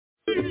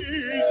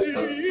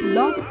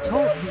Blog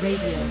Talk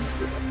Radio.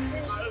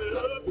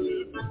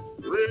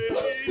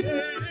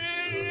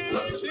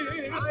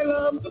 I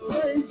love to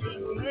praise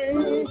His name.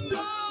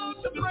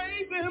 To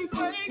praise Him,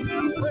 praise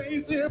Him,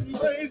 praise Him,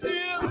 praise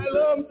Him. I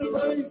love to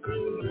praise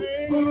His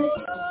name.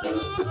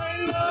 I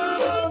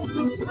love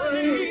to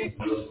praise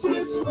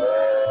His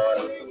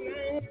holy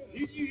name.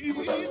 He's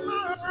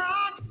my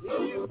rock,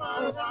 He's my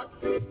rock,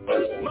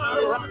 my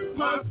rock,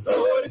 my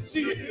sword and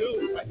shield.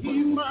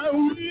 He's my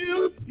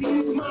will,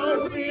 He's my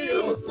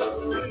will.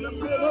 In the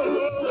middle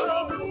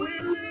of the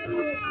wheel,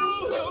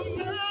 He'll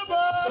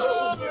never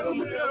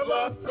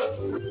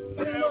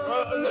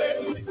let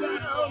me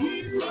down.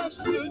 He's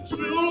such a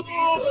true,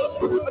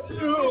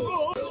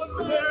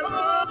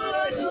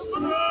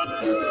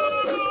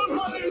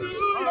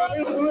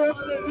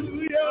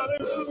 hallelujah,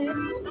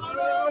 I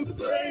love to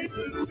praise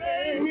His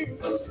name.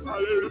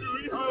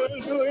 Hallelujah,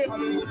 hallelujah,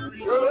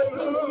 hallelujah,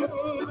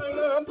 I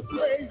love to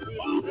praise His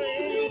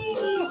name.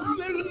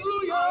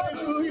 Hallelujah,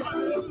 hallelujah,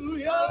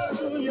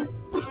 hallelujah,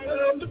 I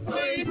love to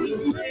praise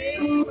His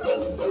name.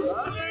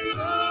 I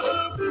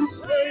love to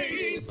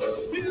praise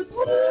His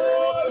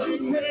holy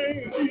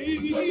name.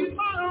 He's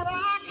my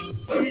rock,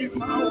 He's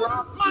my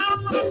rock, my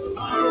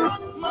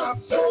rock, my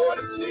sword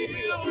and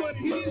shield.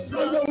 He's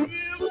my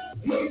will,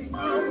 He's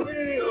my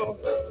will.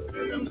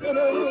 In the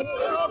middle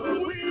of the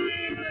wheel,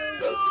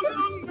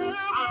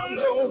 I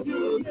know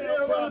He'll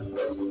never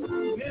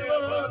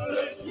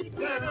let you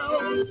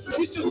down.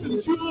 He's just a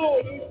jewel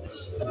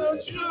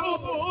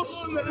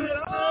that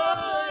I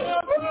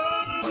have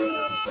found.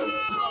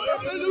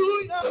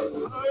 Hallelujah,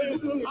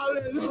 hallelujah,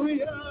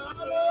 hallelujah,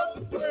 I love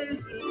to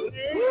praise His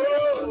name.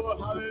 Oh,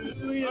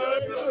 hallelujah,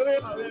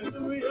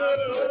 hallelujah,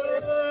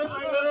 I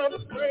love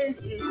to praise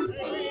His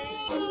name.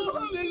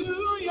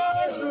 Hallelujah,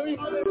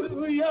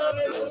 hallelujah,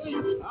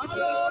 I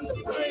love to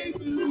praise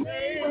His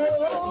name. Oh,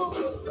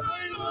 I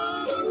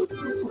love to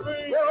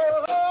praise,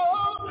 oh,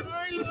 I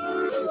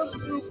love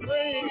to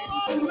praise,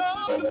 I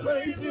love to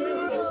praise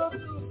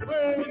Him.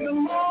 In the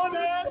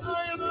morning, I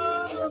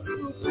love to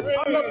praise.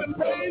 I love to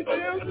praise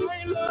Him.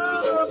 I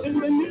love in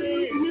the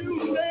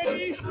new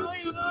day. I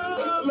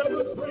love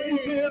to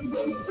praise Him.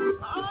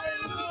 I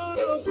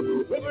love to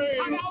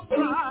praise. I'm outside.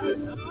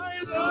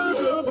 I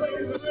love to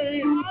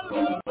praise. I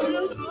love Him.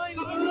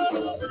 I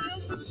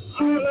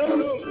love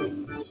Him.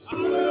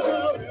 I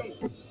love Him.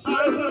 I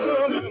love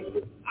Him.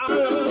 I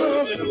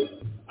love Him.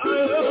 I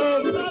love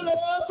Him. I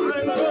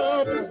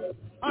love Him.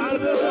 I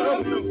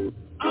love Him.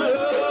 I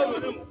love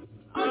Him.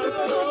 I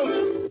love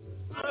Him.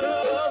 I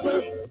love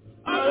Him,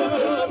 I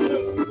love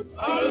Him,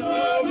 I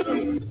love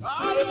Him, I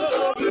love Him, I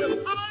love Him,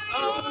 I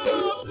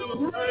love to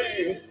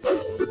praise,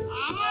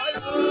 I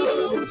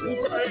love to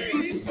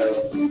praise,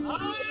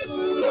 I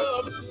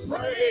love to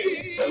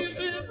praise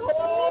His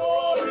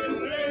holy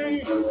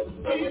name.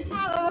 He's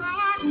my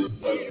rock,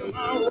 He's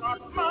my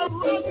rock, my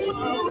rock,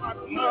 my rock,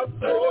 my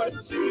sword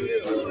and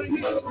shield.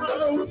 He's my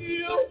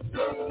will,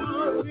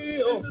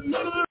 in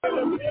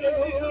the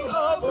middle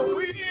of the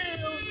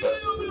wheel.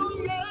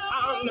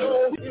 I know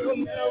He'll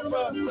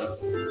never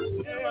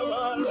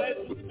let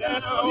me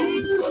down.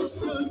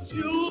 It's a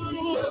jewel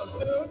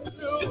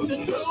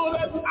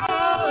that I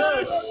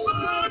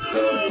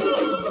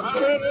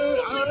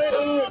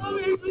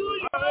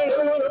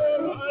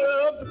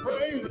love to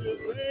praise His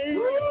name.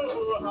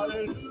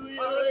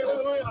 Hallelujah,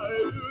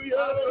 hallelujah, I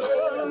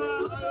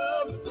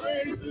love to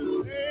praise His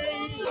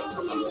name.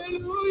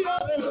 Hallelujah,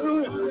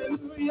 hallelujah,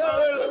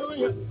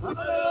 hallelujah, I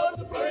love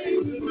to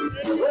praise His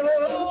name.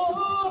 Oh,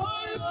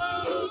 I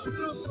love to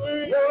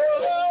praise. Oh,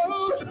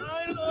 I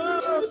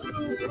love to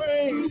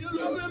praise. You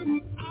love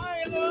Him. I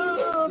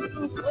love to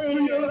praise.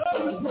 You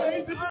love to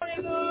praise. I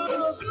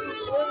love to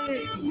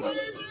praise.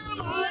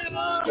 I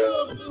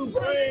love to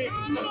praise.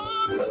 I love to praise. I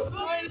love it.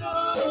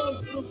 I love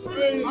to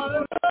praise. I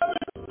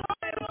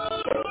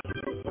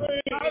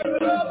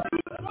love it.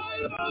 I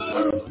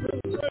love to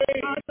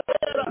praise.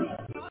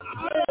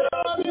 I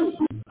love Him.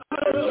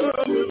 I love Him. I love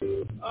Him.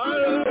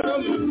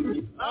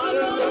 I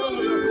love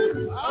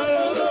Him. I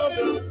love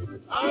Him.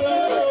 I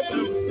love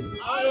Him.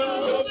 I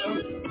love Him.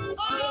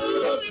 I love Him. I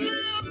love Him.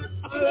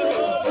 I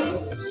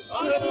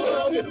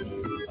love Him.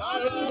 I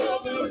love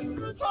Him.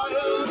 I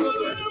love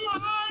Him.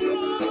 I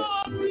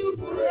love to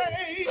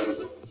praise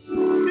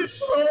His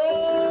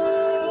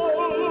holy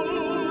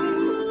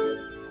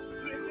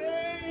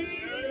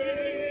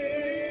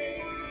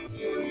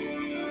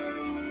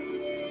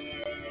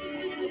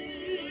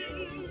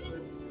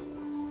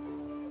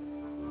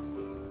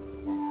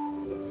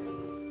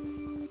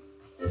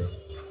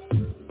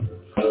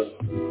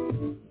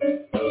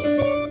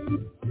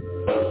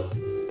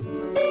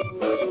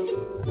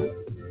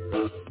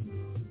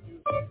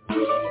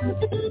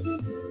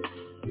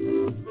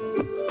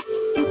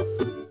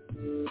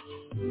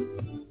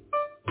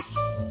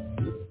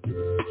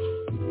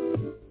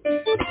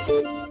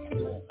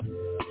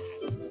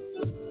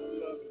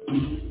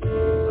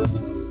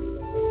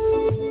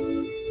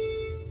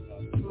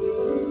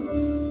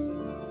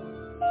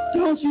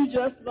Don't you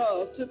just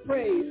love to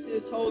praise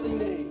His holy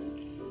name?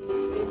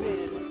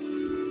 Amen.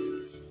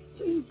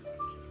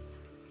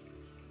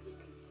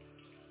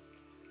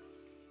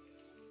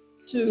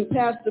 To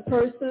Pastor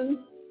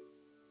Person,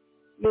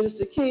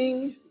 Minister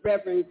King,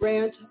 Reverend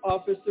Grant,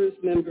 officers,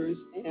 members,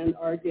 and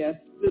our guests,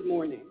 good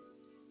morning.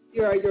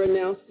 Here are your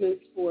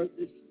announcements for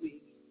this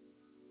week.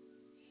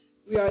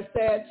 We are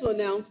sad to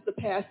announce the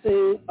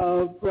passing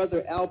of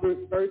Brother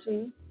Albert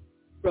Burton.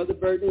 Brother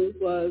Burton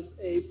was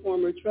a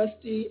former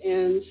trustee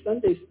and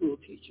Sunday school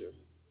teacher.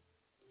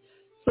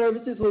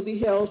 Services will be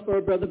held for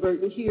Brother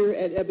Burton here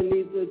at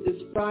Ebenezer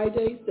this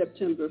Friday,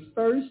 September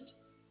 1st.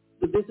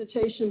 The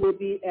visitation will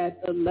be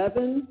at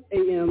 11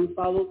 a.m.,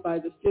 followed by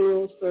the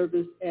funeral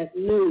service at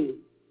noon.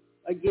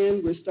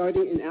 Again, we're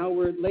starting an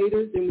hour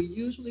later than we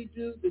usually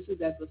do. This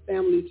is at the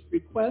family's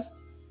request.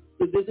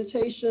 The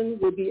visitation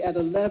will be at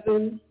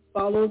 11,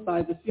 followed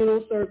by the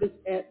funeral service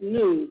at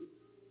noon.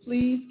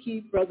 Please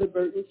keep Brother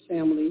Burton's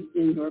family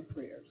in your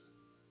prayers.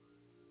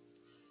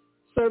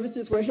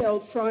 Services were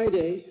held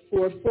Friday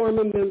for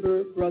former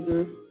member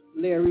Brother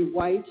Larry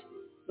White,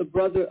 the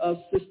brother of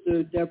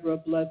Sister Deborah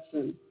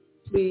Bludson.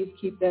 Please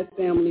keep that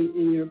family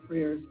in your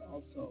prayers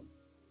also.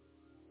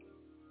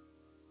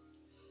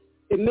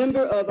 A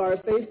member of our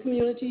faith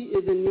community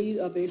is in need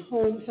of a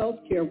home health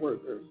care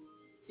worker.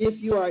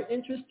 If you are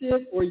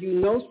interested or you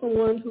know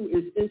someone who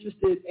is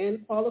interested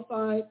and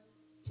qualified,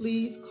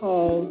 please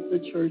call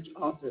the church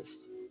office.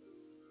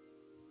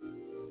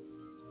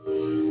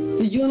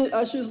 The Unit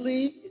Ushers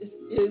League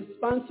is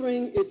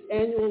sponsoring its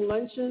annual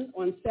luncheon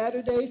on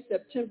Saturday,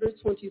 September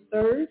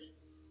 23rd.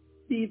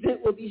 The event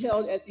will be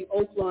held at the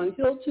Oaklawn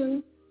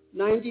Hilton,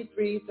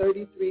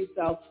 9333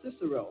 South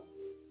Cicero.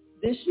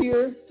 This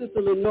year,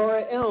 Sister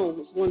Lenora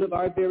Elms, one of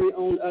our very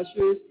own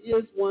ushers,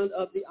 is one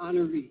of the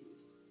honorees.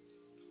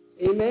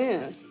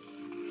 Amen.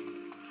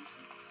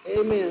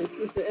 Amen.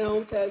 Sister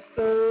Elms has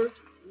served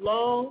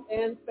long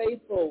and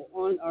faithful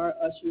on our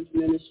ushers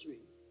ministry.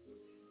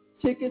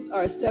 Tickets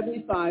are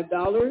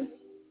 $75.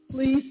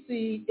 Please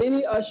see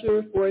any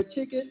usher for a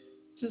ticket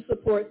to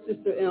support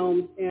Sister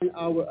Elms and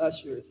our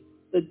ushers.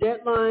 The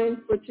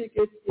deadline for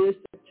tickets is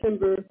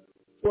September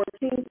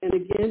 14th, and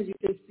again, you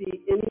can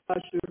see any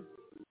usher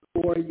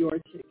for your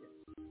ticket.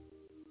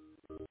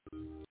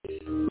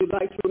 We'd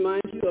like to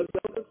remind you of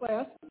yoga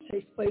class, which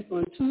takes place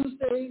on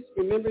Tuesdays.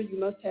 Remember, you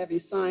must have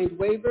a signed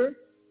waiver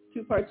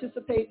to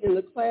participate in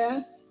the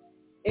class,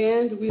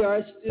 and we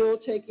are still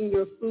taking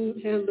your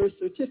food handler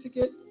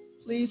certificate.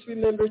 Please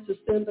remember to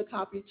send a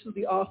copy to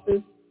the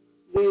office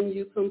when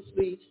you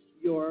complete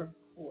your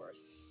course.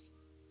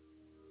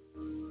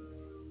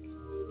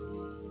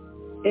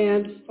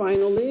 And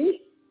finally,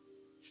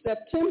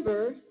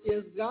 September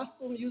is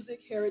Gospel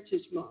Music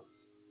Heritage Month.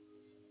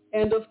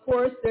 And of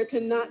course, there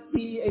cannot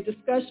be a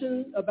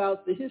discussion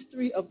about the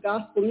history of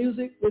gospel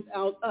music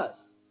without us,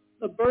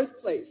 the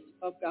birthplace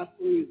of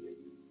gospel music.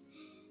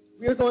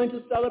 We are going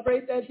to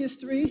celebrate that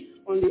history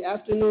on the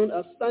afternoon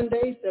of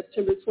Sunday,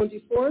 September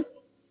 24th,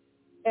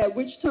 at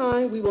which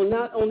time we will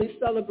not only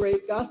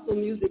celebrate gospel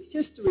music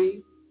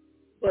history,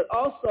 but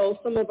also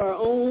some of our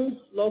own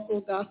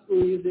local gospel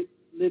music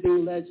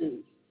living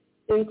legends,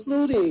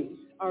 including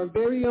our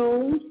very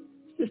own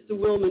Sister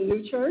Wilma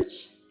Newchurch,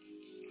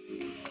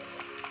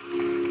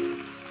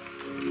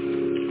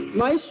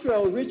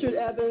 Maestro Richard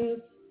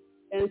Evans,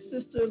 and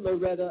Sister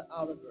Loretta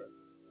Oliver.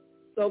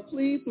 So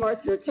please mark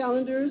your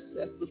calendars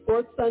at the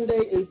fourth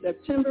Sunday in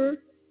September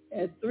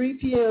at 3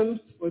 p.m.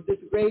 for this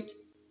great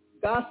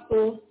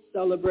gospel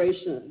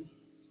celebration.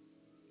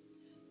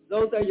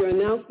 Those are your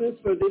announcements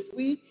for this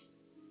week.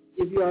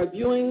 If you are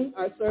viewing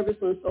our service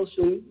on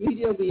social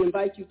media, we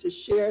invite you to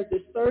share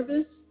this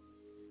service.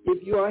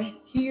 If you are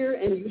here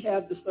and you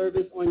have the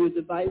service on your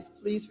device,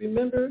 please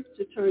remember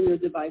to turn your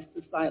device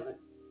to silent.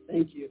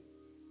 Thank you.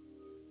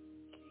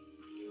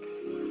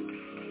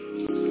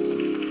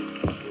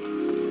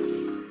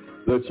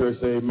 Good church,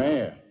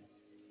 amen.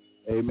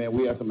 Amen.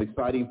 We have some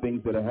exciting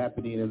things that are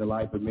happening in the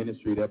life of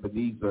ministry at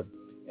Ebenezer,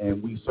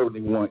 and we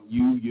certainly want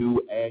you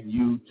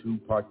to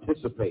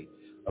participate.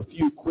 A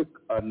few quick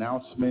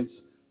announcements.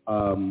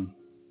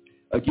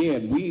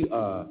 Again, we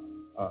are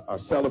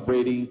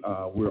celebrating.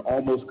 We're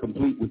almost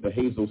complete with the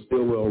Hazel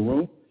Stillwell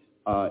room.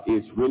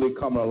 It's really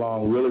coming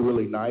along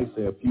really nice.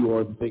 There are a few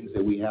other things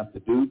that we have to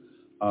do,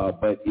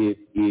 but it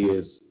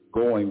is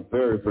going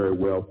very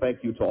well.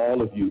 Thank you to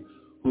all of you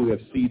who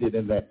have seeded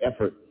in that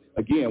effort.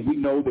 Again, we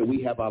know that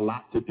we have a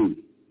lot to do.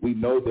 We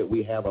know that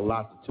we have a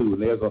lot to do.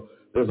 And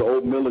there's an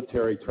old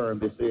military term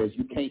that says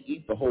you can't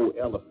eat the whole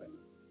elephant.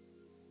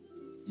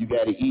 You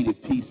got to eat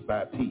it piece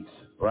by piece,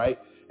 right?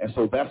 And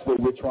so that's what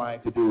we're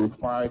trying to do. We're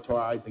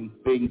prioritizing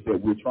things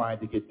that we're trying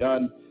to get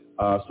done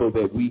so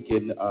that we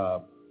can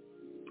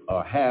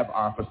have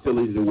our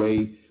facility the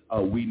way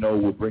we know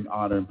will bring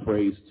honor and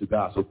praise to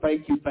God. So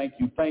thank you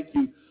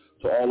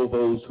to all of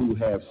those who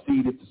have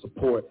seeded to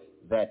support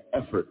that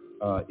effort.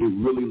 It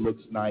really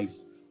looks nice.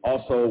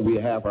 Also, we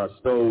have our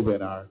stove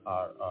and our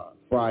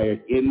fryer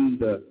in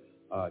the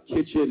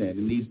kitchen, and it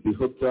needs to be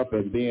hooked up,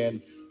 and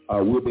then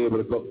we'll be able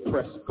to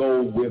press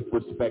go with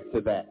respect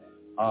to that.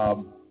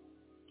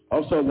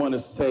 Also, I want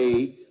to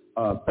say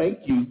thank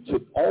you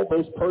to all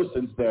those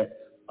persons that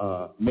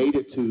made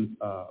it to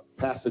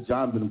Pastor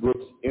Jonathan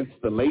Brooks'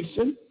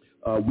 installation.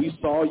 we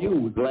saw you.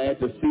 We're glad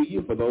to see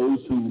you. For those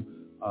who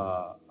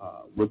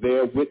were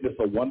there, witnessed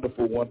a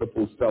wonderful,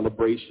 wonderful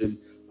celebration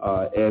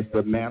as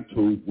the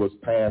mantle was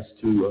passed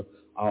to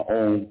our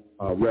own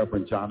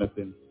Reverend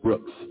Jonathan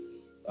Brooks.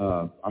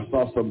 I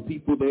saw some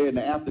people there in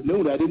the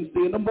afternoon I didn't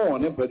see in the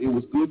morning, but it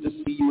was good to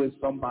see you in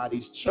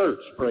somebody's church.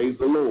 Praise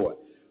the Lord.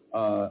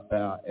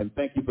 And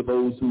thank you for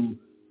those who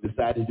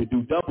decided to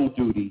do double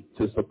duty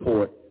to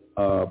support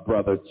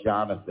Brother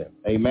Jonathan.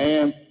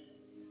 Amen.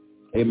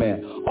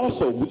 Amen.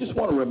 Also, we just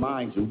want to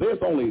remind you,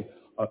 there's only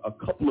a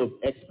couple of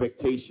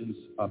expectations,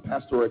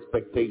 pastoral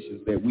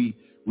expectations that we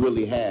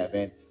really have.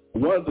 And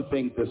one of the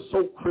things that's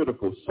so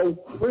critical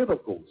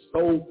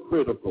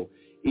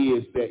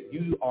is that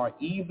you are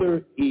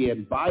either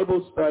in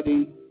Bible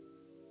study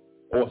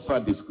or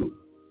Sunday school.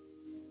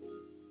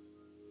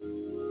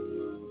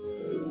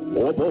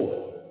 Or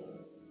both.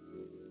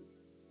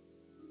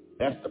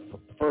 That's the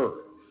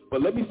preferred.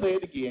 But let me say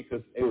it again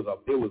because it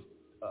was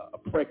a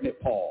pregnant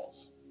pause.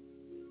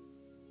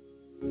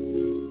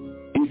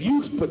 If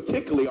you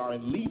particularly are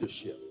in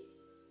leadership,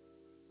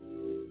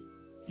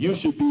 you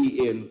should be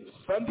in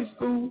Sunday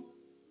school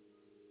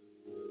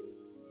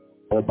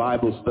or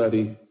Bible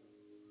study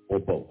or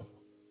both.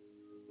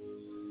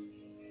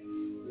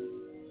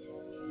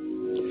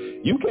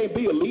 You can't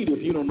be a leader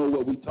if you don't know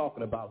what we're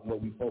talking about and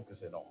what we're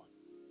focusing on.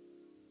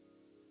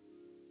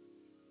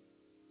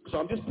 So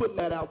I'm just putting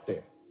that out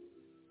there.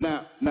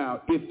 Now,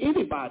 if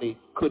anybody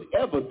could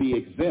ever be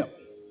exempt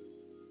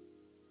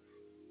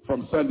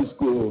from Sunday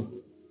school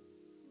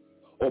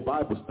or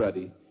Bible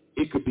study,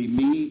 it could be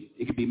me,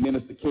 it could be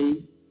Minister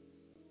King,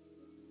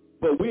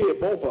 but we're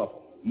both of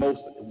them.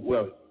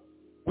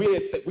 We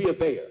are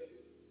there,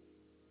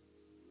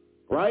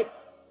 right?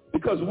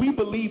 Because we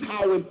believe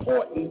how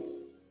important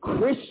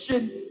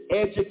Christian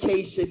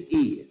education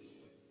is.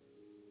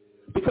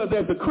 Because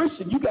as a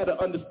Christian, you got to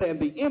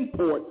understand the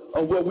import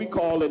of what we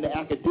call in the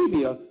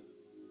academia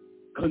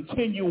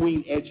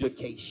continuing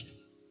education,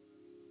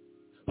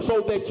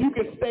 so that you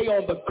can stay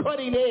on the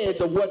cutting edge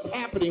of what's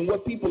happening,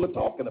 what people are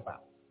talking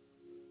about,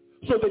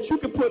 so that you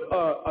can put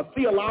a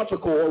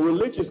theological or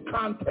religious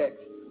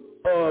context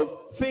of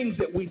things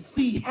that we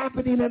see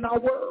happening in our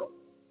world.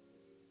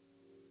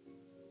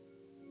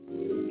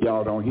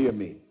 Y'all don't hear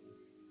me.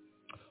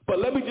 But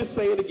let me just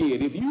say it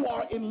again. If you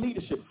are in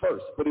leadership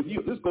first,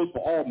 this goes for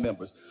all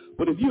members,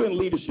 but if you're in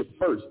leadership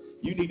first,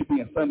 you need to be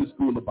in Sunday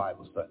school or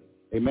Bible study.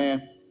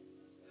 Amen.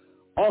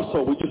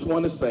 Also, we just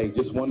want to say,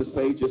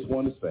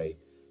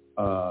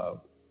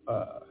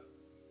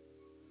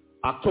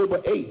 October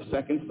 8th,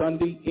 second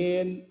Sunday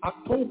in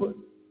October,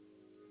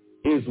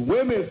 is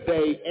Women's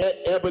Day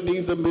at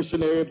Ebenezer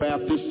Missionary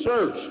Baptist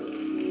Church.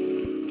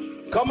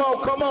 Come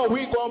on,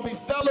 we're going to be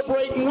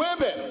celebrating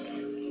women.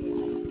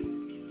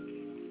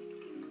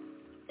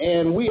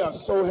 And we are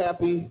so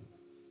happy.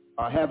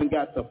 I haven't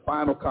got the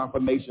final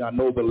confirmation. I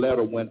know the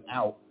letter went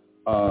out.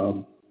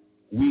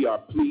 We are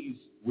pleased.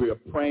 We are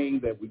praying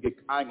that we get,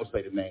 I ain't going to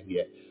say the name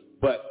yet,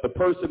 but the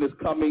person is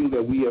coming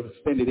that we have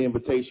extended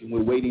invitation.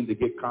 We're waiting to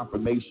get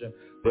confirmation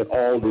that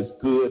all is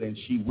good and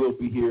she will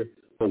be here.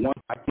 But once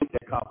I get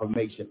that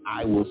confirmation,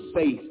 I will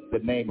say the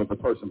name of the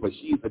person. But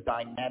she's a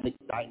dynamic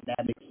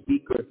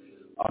speaker,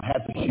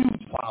 has a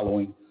huge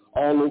following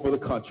all over the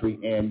country,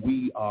 and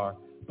we are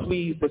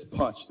pleased as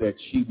punch that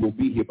she will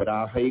be here. But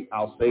I'll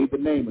say the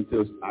name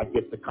until I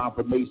get the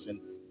confirmation,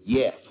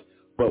 yes.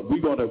 But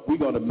we're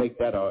gonna make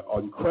that an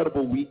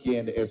incredible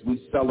weekend as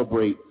we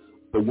celebrate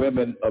the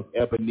women of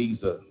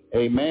Ebenezer.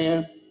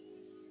 Amen.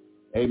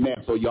 Amen.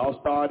 So y'all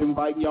start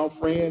inviting y'all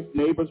friends,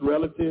 neighbors,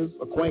 relatives,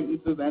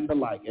 acquaintances, and the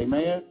like.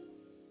 Amen.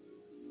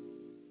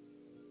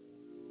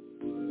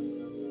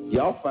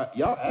 Y'all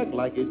act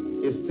like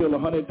it's still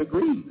 100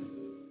 degrees.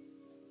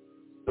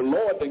 The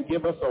Lord didn't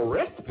give us a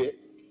respite,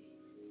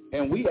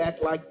 and we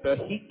act like the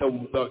heat,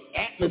 the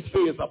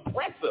atmosphere is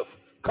oppressive.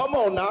 Come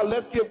on now,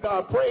 let's give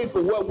God praise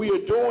for what we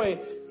are doing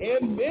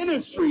in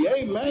ministry.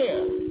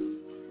 Amen.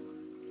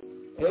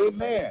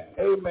 Amen.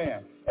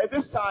 Amen. At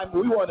this time,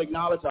 we want to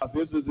acknowledge our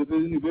visitors. If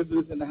there's any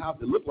visitors in the house,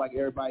 it looks like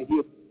everybody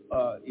here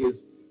is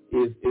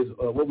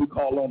what we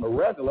call on the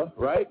regular,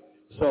 right?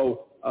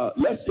 So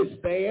let's just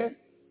stand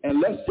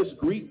and let's just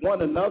greet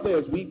one another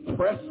as we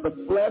press the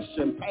flesh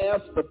and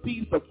pass the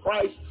peace of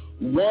Christ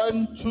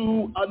one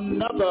to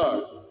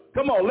another.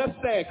 Come on, let's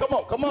stand. Come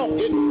on.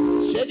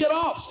 Shake it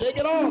off.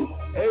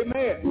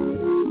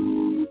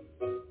 Amen.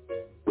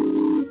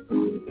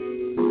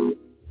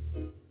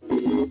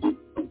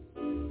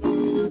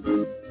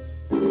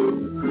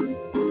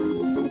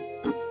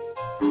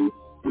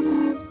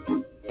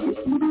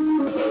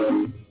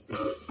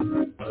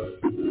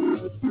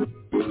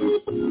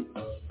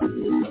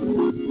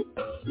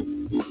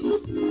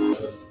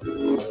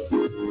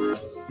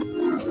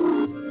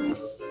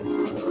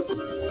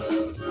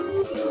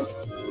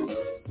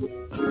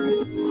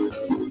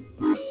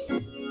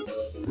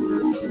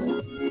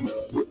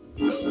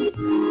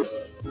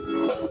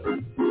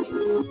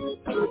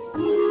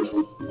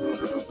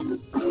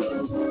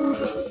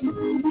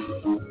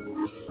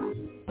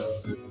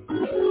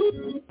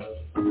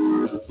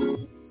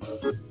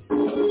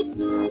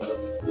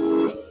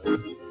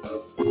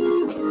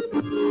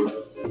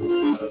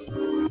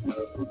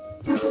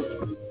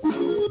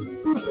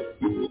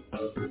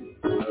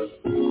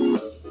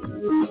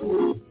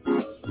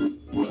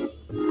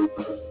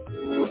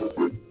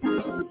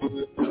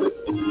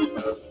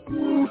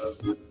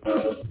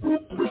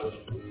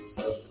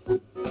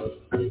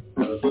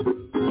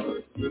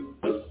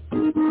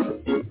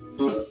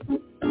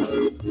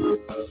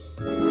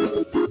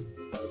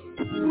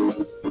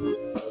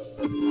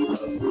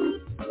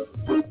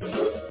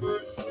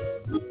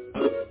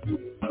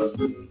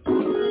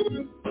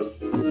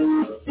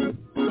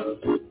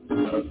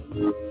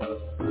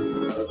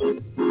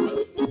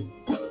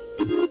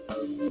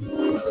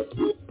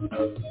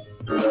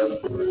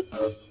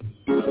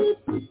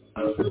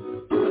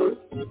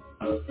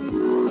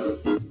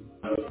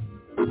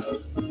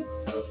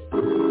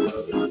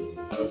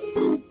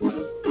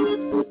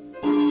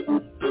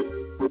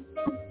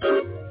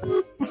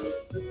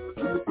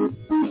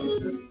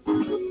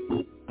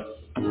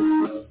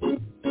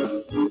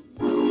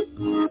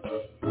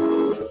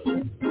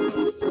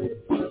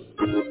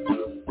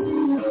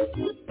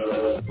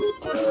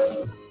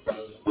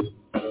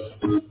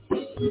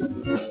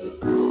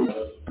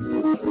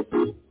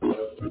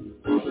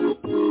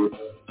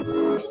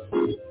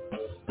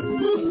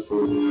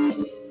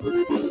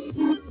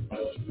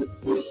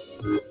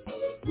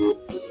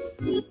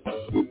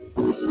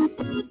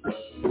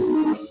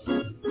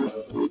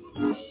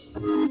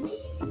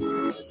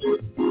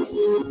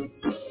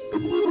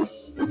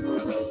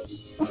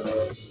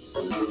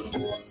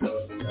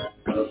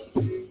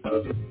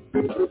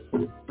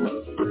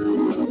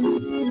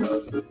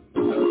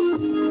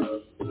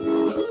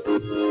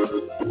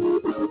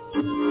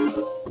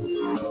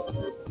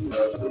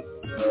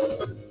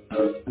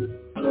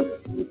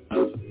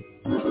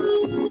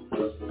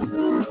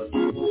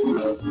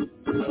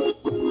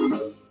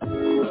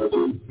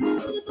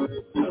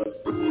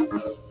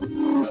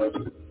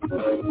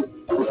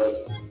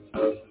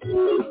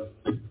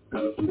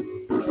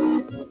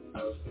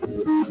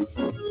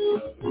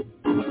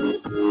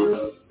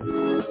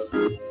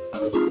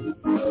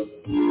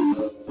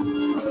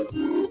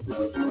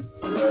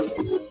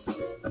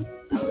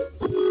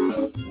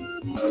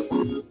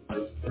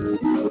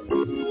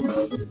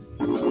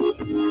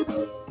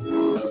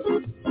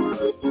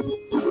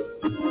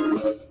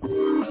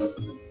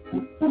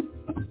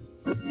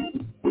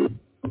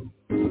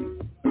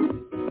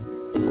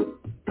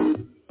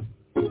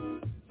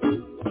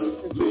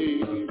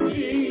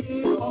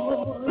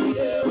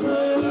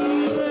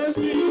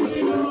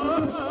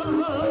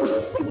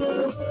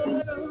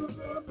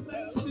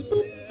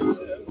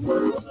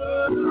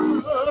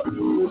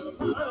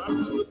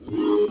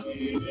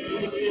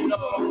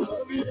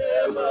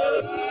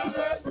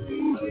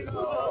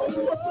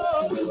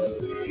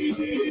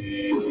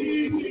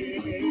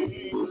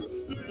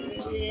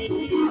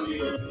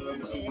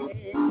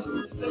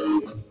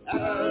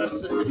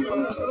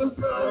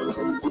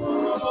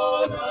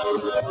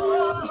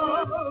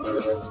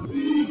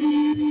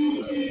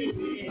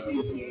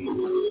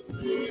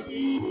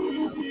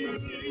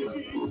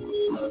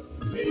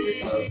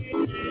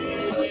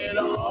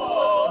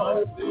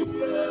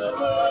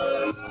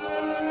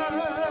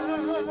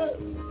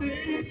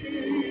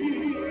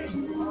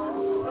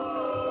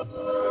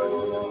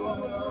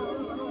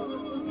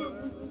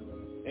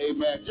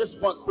 Amen. Just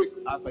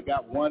I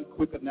forgot one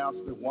quick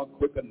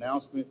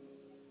announcement.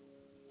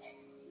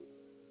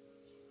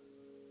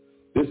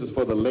 This is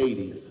for the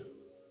ladies.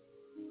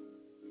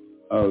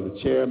 The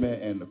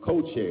chairman and the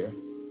co-chair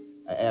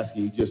are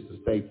asking you just to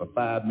stay for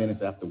 5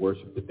 minutes after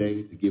worship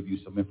today to give you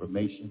some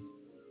information.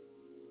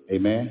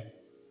 Amen.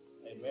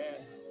 Amen.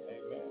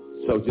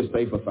 Amen. So just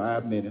stay for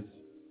 5 minutes.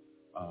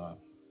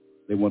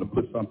 They want to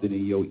put something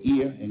in your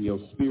ear and your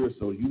spirit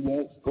so you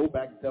won't go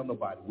back and tell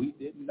nobody. We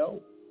didn't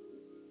know.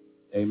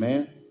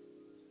 Amen.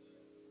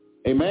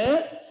 Amen.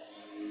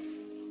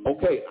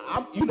 Okay,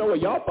 you know what,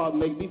 y'all about to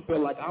make me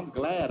feel like I'm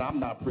glad I'm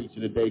not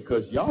preaching today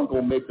because y'all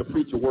going to make the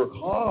preacher work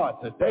hard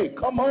today.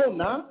 Come on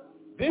now.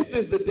 This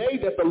is the day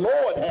that the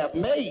Lord hath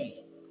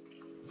made.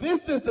 This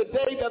is the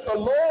day that the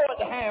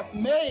Lord hath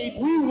made.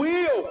 We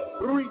will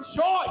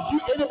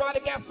rejoice.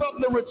 Anybody got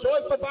something to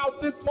rejoice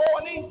about this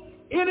morning?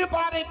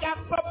 Anybody got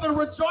something to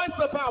rejoice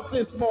about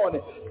this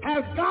morning?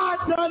 Has God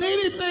done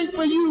anything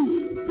for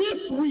you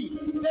this week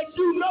that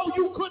you know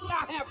you could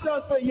not have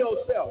done for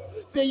yourself?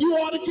 Then you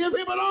ought to give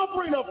him an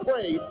offering of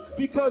praise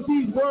because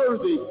he's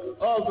worthy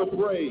of the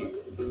praise.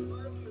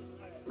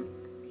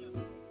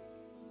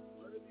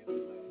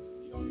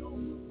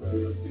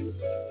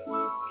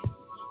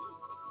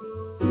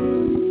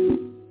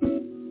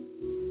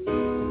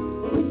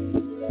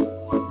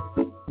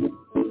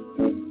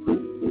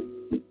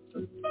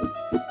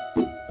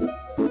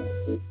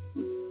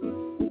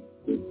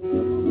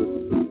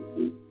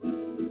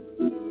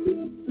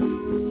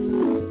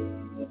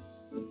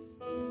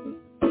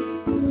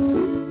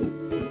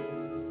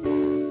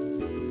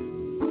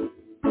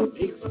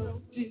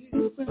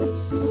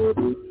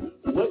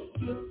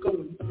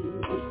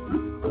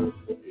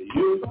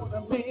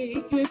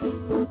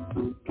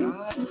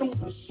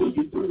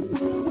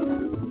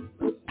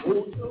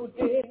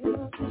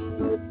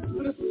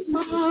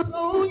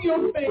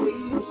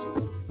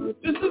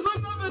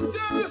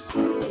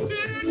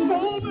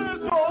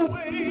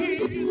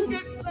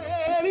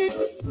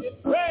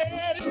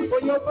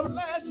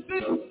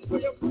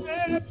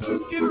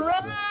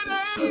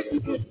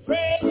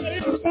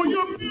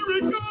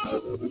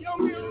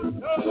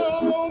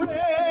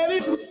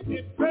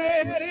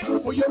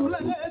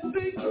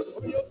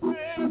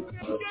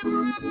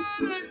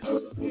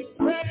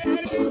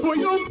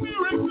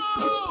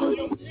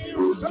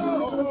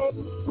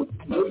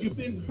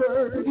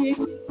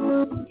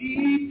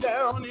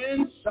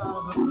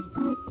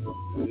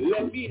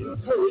 let me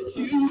encourage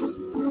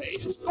you.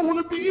 It's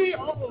gonna be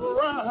all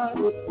right.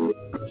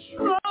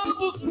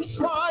 Troubles and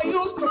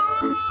trials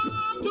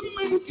come to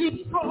make you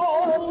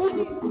strong.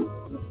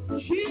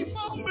 Keep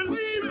on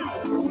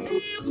believing.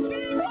 Keep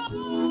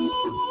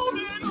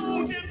holding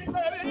on. Get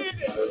ready.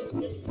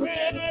 Get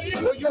ready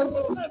for your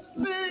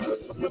blessing.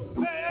 Your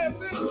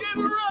blessing. Get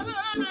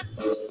ready.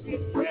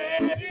 Get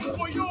ready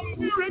for your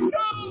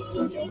miracle.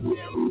 Your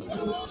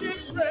miracle.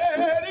 Get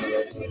ready.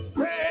 Get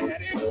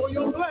ready for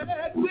your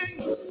blessing.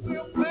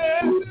 Your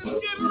blessing.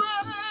 Get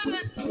ready.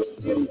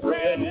 Get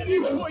ready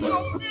for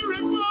your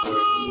miracle.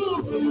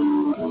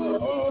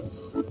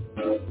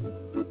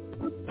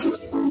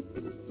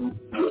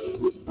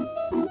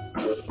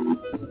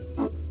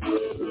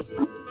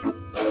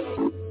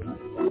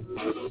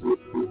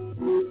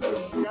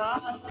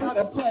 God's got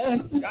a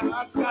blessing.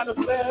 God's got a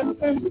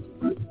blessing.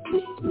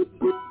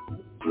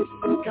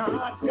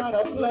 God's got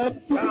a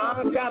blessing.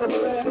 God's got a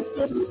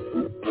blessing.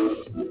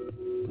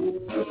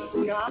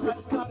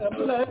 God's got a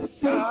blessing.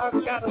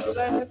 God's got a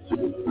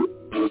blessing.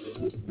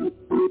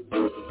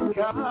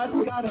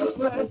 God's got a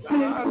blessing.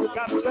 God's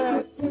got a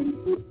blessing.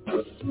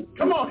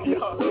 Come on,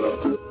 y'all.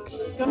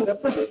 God's got a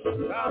blessing.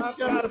 God's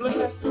got a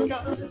blessing.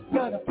 God's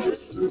got a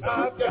blessing.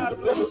 God's got a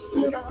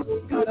blessing.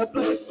 God's got a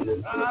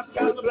blessing. God's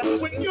got a blessing.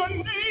 With your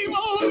name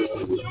on it.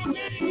 With your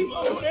name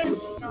on it.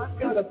 God's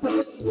got a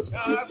blessing.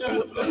 God's got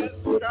a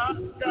blessing.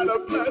 God's got a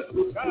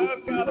blessing.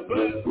 God's got a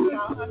blessing.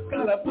 God's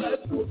got a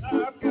blessing.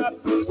 God's got a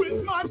blessing. With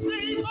my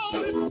name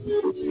on it.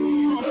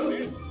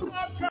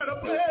 God's got a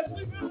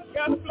blessing. God's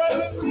got a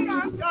blessing.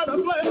 God's got a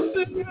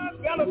blessing. God's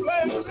got a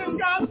blessing.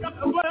 God's got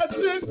a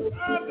blessing.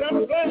 God's got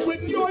a blessing.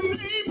 With your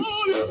name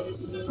on it.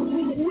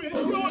 With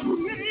your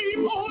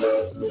name on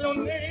it. Your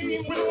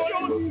name. With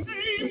your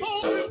name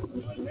on it.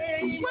 With your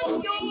name on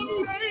it.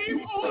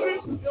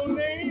 Your name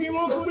on it.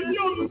 With your name on it. With your name on it. With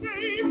your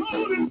name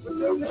on it.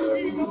 Your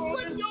name on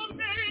it.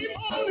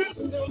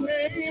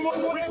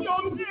 With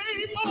your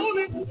name on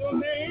it. Your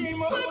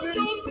name on it. With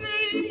your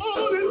name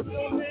on it.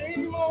 Your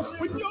name on it.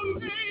 With your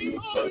name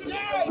on it.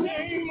 Your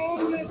name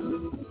on it.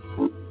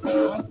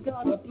 I've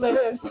got a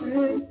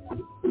blessing.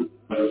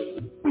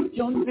 With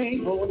your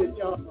name on it,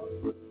 y'all.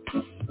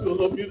 Do a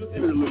little music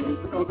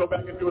interlude. We're going to go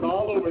back and do it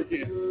all over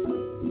again.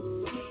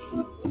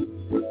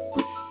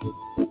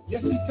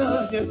 Yes, he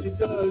does. Yes, he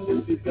does.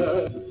 Yes, he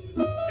does.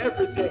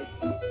 Every day.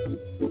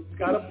 He's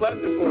got a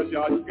blessing for us,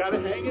 y'all. You got to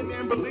hang in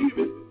there and believe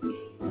it.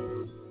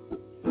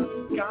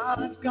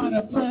 God's got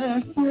a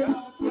blessing.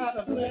 God's got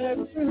a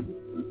blessing.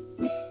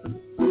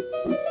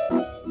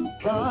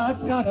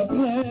 God's got a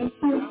blessing.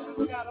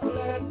 God's got a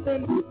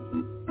blessing.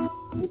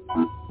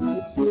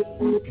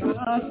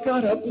 God's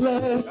got a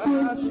blessing.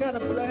 God's got a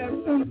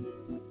blessing.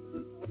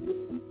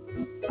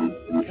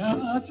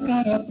 God's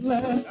got a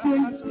blessing.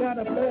 God's got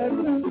a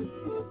blessing.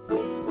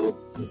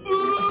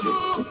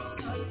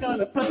 God's got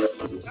a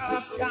blessing.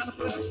 God's got a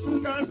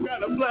blessing. God's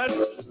got a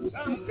blessing.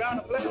 God's got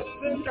a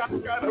blessing.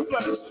 God's got a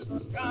blessing.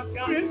 God's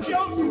got a blessing.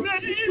 Your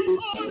name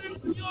on it.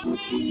 Your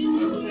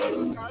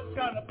name. God's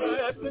got a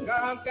blessing.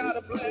 God's got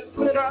a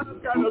blessing. God's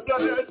got a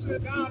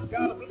blessing. God's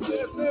got a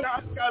blessing.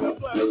 God's got a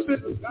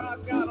blessing.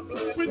 God's got a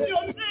blessing. With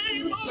your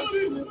name on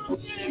it.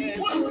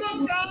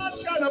 God's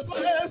got a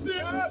blessing.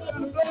 God's got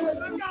a blessing.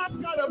 God's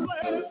got a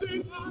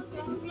blessing.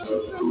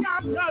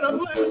 God's got a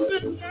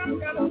blessing. God's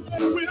got a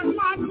blessing. With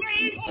my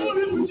name on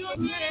it. With your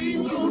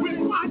name on it. With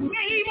my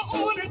name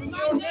on it.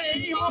 Your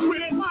name on it.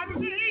 With my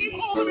name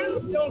on it.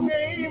 Your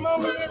name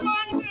on it. With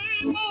my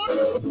name on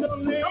it. Your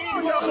name. Come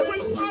on, y'all.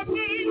 With my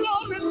name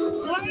on it.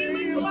 With my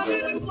name on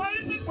it.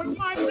 With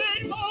my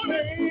name on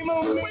it. With my name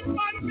on it. With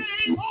my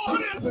name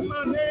on it.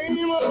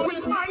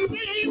 With my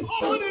name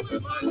on it.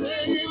 With my name on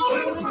it.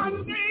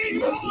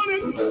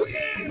 With my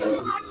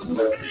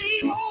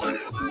name on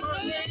it. With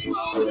my name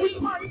on it. With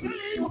my name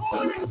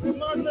on it. With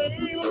my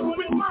name on it.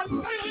 With my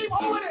name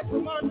on it.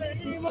 With my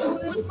name on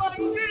it. With my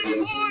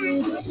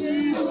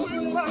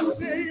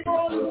name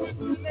on it. With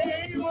the name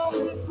on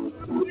it.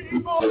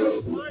 Name on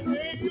it. My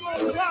name on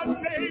it. God's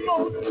name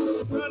on it.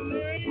 My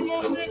name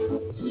on it.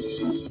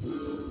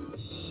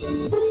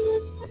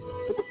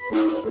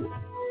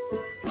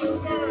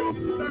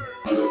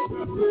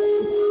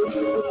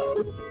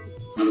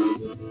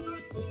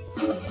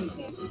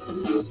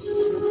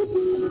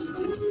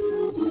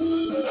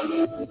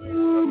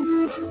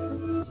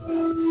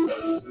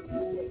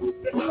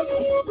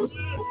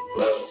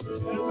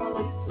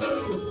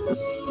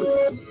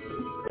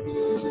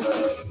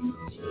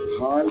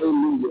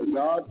 Hallelujah.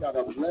 God got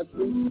a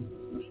blessing.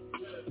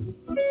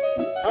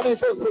 How many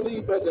folks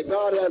believe that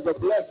God has a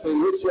blessing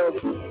with your...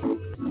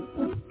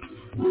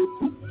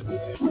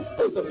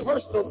 It's a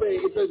personal thing.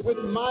 It says, with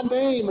my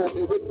name on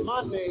it, with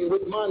my name,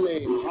 with my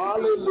name.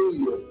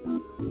 Hallelujah.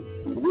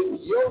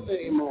 With your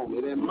name on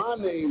it and my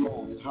name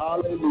on it.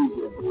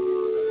 Hallelujah.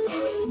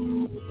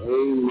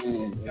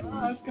 Amen.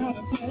 God's got a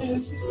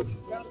blessing.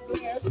 God's got a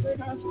blessing.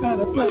 God's got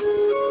a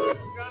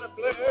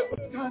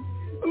blessing. God,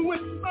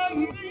 with my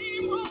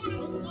name on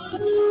it.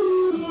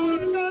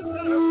 God's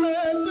got a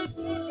blessing.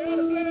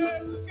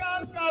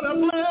 God's got a blessing. God's got a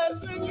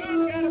blessing.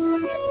 God's got a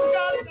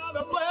blessing.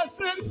 got a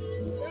blessing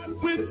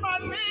with my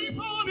name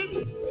on it.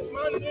 With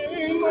my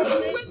name on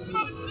it. With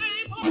my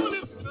name on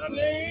it. My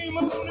name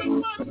on it. With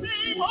my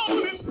name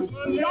on it.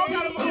 Y'all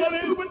got a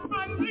blessing with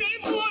my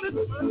name on it.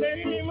 My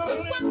name on it.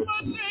 With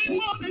my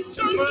name on it.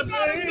 Church got a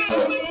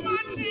blessing with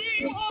my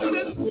name on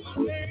it. My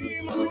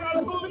name on it. I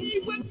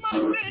believe with my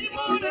name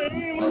on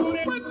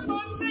it. With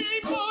my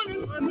name on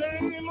it. My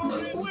name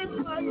on it. With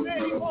my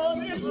name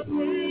on it. My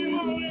name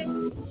on it.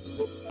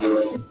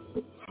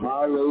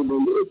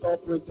 Hallelujah. It's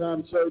offering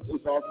time, church.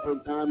 It's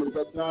offering time. It's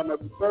that time of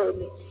the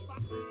service.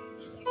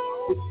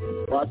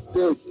 Watch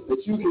this.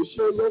 That you can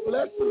show your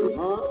blessing,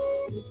 huh?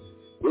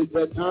 It's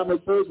that time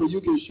of service where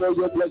you can show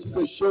your blessing. You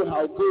can show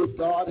how good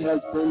God has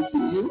been to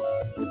you.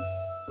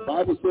 The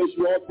Bible says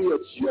you ought to be a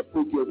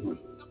cheerful giver.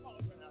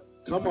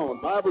 Come on.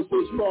 The Bible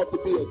says you ought to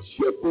be a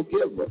cheerful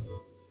giver.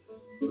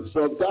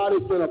 So if God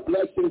has been a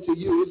blessing to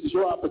you, this is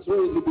your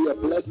opportunity to be a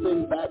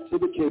blessing back to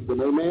the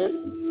kingdom.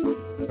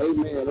 Amen?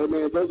 Amen.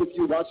 Amen. Those of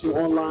you watching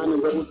online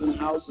and those in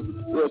the house,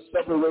 there are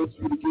several ways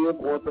for you to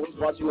give. Or those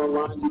watching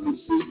online, you can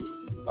see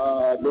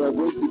there are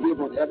ways to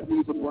give on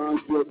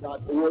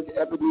EbenezerBrownsville.org,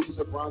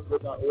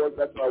 EbenezerBrownsville.org.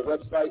 That's our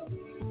website.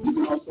 You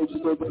can also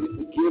just go to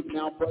the Give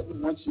Now button.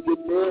 Once you get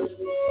there,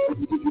 it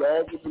will give you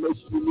all the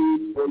information you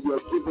need for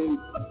your giving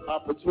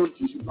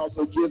opportunities. You can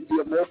also give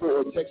via mobile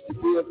or text to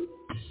give.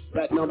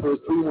 That number is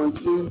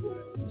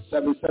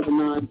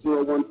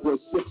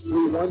 312-779-0146,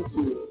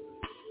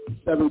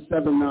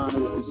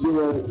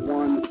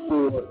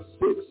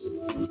 312-779-0146.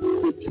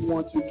 If you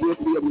want to give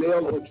via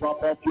mail or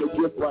drop off your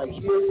gift right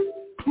here,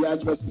 the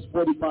address is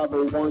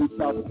 4501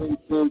 South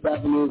 10th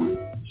Avenue,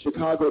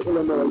 Chicago,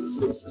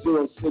 Illinois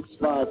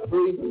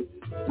 60653.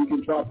 You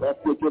can drop off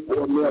your gift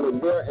or mail in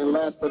there. And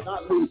last but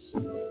not least,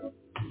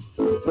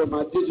 for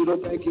my digital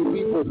banking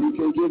people, you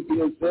can give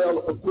via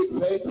Zelle or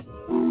QuickPay.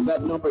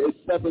 That number is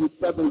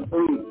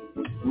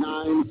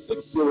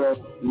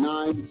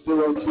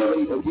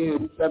 773-960-9028.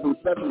 Again,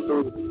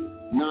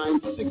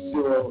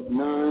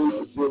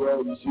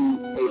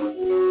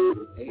 773-960-9028.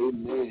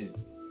 Amen.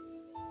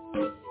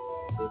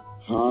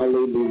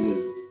 Hallelujah.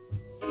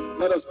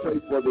 Let us pray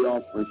for the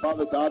offering.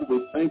 Father God, we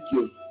thank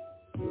you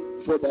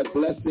for that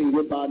blessing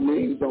with our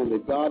names on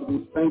it. God,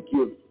 we thank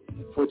you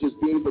for just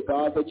being the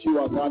God that you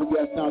are. God, we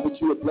ask now that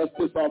you would bless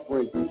this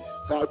offering.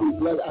 God, we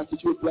ask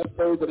that you would bless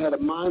those that had a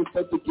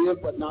mindset to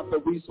give but not the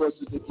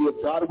resources to give.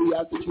 God, we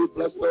ask that you would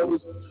bless those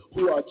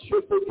who are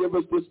cheerful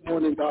givers this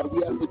morning. God,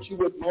 we ask that you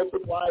would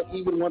multiply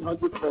even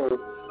 100-fold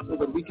so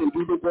that we can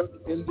do the work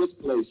in this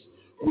place.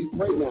 We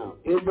pray now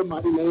in the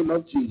mighty name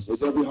of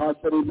Jesus. Every heart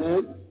said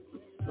amen.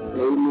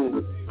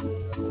 Amen.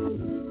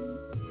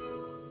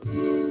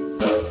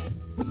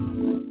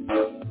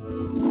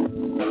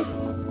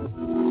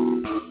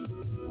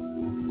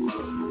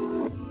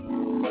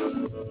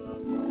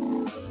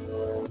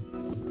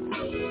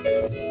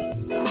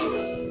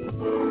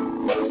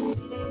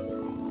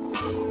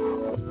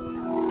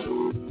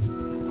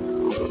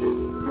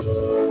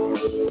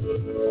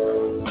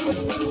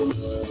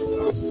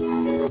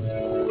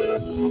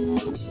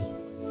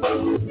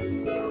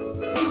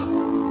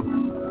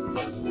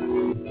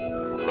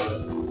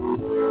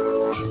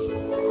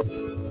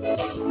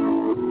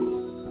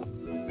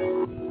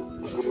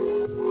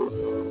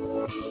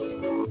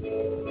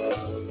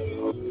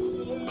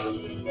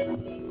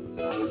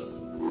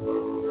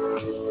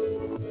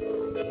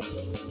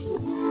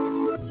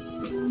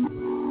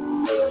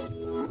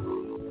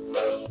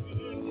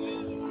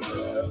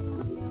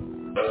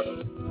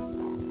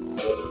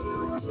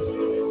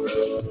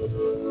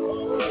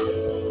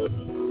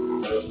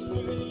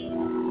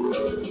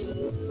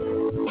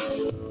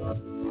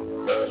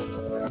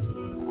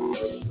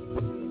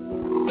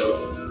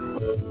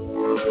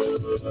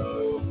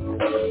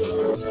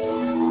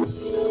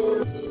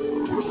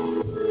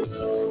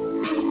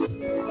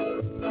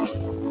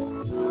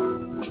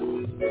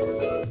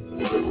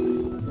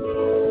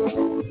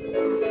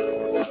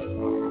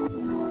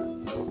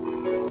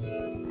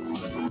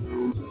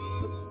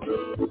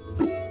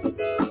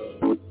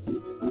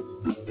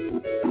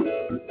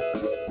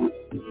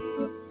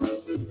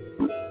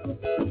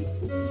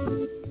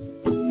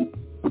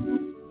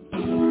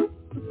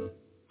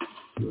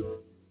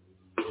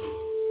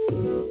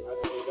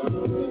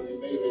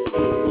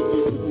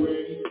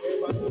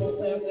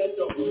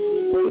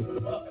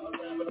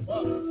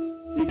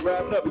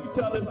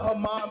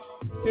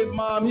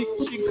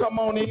 She come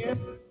on in.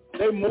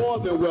 They're more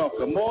than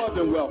welcome, more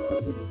than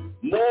welcome,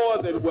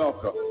 more than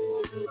welcome.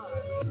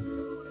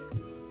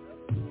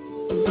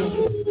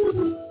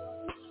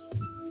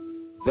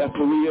 That's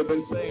what we have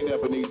been saying,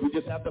 Ebenezer. We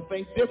just have to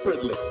think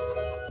differently.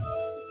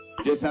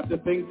 Just have to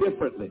think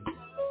differently.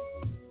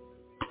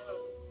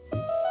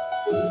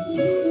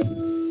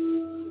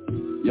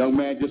 Young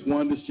man just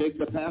wanted to shake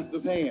the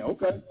pastor's hand.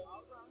 Okay.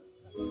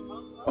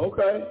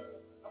 Okay.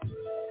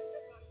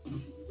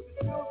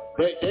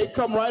 They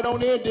come right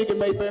on in, Deacon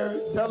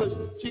Mayberry. Tell us,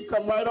 she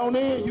come right on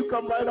in. You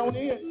come right on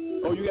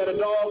in. Oh, you got a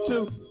dog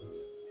too?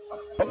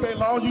 Okay, as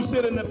long as you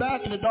sit in the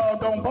back and the dog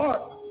don't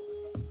bark.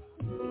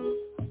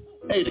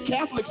 Hey, the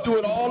Catholics do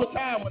it all the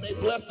time when they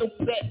bless the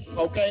pets,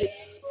 okay?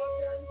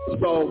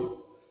 So,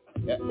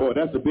 boy,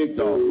 that's a big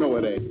dog. No,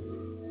 it ain't.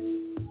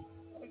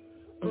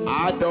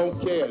 I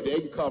don't care. They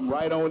can come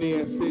right on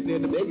in, sitting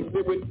in. They can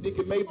sit with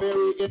Deacon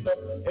Mayberry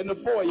in the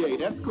foyer.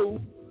 That's cool.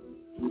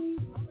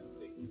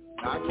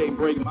 Now, I can't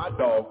bring my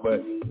dog,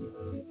 but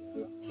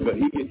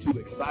he gets too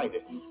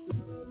excited.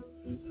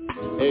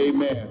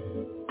 Amen.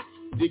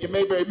 Deacon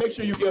Mayberry, make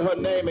sure you get her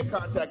name and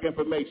contact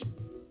information.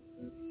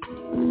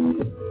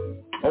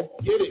 Oh,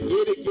 get it.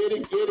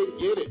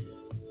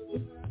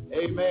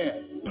 Amen.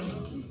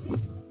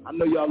 I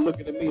know y'all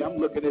looking at me. I'm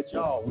looking at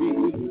y'all.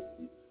 We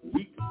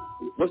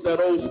what's that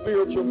old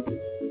spiritual?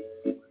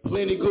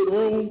 Plenty good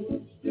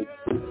room.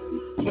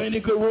 Plenty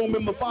good room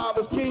in my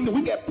Father's kingdom.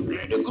 We got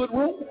plenty good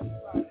room.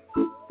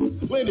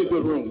 Plenty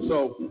good room.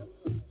 So,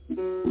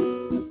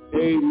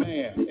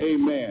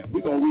 amen.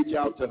 We're going to reach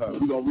out to her.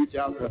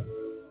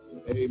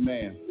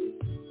 Amen.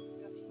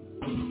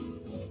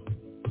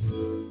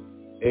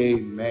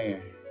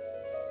 Amen.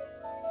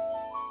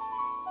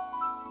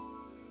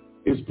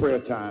 It's prayer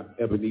time,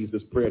 Ebenezer.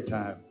 It's prayer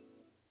time.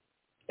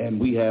 And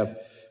we have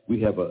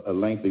a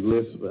lengthy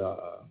list,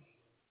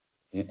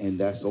 and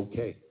that's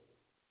okay.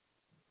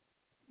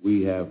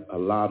 We have a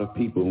lot of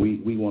people.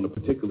 We want to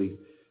particularly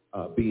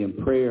be in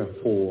prayer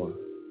for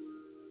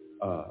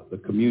the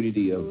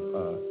community of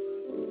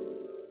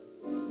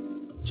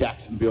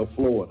Jacksonville,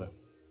 Florida.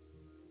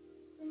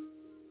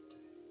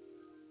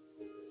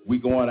 We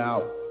going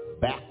out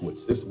backwards.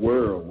 This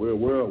world,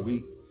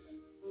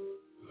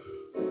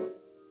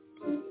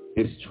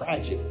 it's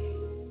tragic.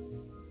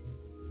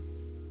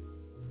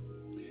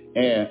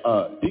 And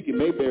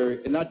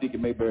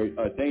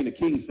Dana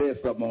King said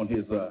something on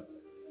his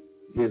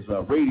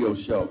radio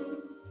show.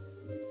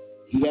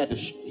 He had to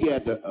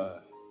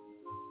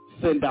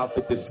send out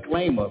the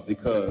disclaimer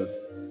because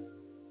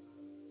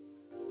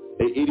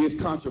it is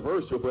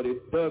controversial, but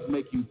it does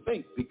make you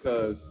think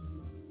because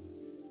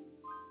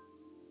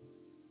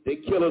they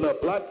killing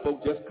up black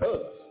folk just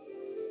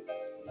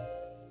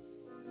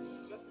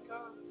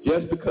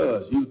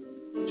because you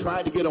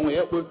tried to get on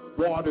Edward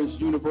Waters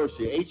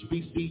University,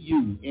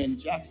 HBCU, in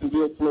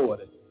Jacksonville,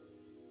 Florida.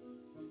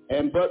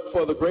 But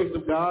for the grace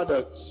of God,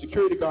 a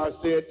security guard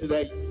said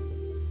today,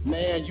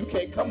 man, you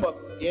can't come up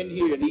in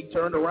here. And he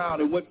turned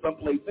around and went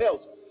someplace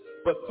else.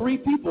 But 3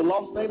 people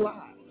lost their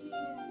lives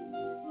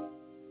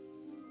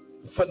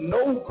for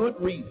no good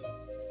reason.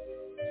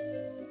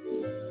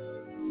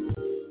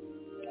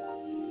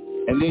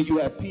 And then you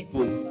have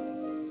people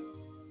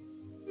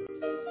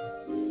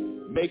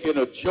making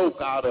a joke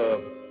out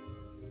of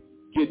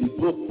getting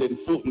booked in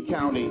Fulton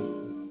County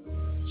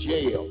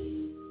jail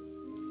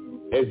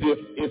as if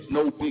it's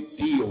no big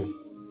deal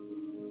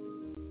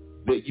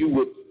that you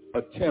would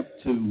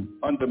attempt to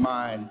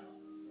undermine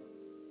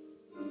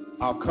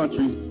our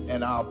country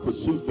and our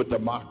pursuit for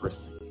democracy.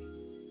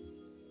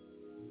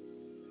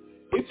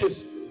 It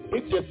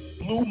just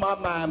blew my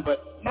mind,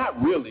 but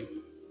not really.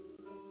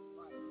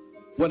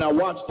 When I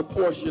watched the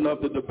portion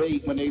of the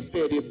debate when they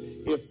said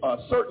if a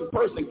certain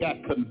person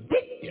got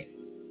convicted,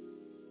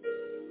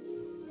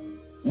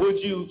 would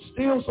you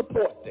still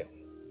support them?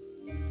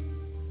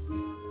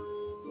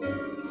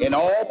 And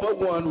all but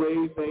one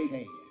raised their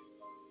hand.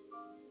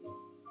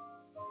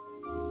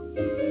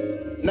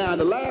 Now,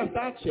 the last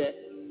I checked,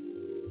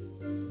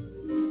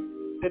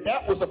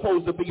 that was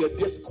supposed to be a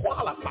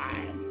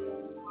disqualifying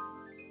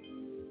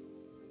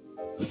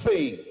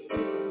thing.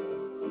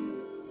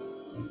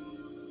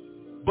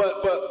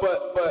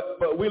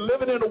 But we're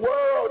living in a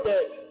world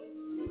that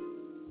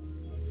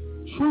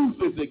truth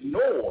is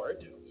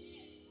ignored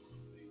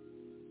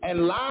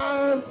and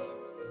lies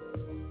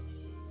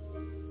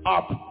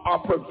are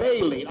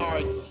prevailing, are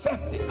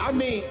accepted. I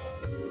mean,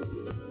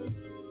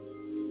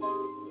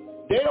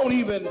 they don't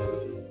even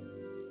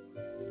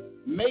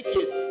make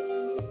it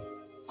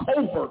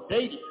covert.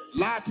 They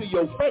lie to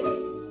your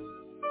face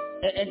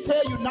and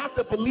tell you not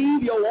to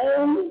believe your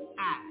own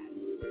eyes.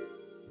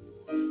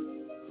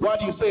 Why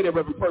do you say that,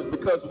 Reverend Person?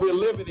 Because we're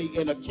living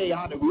in a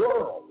chaotic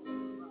world.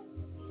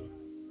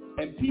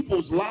 And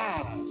people's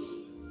lives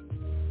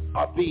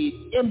are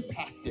being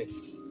impacted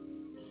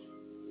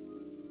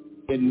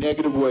in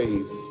negative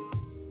ways.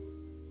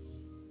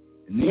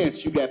 And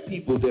hence you got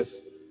people that's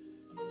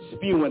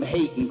spewing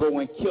hate and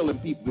going killing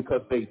people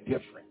because they're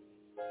different.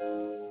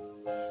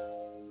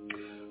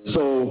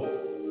 So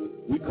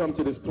we come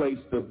to this place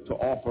to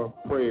offer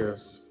prayers.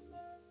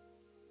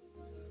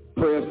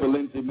 Prayers for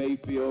Lindsay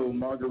Mayfield,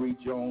 Marguerite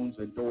Jones,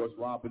 and Doris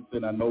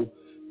Robinson. I know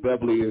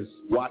Beverly is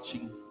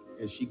watching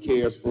as she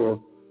cares for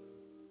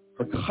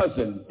her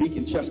cousin,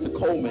 Deacon Chester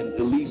Coleman,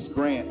 Delise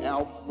Grant,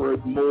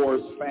 Alfred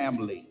Moore's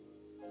family,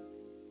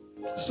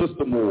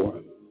 Sister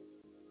Moore,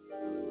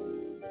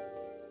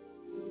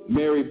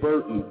 Mary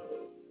Burton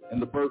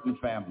and the Burton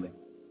family,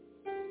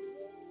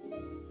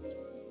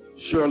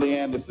 Shirley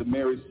Anderson,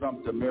 Mary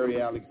Sumter,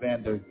 Mary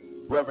Alexander,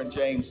 Reverend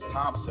James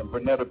Thompson,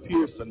 Bernetta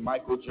Pearson,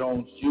 Michael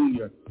Jones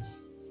Jr.,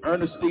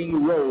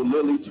 Ernestine Rowe,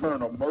 Lily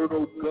Turner,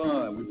 Myrtle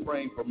Gunn. We're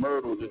praying for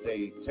Myrtle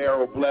today.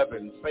 Terrell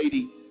Blevins,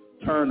 Sadie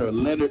Turner,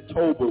 Leonard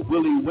Tolbert,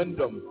 Willie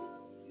Wyndham,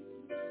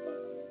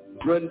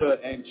 Brenda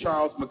and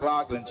Charles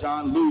McLaughlin,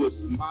 John Lewis,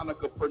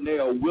 Monica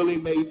Purnell, Willie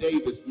Mae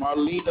Davis,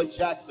 Marlena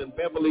Jackson,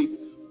 Beverly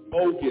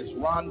Bogus,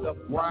 Rhonda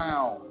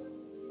Brown.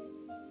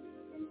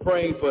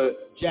 Praying for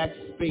Jack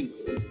Spinks.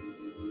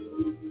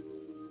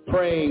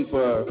 Praying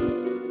for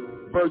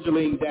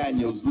Virgiline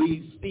Daniels,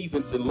 Lee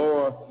Stevenson,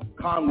 Laura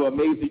Conwell,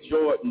 Maisie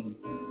Jordan,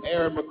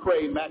 Aaron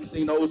McCrae,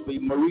 Maxine Osley,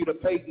 Marita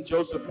Payton,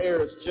 Joseph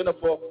Harris,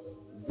 Jennifer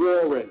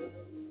Warren.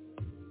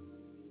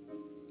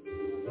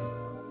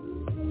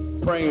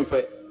 Praying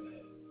for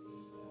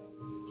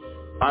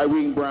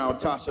Irene Brown,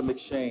 Tasha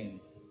McShane,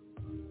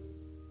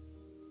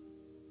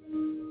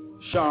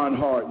 Sean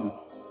Harden,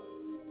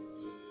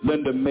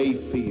 Linda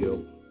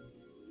Mayfield,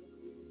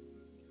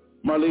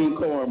 Marlene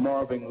Corn,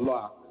 Marvin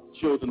Locke,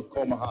 Children of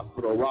Coma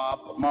Hospital,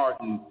 Rob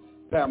Martin,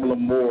 Pamela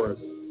Morris,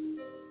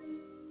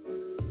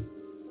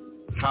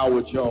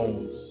 Howard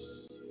Jones,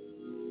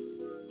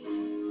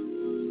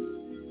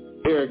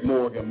 Eric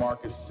Morgan,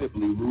 Marcus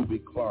Sibley, Ruby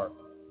Clark,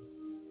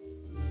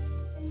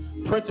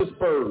 Prentice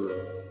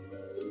Bird,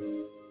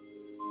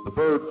 the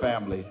Bird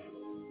family,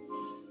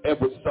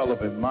 Edward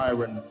Sullivan,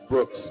 Myron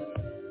Brooks.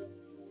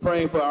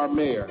 Praying for our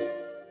mayor.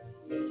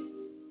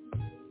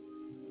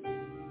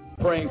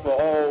 Praying for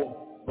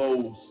all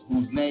those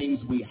whose names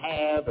we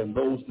have and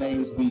those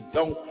names we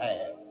don't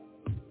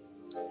have.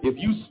 If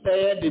you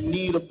stand in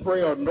need of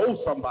prayer or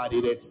know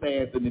somebody that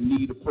stands in the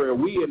need of prayer,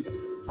 we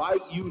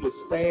invite you to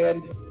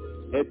stand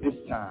at this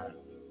time.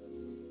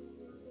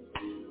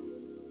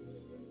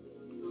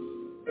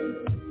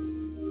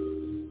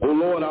 O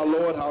Lord, our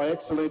Lord, how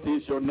excellent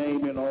is your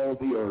name in all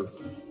the earth.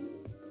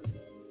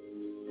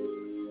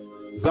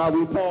 God,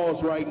 we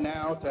pause right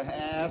now to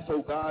ask,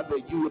 oh God,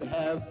 that you would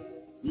have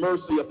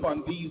mercy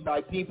upon these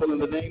thy people in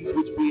the names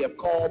which we have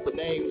called, the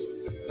names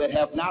that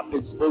have not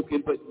been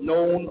spoken but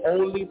known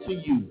only to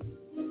you.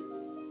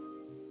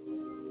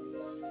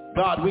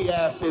 God, we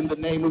ask in the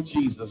name of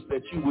Jesus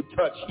that you would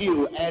touch,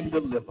 heal, and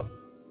deliver.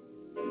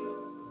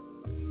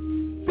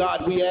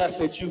 God, we ask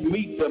that you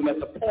meet them at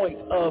the point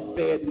of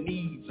their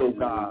needs, oh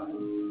God.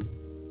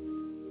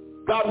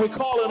 God, we're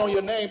calling on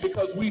your name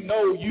because we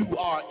know you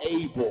are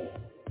able.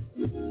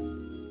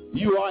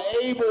 You are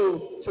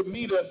able to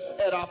meet us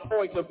at our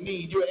point of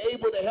need. You're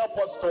able to help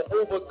us to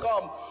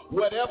overcome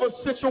whatever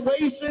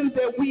situations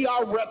that we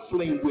are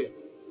wrestling with.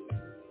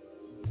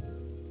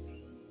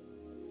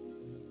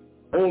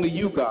 Only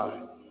you,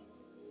 God.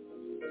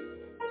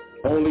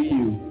 Only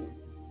you.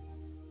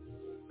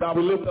 God,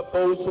 we lift up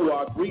those who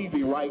are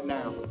grieving right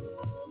now.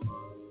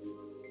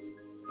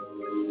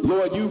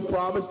 Lord, you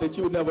promised that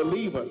you would never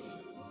leave us.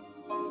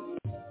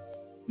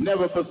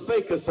 Never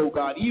forsake us, oh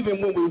God,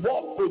 even when we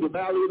walk through the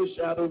valley of the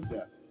shadow of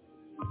death.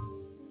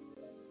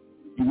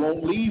 You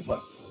won't leave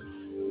us.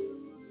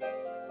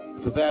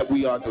 For that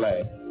we are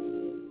glad.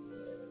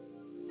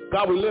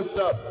 God, we lift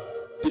up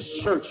this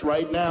church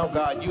right now,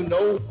 God. You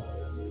know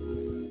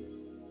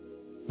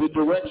the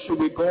direction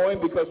we're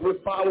going because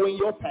we're following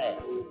your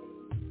path.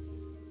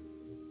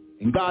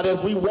 And God, as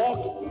we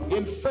walk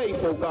in faith,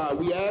 oh God,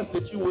 we ask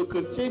that you will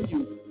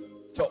continue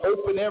to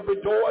open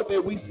every door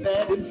that we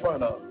stand in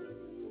front of.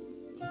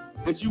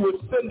 That you would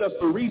send us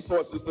the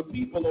resources, the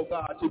people, oh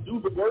God, to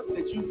do the work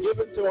that you've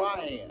given to our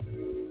hands.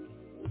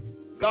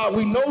 God,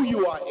 we know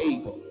you are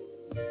able.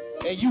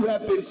 And you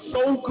have been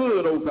so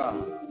good, oh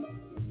God,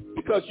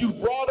 because you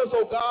brought us,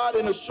 oh God,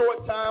 in a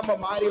short time, a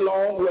mighty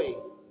long way.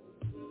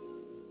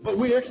 But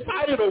we're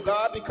excited, oh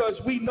God, because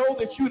we know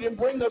that you didn't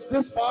bring us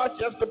this far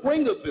just to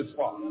bring us this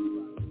far.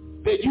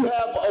 That you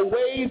have a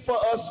way for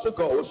us to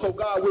go. So,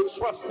 God, we're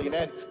trusting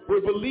and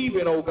we're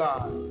believing, oh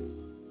God,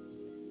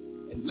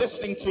 and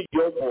listening to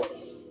your voice.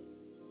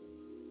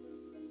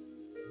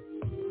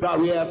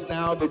 God, we ask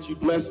now that you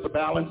bless the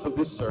balance of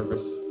this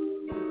service.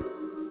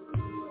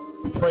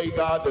 We pray,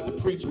 God, that the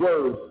preached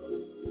word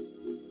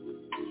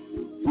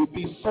will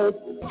be so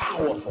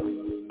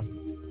powerful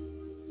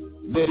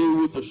that it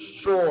will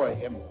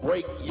destroy and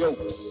break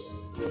yokes,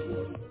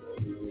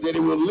 that it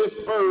will lift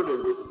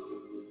burdens,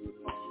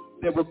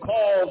 that will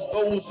cause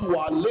those who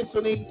are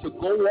listening to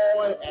go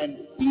on and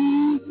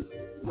see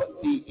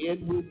what the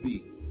end will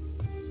be.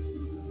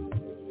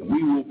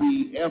 We will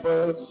be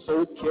ever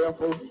so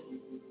careful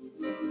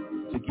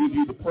to give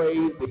you the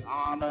praise, the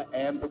honor,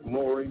 and the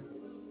glory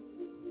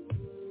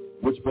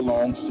which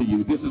belongs to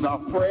you. This is our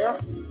prayer.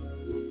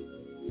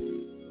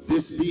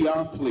 This be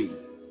our plea.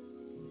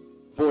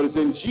 For it is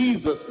in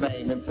Jesus'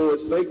 name and for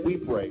his sake we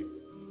pray.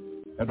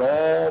 And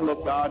all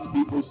of God's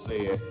people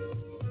said,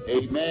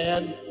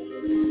 amen,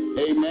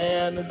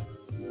 amen,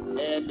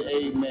 and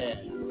amen.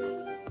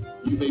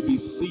 You may be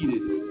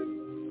seated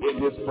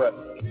in his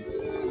presence.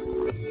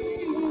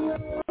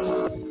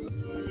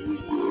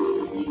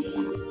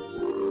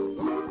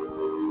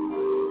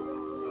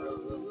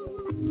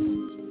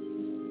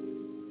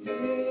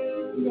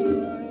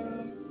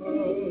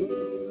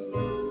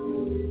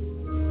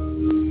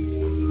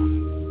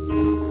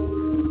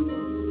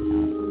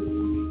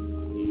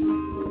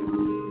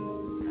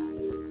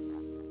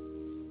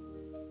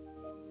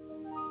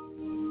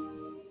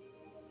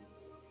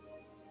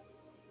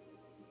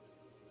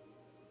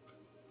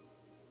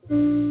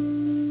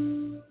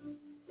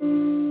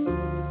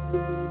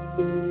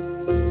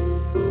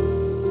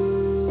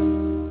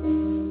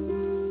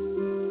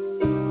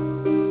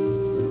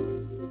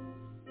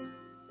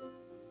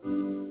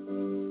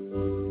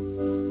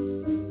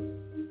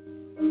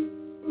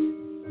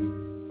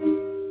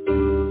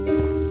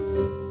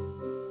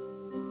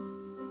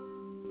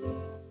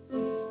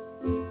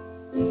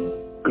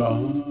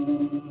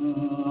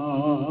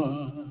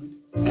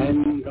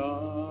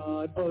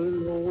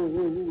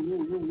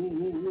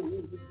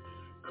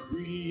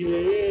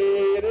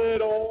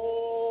 created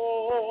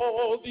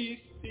all these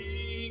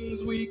things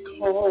we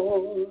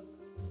call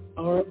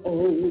our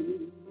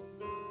own.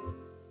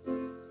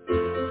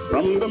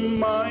 From the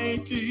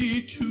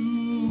mighty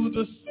to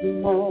the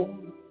small,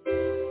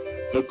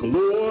 the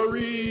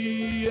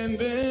glory in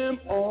them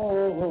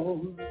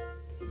all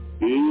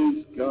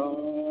is God's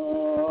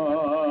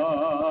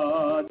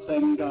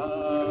and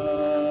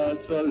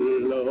God's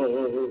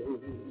alone.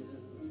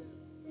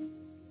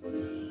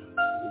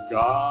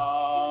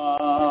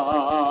 God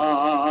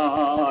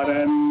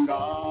and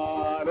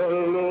God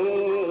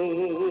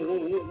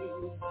alone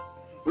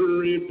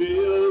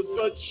reveals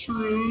the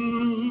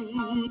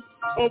truth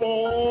of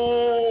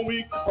all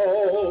we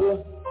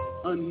call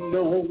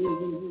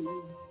unknown.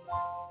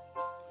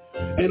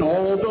 And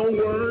all the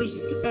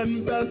worst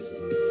and best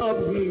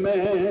of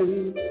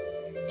man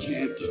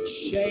can't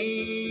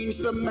change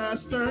the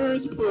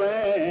master's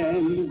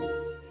plan.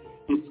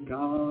 It's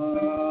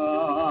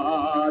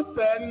God's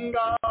and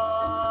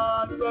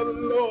God's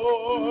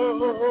alone.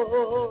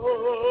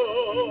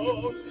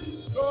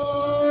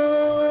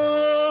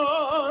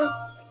 God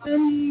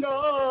and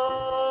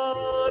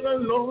God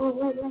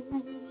alone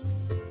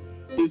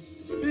is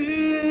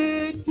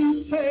fit to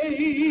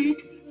take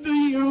the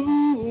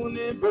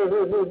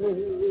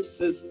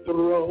universe's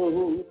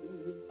throne.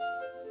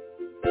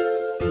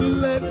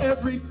 Let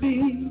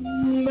everything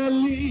that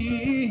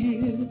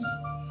lives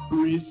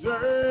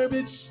reserve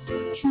its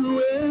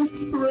truest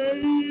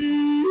praise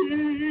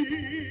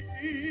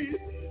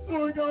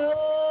for God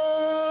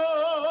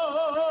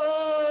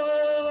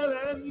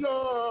and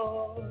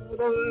God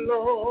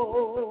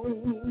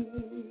alone.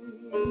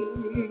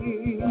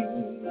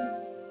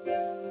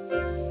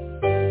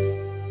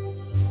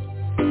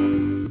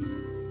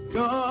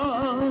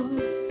 God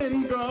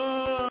and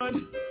God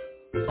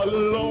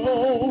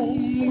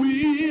alone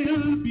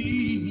will be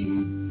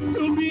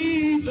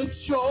the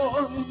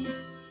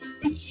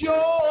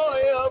joy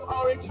of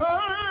our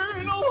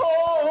eternal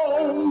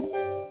home.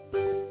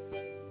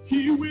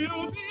 He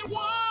will be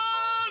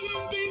one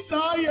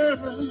desire,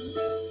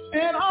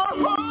 and our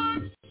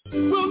hearts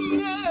will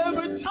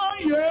never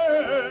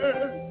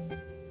tire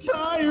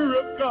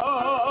of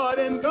God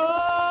and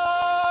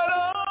God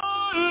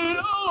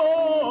alone.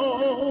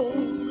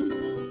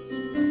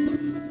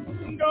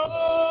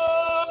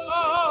 God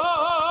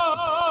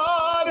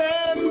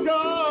and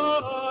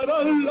God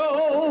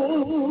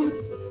alone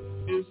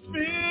is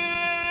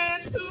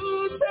fit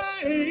to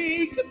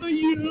take the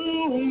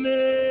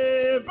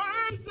universe's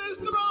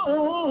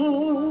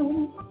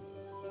throne.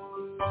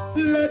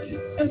 Let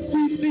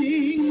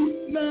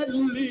everything that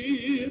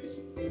lives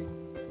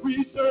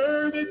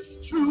reserve its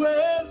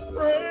truest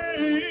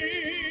praise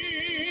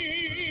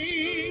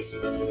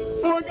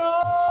for God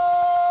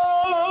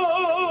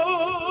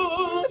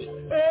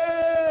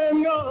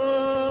and God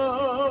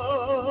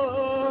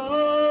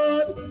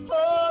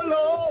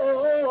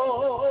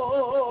alone.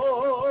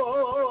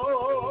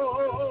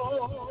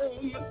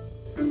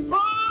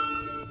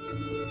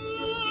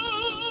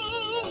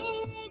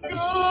 God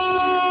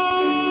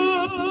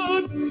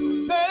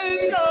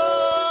and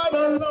God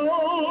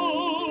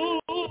alone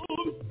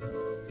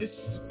is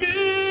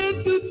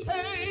fit to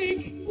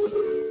take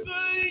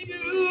the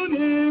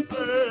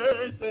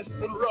universe's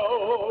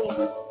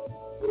throne.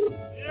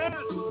 Yes,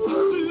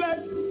 let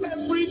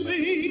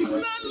everything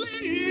that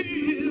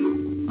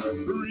lives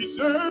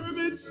reserve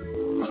its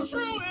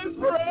truest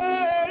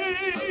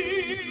praise,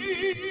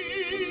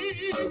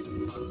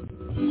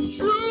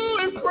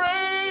 truest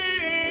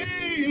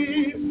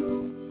praise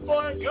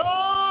for God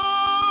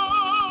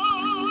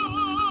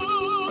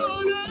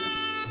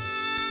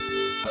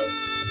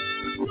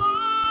and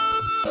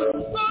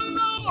God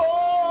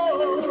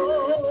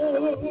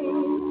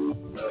alone.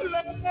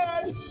 Let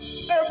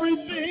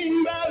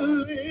everything that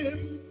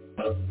lives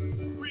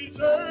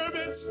reserve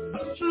its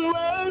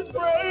truest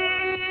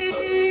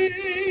praise,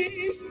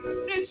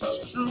 its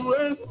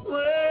truest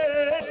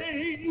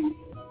praise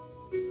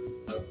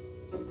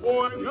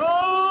for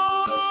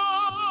God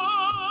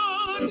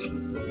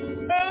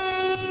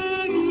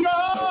and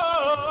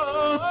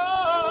God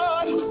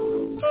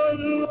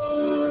alone.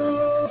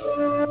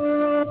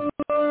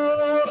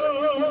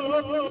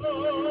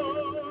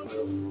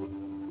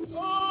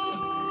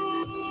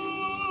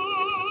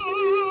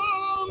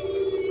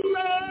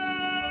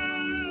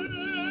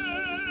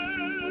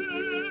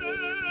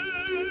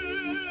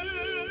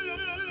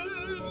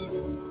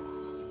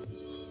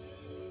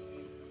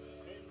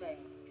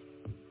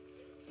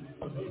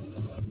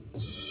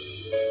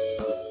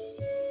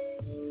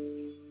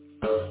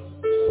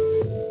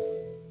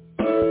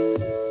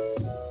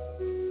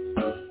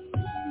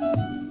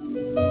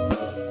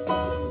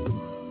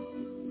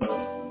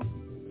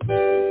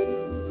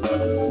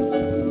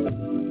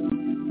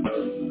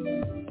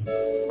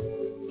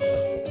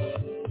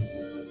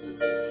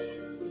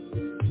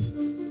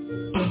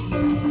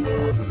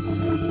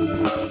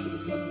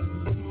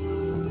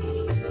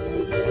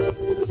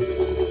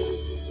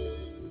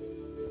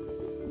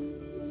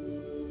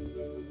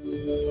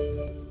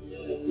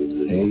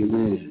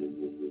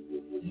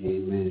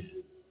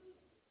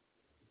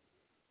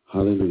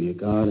 Hallelujah.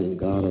 God and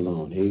God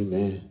alone.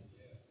 Amen.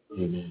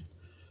 Amen.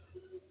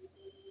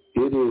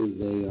 It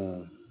is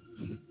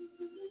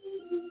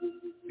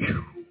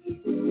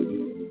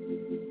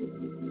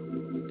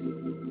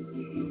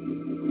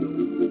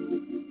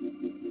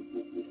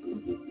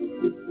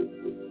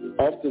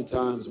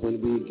oftentimes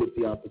when we get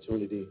the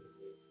opportunity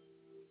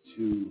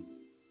to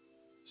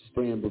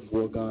stand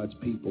before God's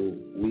people,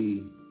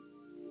 we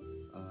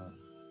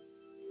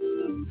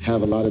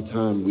have a lot of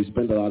time. We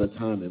spend a lot of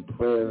time in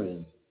prayer,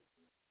 and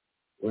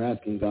we're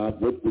asking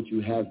God, what would you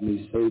have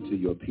me say to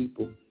your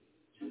people?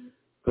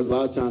 Because a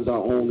lot of times our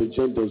own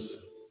agendas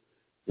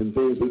and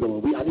things, we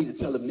go, I need to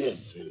tell them this.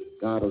 And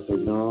God will say,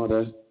 no,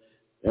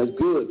 that's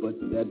good,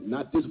 but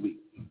not this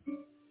week.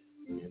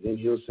 And then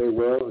he'll say,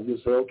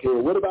 you'll say, okay,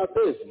 well, what about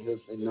this? And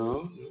he'll say,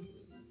 no.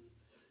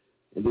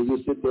 And then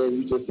you'll sit there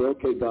and you just say,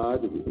 okay,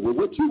 God, well,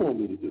 what you want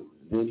me to do?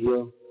 And then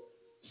he'll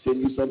send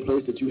you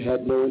someplace that you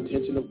had no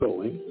intention of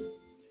going.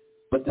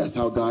 But that's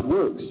how God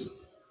works.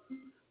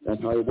 That's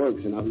how it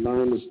works. And I've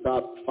learned to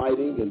stop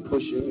fighting and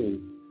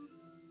pushing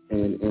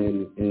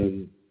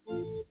and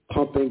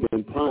pumping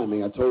and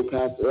priming. I told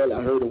Pastor earlier,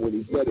 I heard him when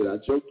he said it. I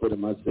joked with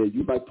him. I said,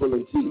 you like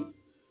pulling teeth.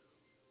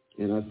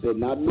 And I said,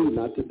 not me,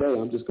 not today.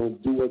 I'm just going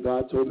to do what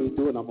God told me to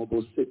do, and I'm going to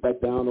go sit back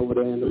down over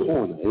there in the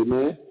corner.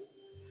 Amen?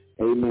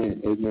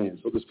 Amen. Amen.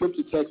 So the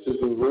scripture text has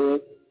been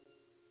read.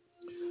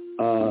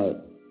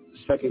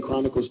 2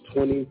 Chronicles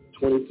 20,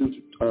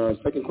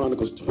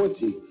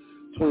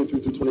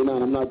 23 through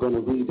 29. I'm not going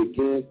to read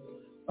again.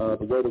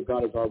 The word of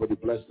God is already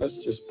blessed. Let's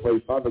just pray.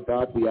 Father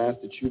God, we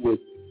ask that you would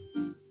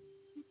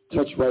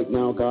touch right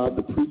now, God,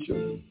 the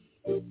preacher.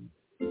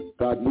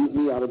 God, move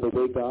me out of the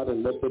way, God,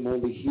 and let them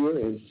only hear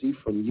and see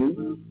from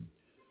you.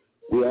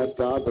 We ask,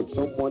 God, that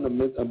someone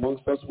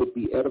amongst us would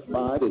be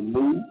edified and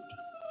moved.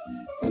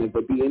 And if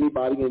there be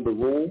anybody in the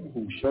room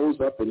who shows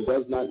up and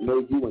does not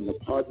know you and the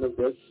pardon of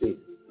their sin,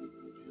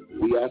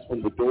 we ask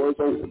when the door is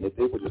open that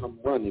they would come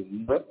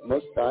running, what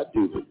must I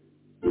do?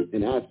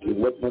 And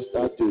asking, what must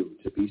I do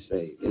to be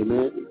saved?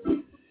 Amen?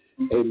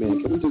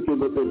 Amen. Can we just get a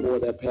little bit more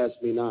of that pass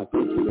me not?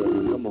 Thank you,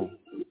 Lord. Come on.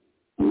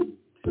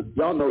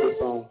 Y'all know the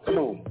song. Come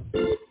on.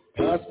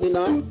 Pass me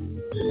not.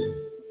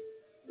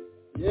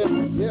 Yeah.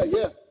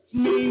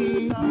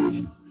 Me not,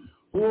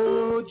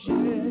 oh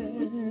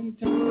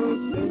gentle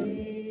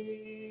Savior.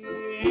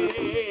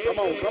 Come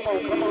on. Hear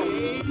my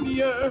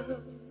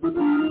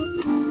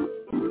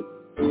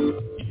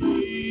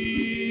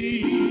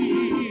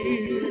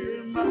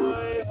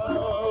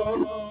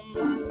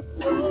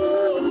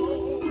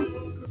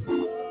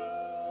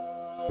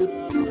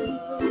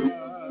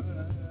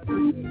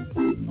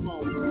Come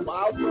on,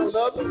 wild for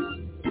others.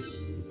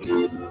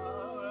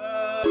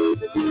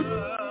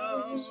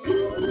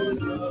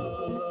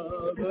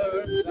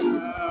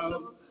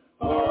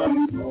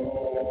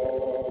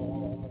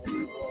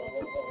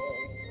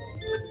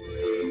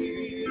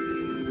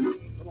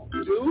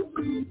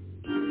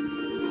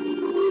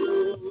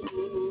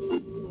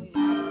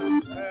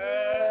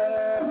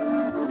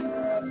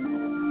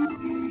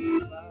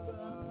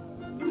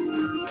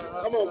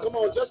 Come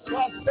on, just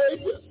try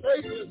Savior.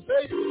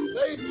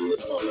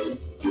 Come on.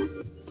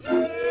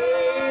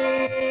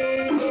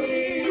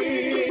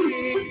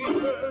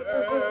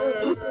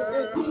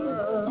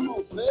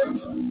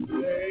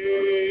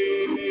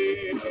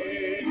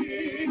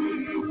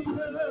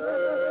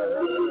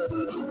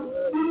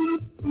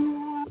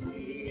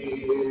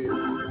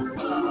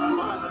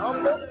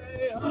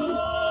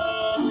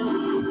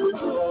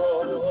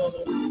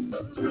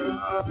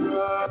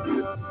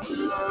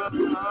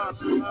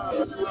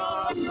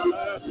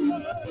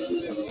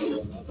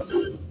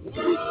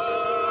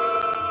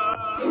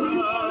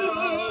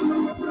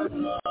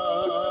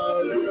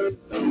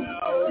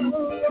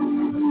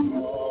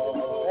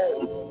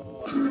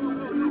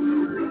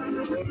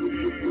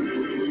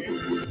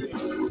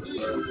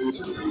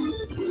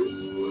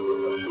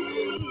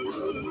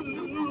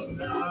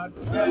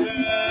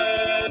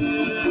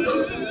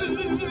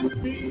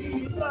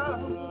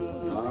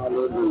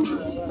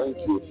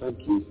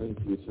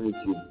 Thank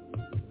you.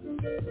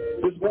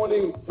 This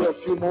morning, for a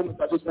few moments,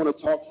 I just want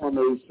to talk from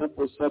a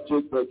simple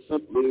subject, but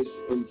simply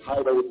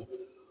entitled,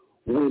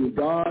 When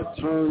God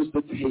Turns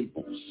the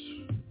Tables.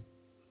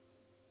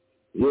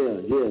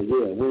 Yeah.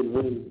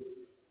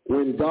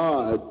 When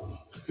God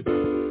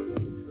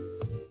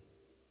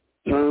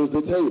turns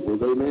the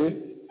tables, amen?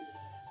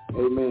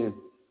 Amen.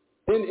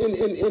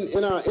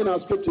 In our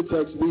scripture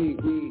text, we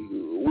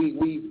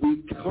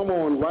come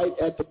on right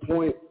at the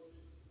point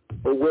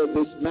where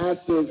this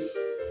massive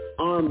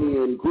army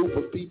and group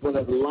of people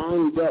have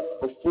lined up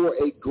before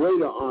a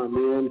greater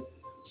army, and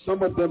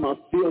some of them are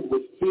filled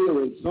with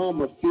fear and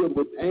some are filled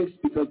with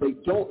angst because they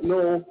don't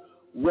know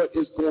what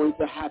is going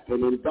to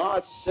happen. And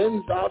God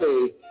sends out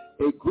a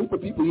group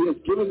of people. He has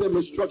given them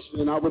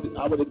instruction, and I would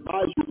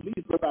advise you,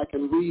 please go back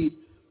and read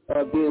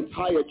the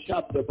entire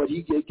chapter, but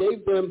he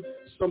gave them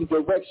some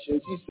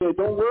directions. He said,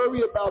 don't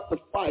worry about the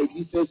fight.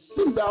 He says,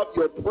 send out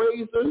your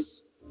praisers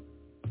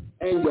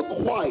and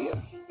your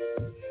choir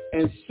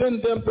and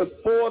send them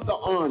before the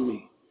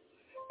army.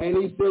 And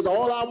he says,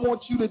 all I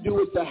want you to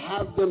do is to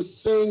have them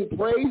sing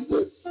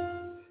praises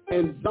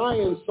and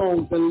Zion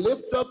songs and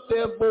lift up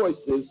their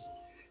voices.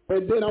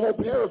 And then I'm going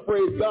to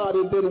paraphrase God,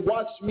 and then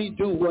watch me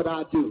do what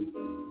I do.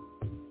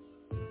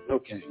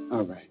 Okay,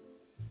 all right.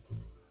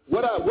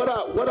 What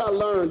I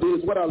learned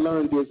is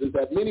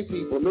that many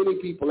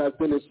people have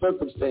been in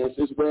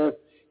circumstances where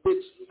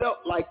it felt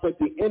like that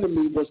the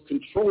enemy was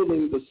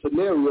controlling the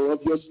scenario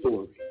of your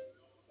story.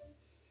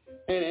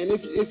 And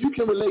if you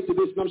can relate to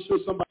this, and I'm sure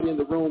somebody in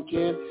the room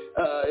can,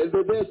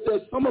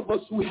 there's some of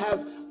us who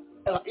have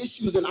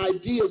issues and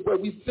ideas where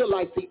we feel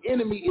like the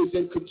enemy is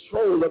in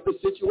control of the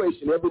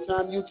situation. Every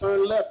time you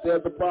turn left,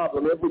 there's a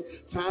problem. Every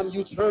time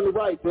you turn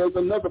right, there's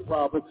another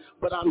problem.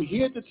 But I'm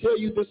here to tell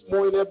you this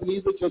morning,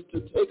 Ebenezer, just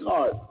to take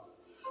heart,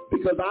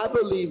 because I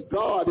believe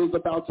God is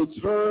about to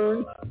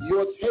turn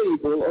your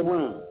table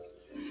around.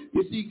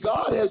 You see,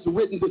 God has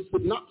written the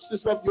synopsis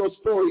of your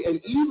story,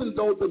 and even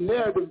though the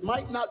narrative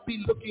might not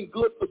be looking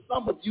good for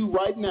some of you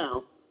right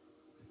now,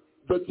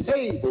 the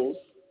tables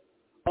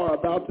are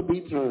about to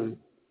be turned.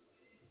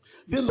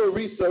 Did a little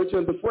research,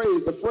 and the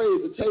phrase,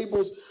 the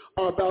tables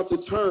are about to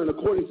turn,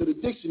 according to the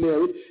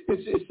dictionary,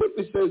 it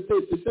simply says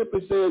this. It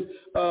simply says,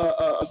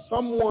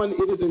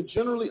 it is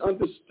generally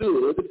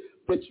understood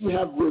that you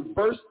have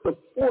reversed the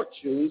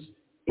fortunes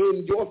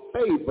in your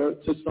favor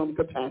to some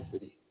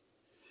capacity,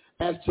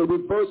 as to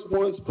reverse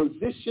one's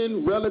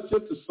position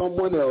relative to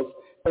someone else,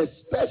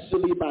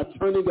 especially by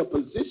turning a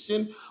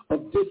position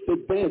of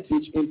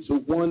disadvantage into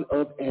one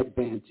of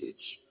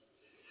advantage.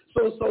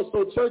 So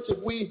church,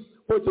 if we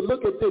were to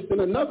look at this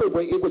in another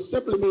way, it would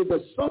simply mean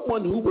that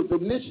someone who was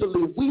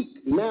initially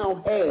weak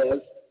now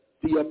has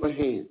the upper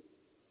hand.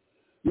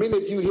 Many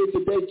of you here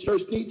today,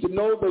 church, need to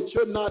know that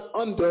you're not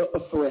under a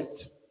threat.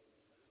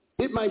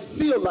 It might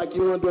feel like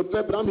you're under a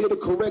threat, but I'm here to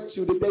correct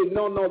you today.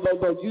 No.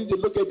 You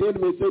just look at the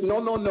enemy and say,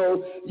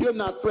 no, you're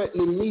not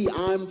threatening me,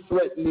 I'm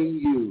threatening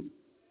you.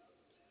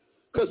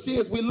 Because see,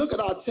 as we look at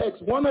our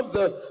text, on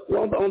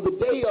the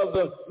day of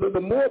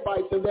the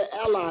Moabites and their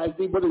allies,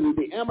 the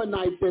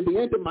Ammonites and the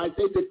Edomites,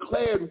 they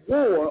declared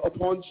war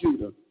upon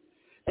Judah.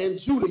 And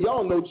Judah,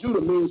 y'all know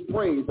Judah means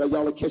praise.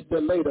 Y'all will catch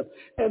that later.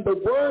 And the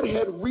word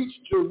had reached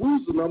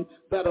Jerusalem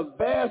that a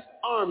vast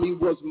army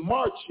was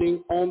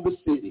marching on the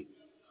city.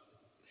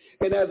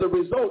 And as a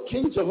result,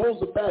 King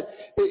Jehoshaphat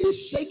is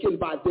shaken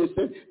by this,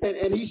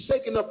 and he's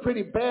shaken up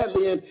pretty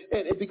badly, and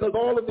because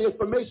all of the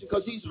information,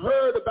 because he's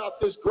heard about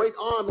this great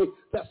army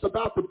that's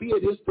about to be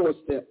at his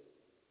doorstep.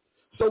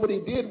 So what he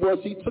did was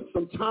he took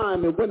some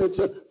time and went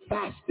into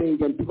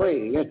fasting and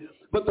praying.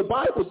 But the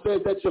Bible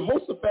says that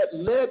Jehoshaphat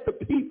led the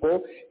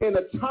people in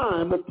a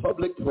time of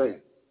public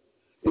prayer.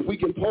 If we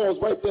can pause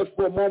right there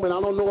for a moment,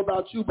 I don't know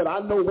about you, but I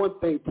know one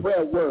thing,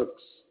 prayer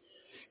works.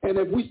 And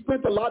if we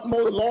spent a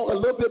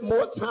little bit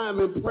more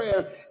time in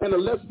prayer and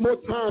more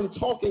time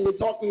talking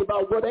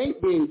about what ain't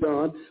being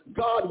done,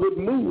 God would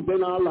move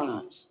in our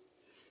lives.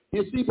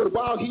 You see, but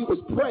while he was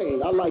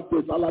praying, I like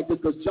this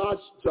because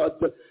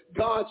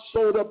God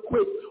showed up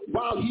quick.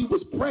 While he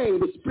was praying,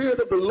 the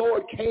Spirit of the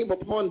Lord came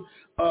upon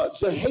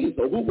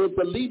Jehazel, who was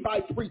the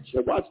Levite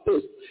preacher. Watch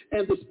this.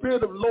 And the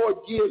Spirit of the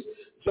Lord gives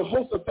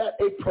Jehoshaphat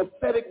a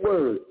prophetic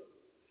word.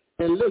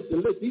 And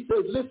listen, he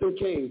says, listen,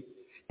 king,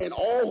 and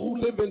all who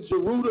live in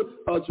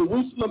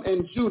Jerusalem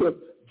and Judah,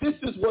 this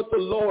is what the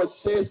Lord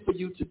says for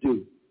you to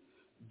do.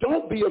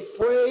 Don't be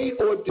afraid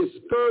or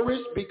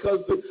discouraged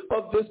because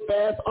of this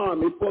vast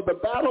army, for the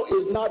battle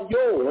is not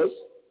yours,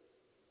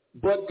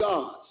 but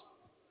God's.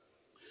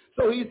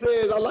 So he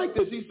says, I like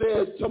this, he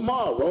says,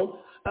 tomorrow,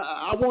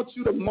 I want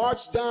you to march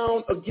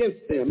down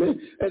against them.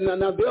 And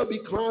now they'll be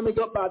climbing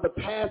up by the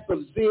pass of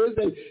Ziz,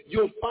 and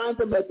you'll find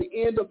them at the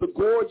end of the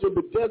gorge of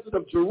the desert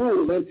of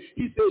Jeruel. And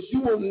he says,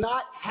 you will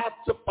not have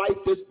to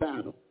fight this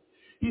battle.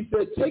 He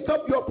says, take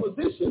up your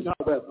positions,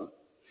 however,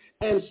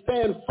 and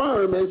stand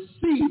firm and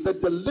see the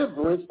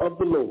deliverance of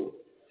the Lord.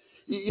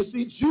 You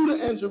see, Judah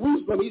and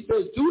Jerusalem, he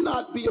says, do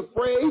not be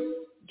afraid,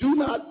 do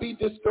not be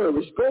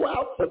discouraged. Go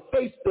out to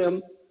face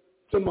them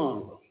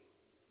tomorrow.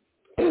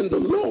 And the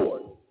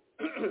Lord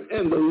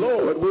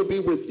will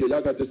be with you.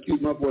 I got to excuse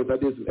my voice. I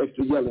did some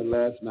extra yelling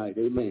last night.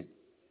 Amen.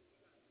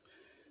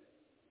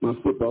 My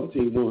football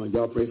team won.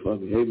 Y'all pray for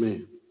me.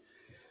 Amen.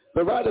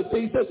 The writer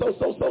says, so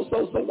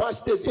watch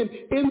this.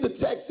 In the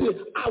text,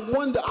 I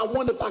wonder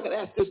if I could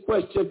ask this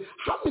question.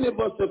 How many of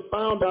us have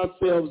found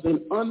ourselves in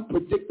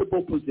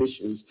unpredictable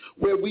positions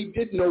where we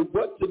didn't know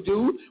what to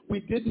do, we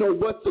didn't know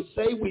what to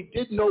say, we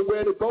didn't know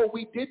where to go,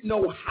 we didn't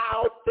know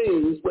how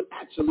things would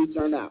actually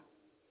turn out?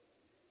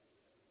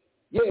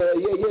 Yeah.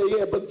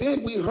 But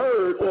then we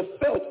heard or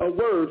felt a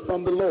word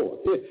from the Lord.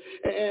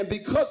 And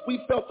because we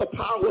felt the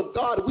power of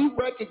God, we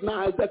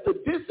recognized that the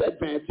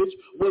disadvantage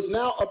was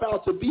now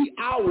about to be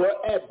our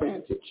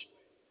advantage.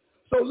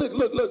 So look.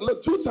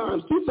 2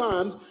 times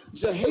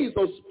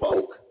Jehazel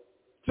spoke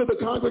to the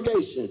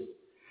congregation.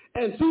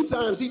 And 2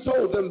 times he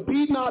told them,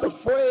 be not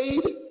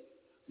afraid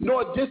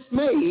nor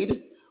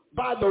dismayed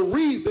by the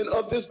reason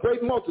of this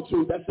great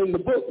multitude. That's in the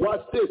book.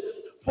 Watch this.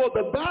 For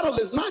the battle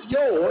is not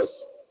yours,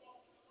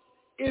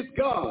 it's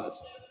God's.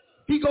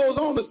 he goes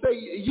on to say,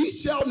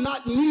 ye shall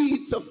not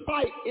need to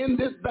fight in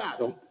this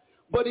battle.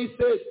 But he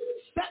says,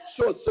 set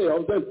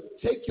yourselves and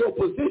take your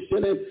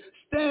position and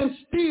stand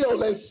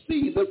still and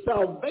see the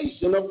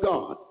salvation of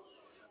God.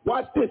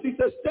 Watch this. He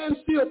says, stand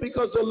still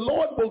because the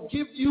Lord will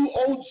give you,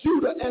 O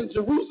Judah and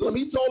Jerusalem.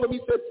 He told him, he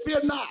said,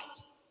 fear not,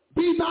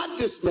 be not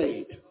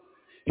dismayed.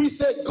 He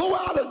said, go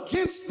out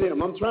against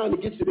them. I'm trying to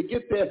get you to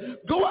get there.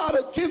 Go out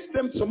against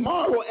them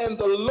tomorrow and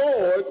the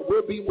Lord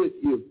will be with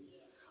you.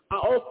 I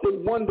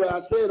often wonder,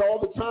 I say it all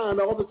the time,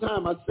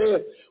 I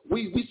said,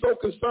 we so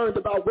concerned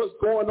about what's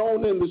going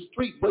on in the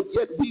street, but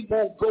yet we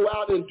won't go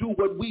out and do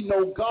what we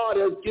know God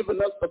has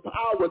given us the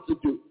power to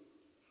do.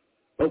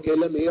 Okay,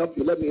 let me help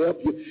you.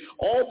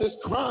 All this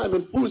crime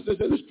and foolishness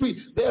in the street,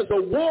 there's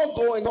a war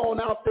going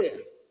on out there.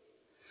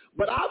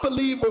 But I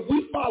believe if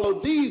we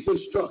follow these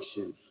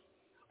instructions,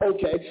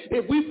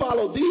 if we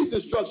follow these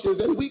instructions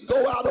and we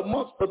go out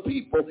amongst the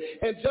people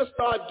and just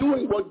start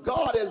doing what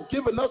God has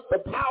given us the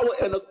power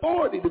and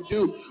authority to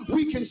do,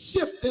 we can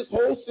shift this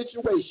whole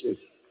situation.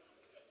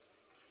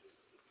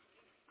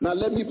 Now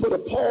let me put a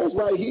pause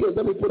right here.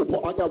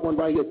 I got one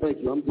right here. Thank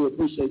you. I'm good.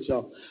 Appreciate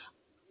y'all.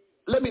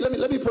 Let me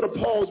put a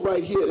pause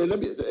right here.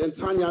 And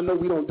Tanya, I know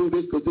we don't do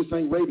this because this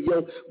ain't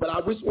radio, but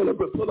I just want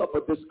to put up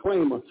a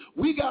disclaimer.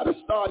 We got to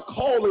start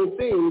calling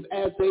things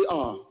as they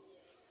are.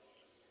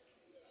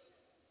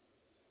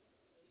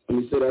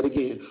 Let me say that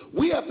again.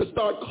 We have to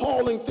start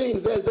calling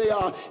things as they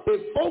are.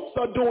 If folks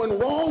are doing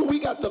wrong,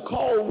 we got to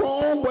call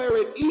wrong where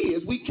it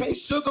is. We can't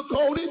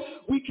sugarcoat it.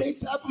 We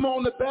can't tap them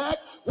on the back.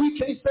 We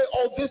can't say,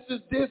 oh, this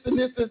is this and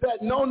this is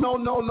that. No.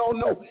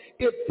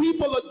 If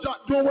people are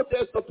doing what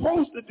they're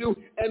supposed to do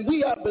and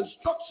we have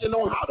instruction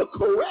on how to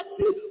correct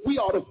it, we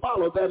ought to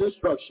follow that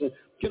instruction.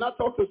 Can I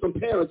talk to some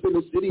parents in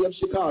the city of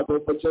Chicago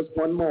for just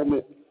one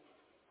moment?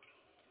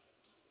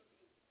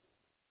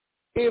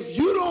 If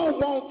you don't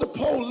want the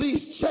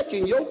police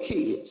checking your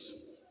kids,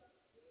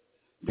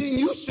 then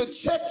you should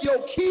check your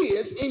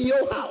kids in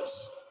your house.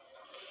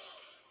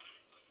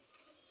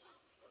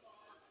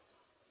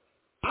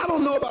 I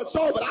don't know about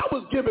y'all, but I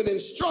was given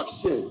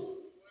instruction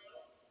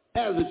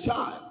as a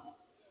child.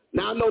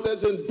 Now, I know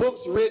there's been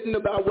books written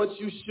about what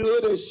you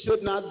should and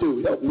should not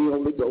do. Help me,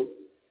 Holy Ghost.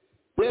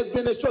 There's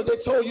been instruction.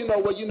 They told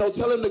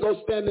tell him to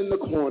go stand in the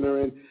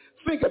corner and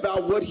think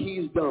about what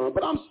he's done.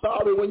 But I'm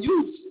sorry, when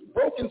you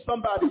broken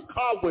somebody's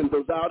car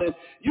windows out and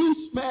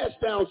you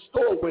smashed down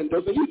store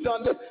windows and you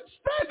done that,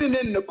 standing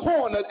in the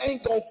corner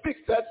ain't going to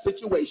fix that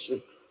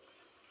situation.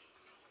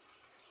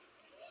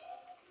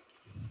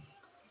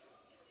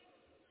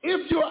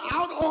 If you're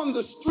out on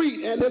the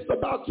street and it's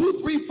about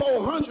 200, 300,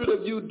 400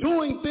 of you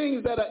doing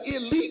things that are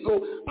illegal,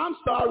 I'm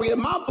sorry,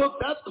 in my book,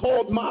 that's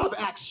called mob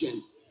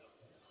action.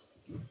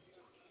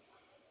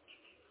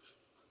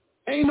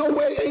 Ain't no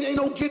way, ain't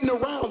no getting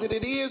around it.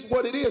 It is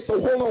what it is. So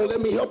hold on,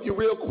 let me help you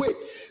real quick.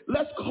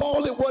 Let's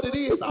call it what it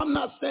is. I'm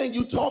not saying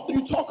you talk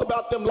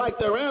about them like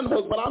they're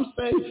animals, but I'm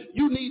saying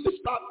you need to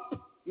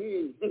stop.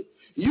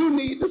 You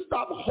need to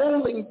stop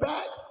holding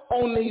back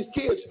on these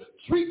kids.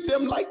 Treat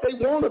them like they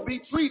want to be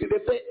treated.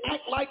 If they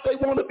act like they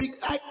want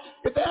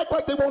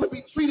to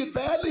be treated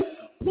badly,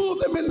 pull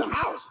them in the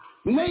house.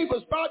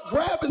 Neighbors, start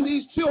grabbing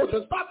these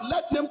children. Stop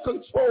letting them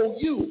control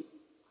you.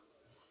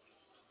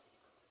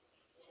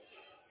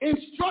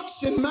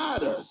 Instruction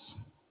matters.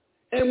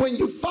 And when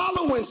you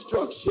follow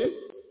instruction,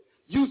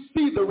 you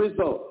see the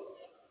result.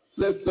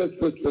 Let's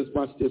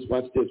watch this.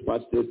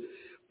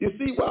 You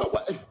see,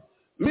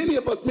 many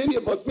of us,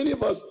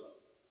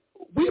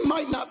 we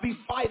might not be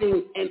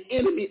fighting an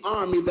enemy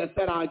army that's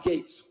at our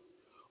gates.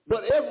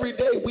 But every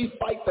day we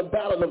fight the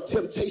battle of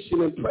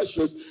temptation and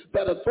pressures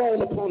that are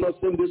thrown upon us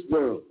in this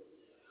world.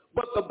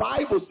 But the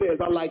Bible says,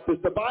 I like this,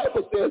 the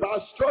Bible says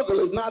our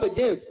struggle is not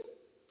against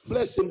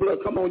flesh and blood.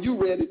 Come on, you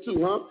read it too,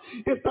 huh?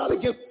 It's not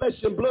against flesh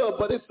and blood,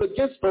 but it's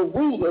against the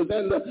rulers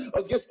and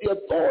against the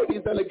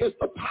authorities and against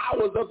the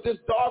powers of this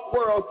dark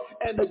world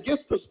and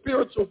against the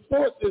spiritual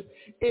forces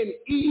in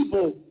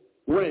evil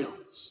realms.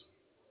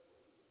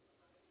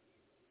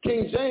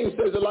 King James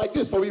says it like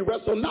this, for we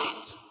wrestle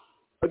not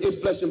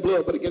against flesh and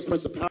blood, but against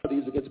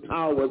principalities, against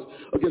powers,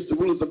 against the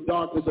rulers of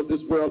darkness of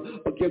this world,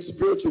 against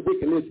spiritual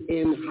wickedness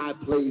in high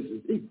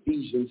places.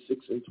 Ephesians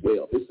 6 and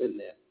 12, it's in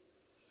there.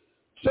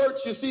 Church,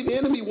 you see, the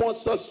enemy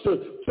wants us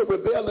to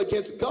rebel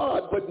against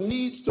God, but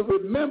needs to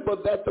remember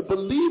that the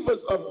believers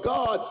of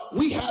God,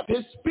 we have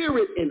his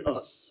spirit in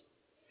us.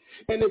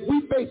 And if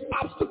we face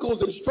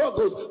obstacles and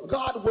struggles,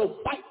 God will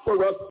fight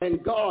for us,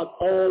 and God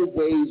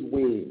always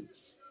wins.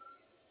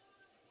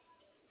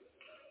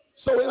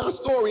 So in our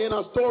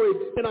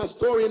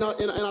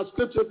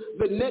scripture,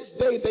 the next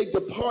day they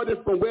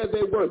departed from where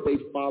they were. They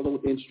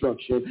followed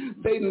instruction.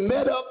 They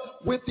met up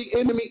with the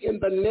enemy in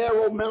the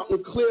narrow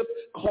mountain cliff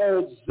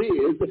called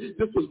Ziz.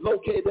 This was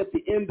located at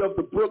the end of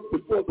the brook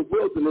before the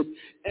wilderness.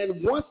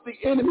 And once the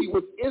enemy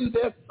was in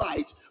their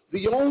sight,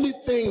 the only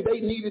thing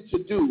they needed to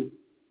do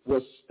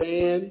was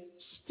stand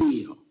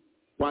still.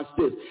 Watch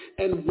this.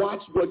 And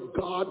watch what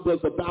God was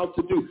about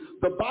to do.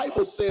 The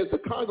Bible says the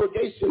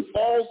congregation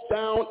falls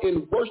down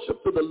in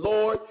worship to the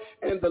Lord,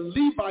 and the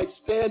Levites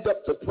stand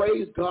up to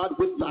praise God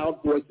with loud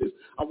voices.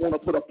 I want to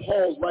put a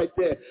pause right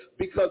there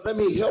because let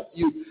me help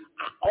you.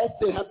 I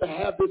often have to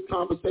have this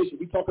conversation.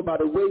 We talk about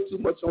it way too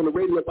much on the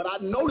radio, but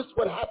I noticed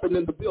what happened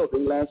in the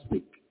building last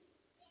week.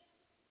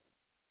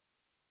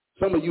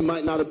 Some of you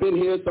might not have been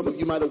here. Some of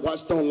you might have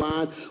watched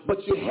online,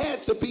 but you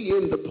had to be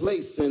in the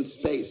place and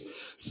space.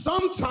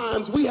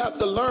 Sometimes we have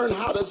to learn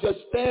how to just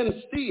stand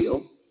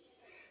still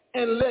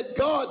and let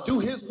God do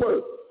his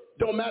work.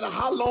 Don't matter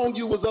how long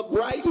you was up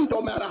writing,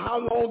 don't matter how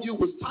long you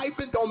was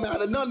typing, don't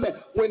matter none of that.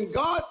 When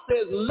God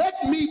says, let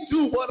me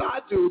do what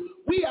I do,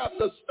 we have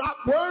to stop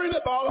worrying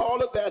about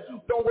all of that.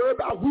 Don't worry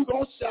about who's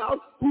going to shout,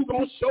 who's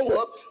going to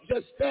show up.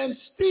 Just stand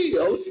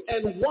still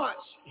and watch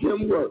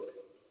him work.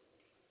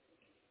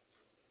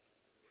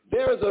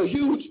 There is a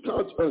huge,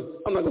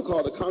 I'm not going to call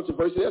it a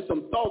controversy. There's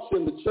some thoughts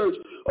in the church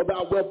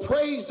about, well,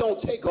 praise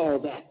don't take all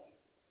that.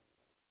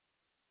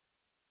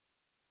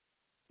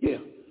 Yeah.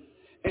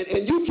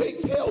 And you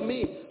can't tell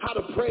me how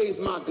to praise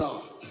my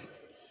God.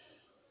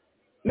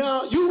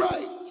 Now, you're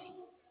right.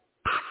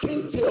 I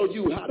can't tell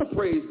you how to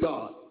praise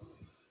God.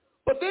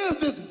 But there's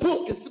this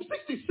book. It's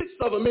 66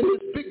 of them in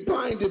this big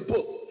binded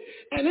book.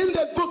 And in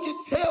that book,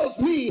 it tells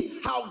me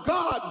how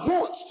God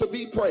wants to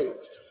be praised.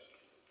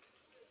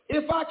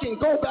 If I can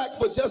go back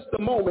for just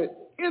a moment,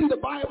 in the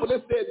Bible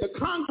it said the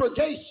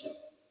congregation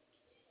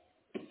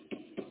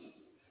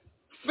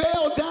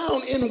fell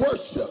down in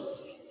worship.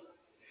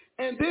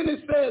 And then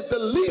it says the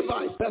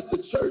Levites, that's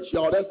the church,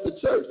 y'all, that's the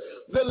church.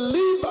 The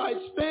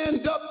Levites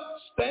stand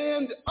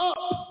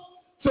up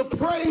to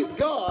praise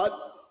God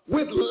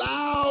with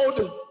loud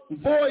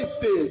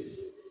voices.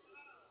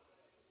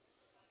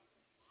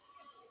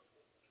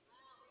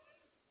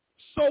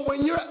 So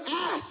when you're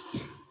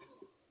asked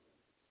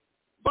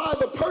by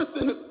the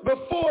person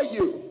before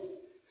you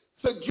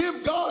to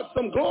give God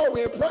some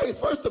glory and praise,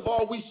 first of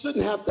all, we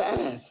shouldn't have to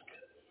ask.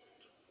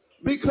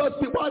 Because,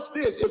 watch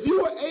this, if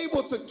you are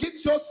able to get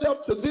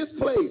yourself to this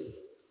place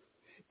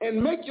and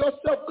make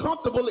yourself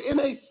comfortable in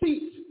a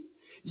seat,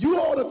 you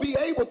ought to be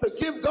able to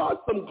give God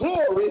some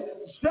glory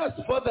just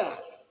for that.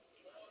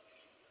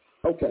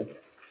 Okay.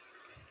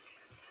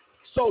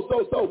 So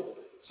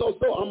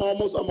I'm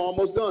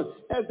almost done.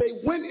 As they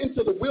went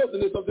into the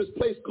wilderness of this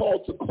place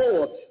called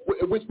Tekoa,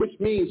 which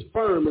means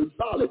firm and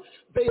solid,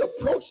 they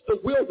approached the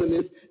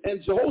wilderness,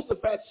 and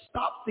Jehoshaphat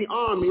stopped the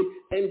army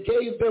and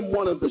gave them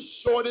one of the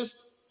shortest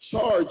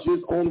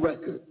charges on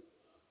record.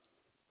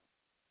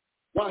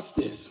 Watch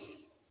this.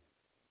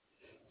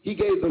 He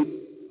gave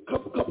them a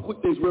couple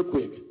quick things real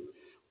quick.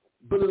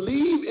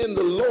 Believe in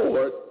the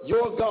Lord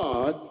your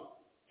God,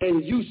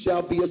 and you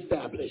shall be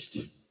established.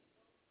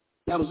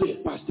 That was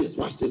it. Watch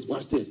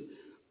this.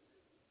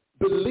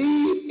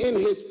 Believe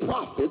in his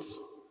prophets,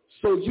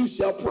 so you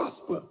shall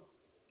prosper.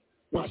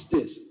 Watch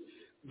this.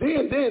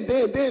 Then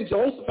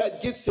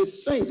Jehoshaphat gets his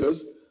singers,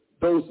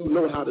 those who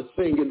know how to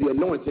sing in the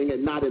anointing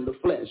and not in the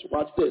flesh.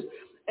 Watch this.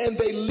 And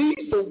they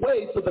lead the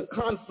way to the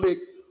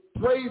conflict,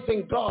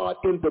 praising God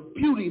in the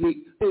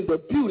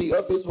beauty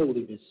of his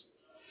holiness.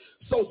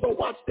 So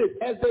watch this.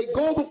 As they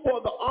go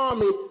before the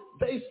army,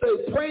 they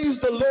say, praise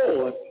the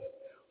Lord,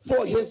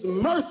 for his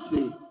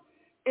mercy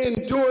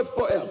endured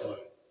forever.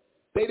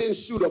 They didn't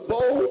shoot a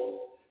bow.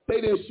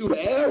 They didn't shoot an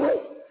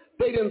arrow.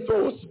 They didn't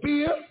throw a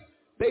spear.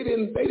 They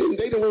didn't use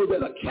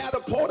a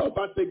catapult. I was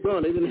about to say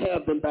gun. They didn't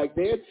have them back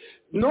then.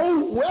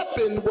 No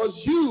weapon was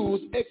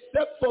used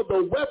except for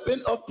the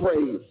weapon of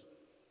praise.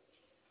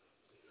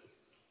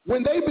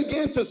 When they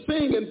began to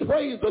sing and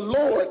praise the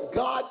Lord,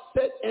 God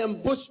set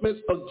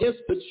ambushments against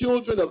the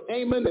children of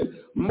Ammon and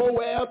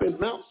Moab and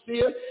Mount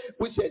Seir,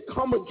 which had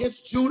come against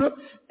Judah,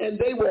 and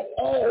they were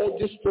all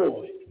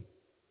destroyed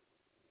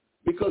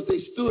because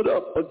they stood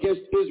up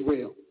against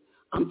Israel.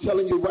 I'm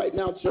telling you right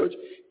now, church,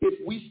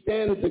 if we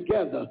stand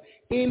together,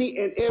 any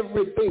and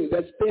everything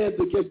that stands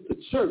against the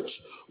church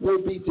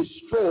will be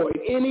destroyed.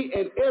 Any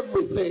and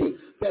everything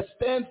that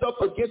stands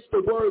up against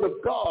the word of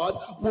God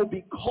will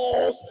be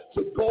caused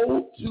to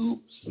go to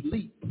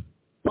sleep.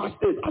 Watch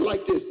this. I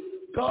like this.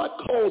 God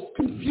calls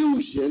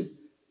confusion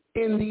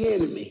in the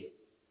enemy.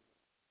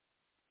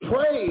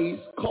 Praise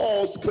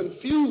calls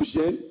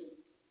confusion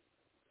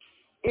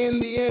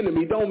in the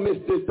enemy. Don't miss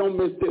this.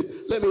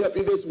 Let me help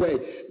you this way.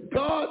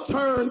 God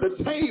turned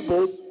the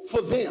tables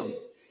for them.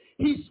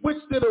 He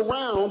switched it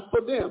around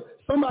for them.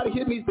 Somebody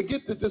here needs to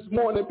get this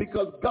morning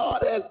because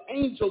God has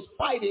angels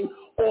fighting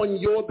on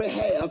your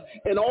behalf,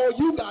 and all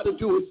you got to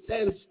do is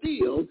stand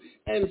still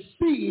and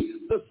see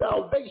the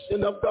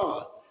salvation of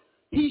God.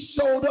 He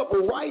showed up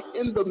right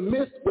in the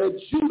midst where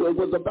Judah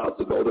was about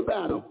to go to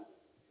battle.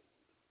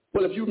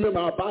 Well, if you remember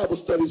our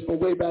Bible studies from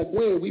way back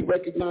when, we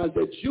recognize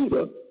that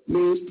Judah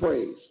means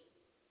praise.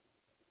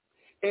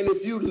 And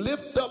if you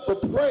lift up a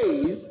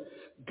praise,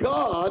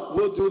 God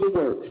will do the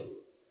work.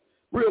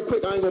 Real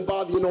quick, I ain't going to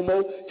bother you no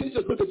more. Can you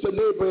just look at your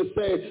neighbor and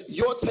say,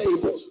 your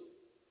tables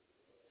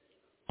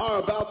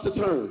are about to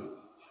turn.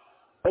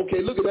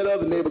 Okay, look at that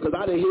other neighbor, because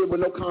I didn't hear it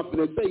with no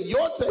confidence. Say,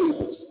 your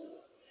tables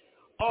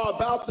are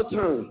about to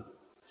turn.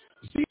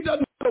 See, it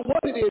doesn't matter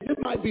what it is. It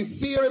might be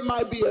fear. It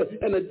might be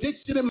an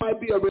addiction. It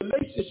might be a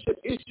relationship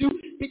issue.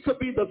 It could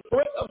be the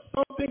threat of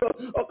something,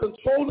 a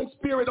controlling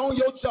spirit on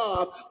your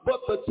job.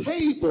 But the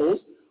tables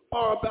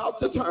are about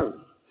to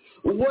turn.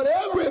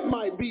 Whatever it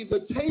might be,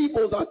 the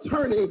tables are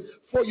turning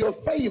for your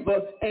favor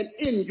and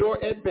in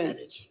your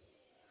advantage.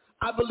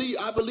 I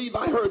believe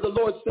I heard the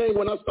Lord saying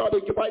when I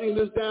started writing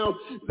this down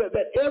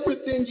that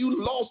everything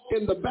you lost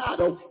in the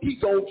battle, He's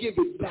going to give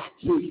it back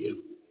to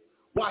you.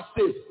 Watch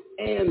this,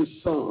 and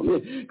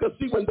some. Because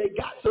see, when they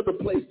got to the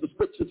place, the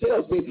scripture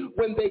tells me,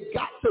 when they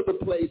got to the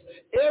place,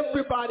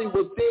 everybody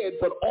was dead,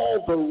 but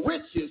all the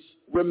riches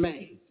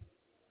remained.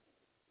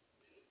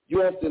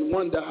 You often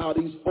wonder how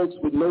these folks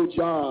with no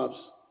jobs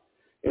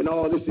and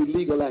all this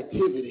illegal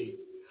activity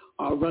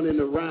are running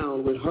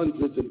around with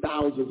hundreds and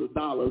thousands of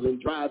dollars and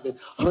driving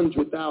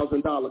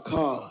 $100,000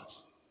 cars,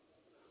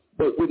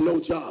 but with no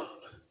job.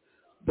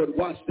 But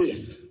watch this.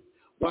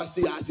 Watch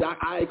the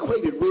I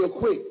equate it real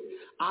quick.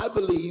 I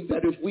believe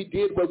that if we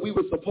did what we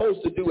were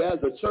supposed to do as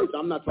a church,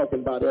 I'm not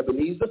talking about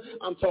Ebenezer,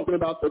 I'm talking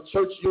about the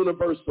church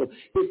universal.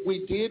 If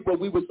we did what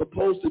we were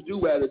supposed to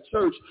do at a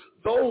church,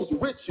 those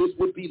riches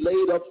would be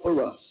laid up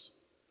for us.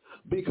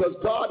 Because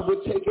God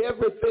would take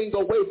everything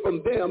away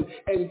from them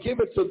and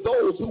give it to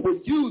those who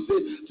would use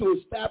it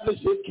to establish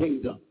His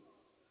kingdom.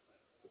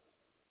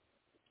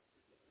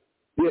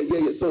 Yeah.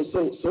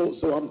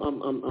 So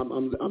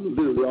I'm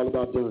literally all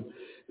about done.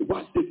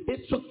 Watch this.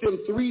 It took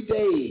them 3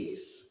 days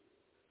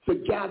to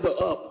gather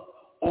up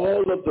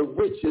all of the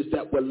riches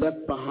that were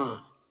left behind.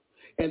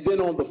 And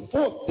then on the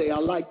 4th day, I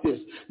like this,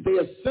 they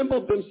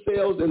assembled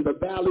themselves in the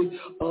valley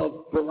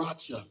of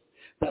Baracha.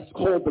 That's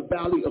called the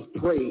valley of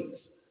praise.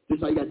 This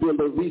is how you got to do a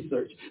little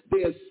research.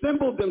 They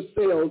assembled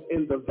themselves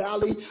in the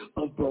valley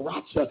of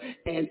Baracha,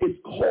 and it's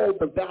called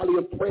the valley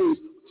of praise.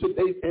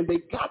 And they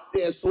got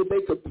there so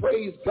they could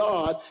praise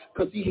God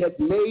because He had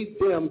made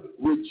them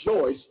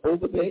rejoice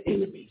over their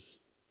enemies.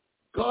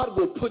 God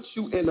will put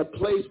you in a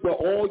place where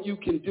all you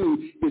can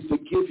do is to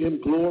give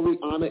Him glory,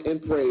 honor,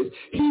 and praise.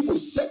 He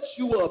will set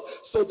you up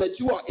so that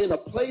you are in a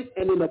place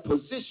and in a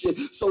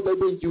position so that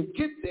when you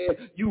get there,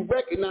 you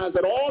recognize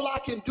that all I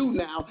can do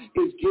now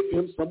is give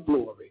Him some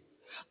glory.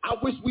 I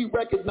wish we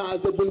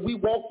recognized that when we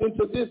walked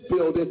into this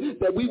building,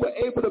 that we were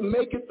able to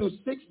make it through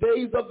 6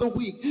 days of the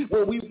week.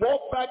 When we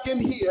walk back in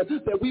here,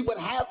 that we would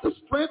have the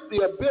strength,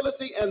 the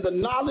ability, and the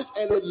knowledge,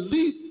 and at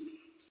least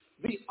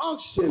the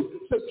unction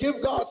to give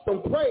God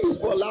some praise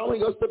for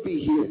allowing us to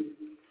be here.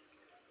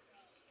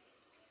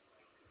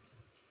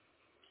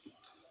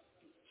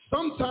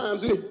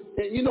 Sometimes,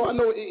 I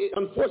know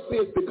unfortunately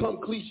it's become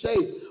cliche,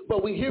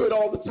 but we hear it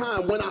all the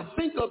time. When I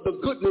think of the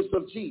goodness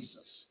of Jesus,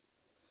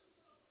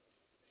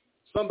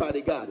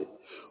 somebody got it.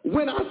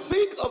 When I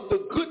think of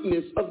the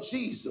goodness of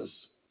Jesus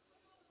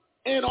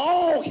and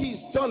all He's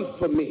done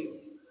for me.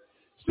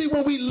 See,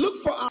 when we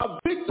look for our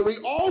victory,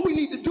 all we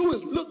need to do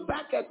is look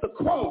back at the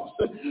cross.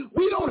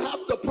 We don't have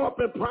to pump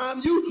and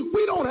prime you.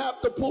 We don't have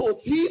to pull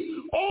teeth.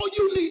 All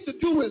you need to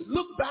do is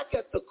look back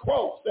at the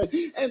cross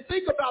and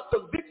think about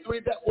the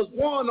victory that was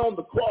won on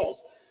the cross.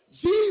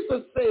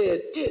 Jesus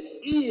said,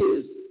 "It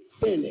is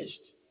finished."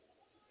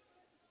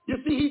 You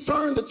see, He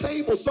turned the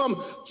table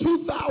some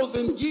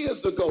 2,000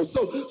 years ago.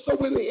 So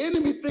when the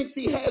enemy thinks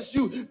he has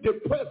you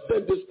depressed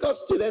and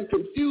disgusted and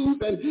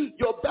confused and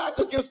you're back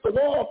against the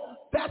wall,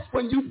 that's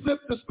when you flip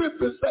the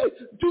script and say,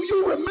 do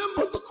you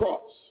remember the cross?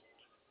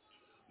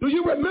 Do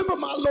you remember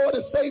my Lord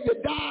and Savior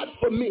died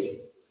for me?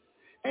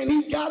 And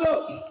He got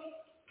up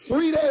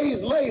 3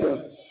 days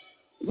later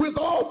with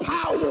all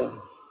power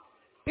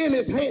in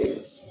His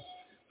hands.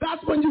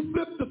 That's when you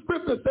flip the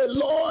script and say,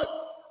 Lord,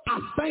 I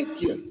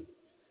thank you.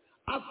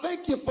 I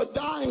thank you for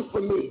dying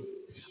for me.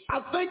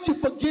 I thank you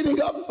for getting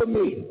up for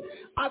me.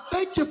 I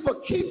thank you for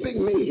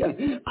keeping me.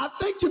 I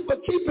thank you for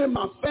keeping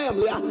my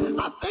family.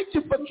 I thank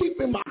you for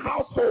keeping my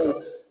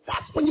household.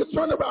 That's when you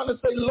turn around and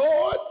say,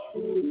 Lord,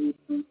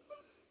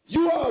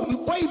 you are a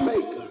way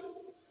maker.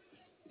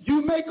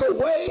 You make a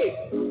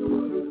way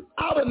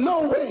out of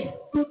no way.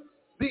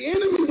 The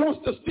enemy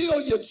wants to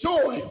steal your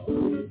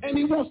joy, and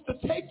he wants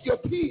to take your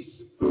peace.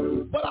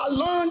 But I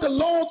learned a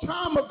long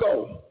time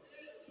ago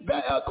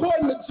that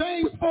according to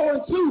James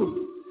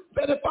 4:2,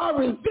 that if I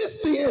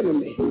resist the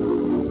enemy,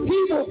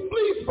 he will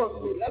flee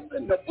from me. That's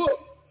in the book.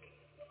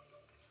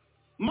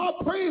 My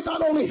praise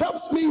not only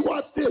helps me,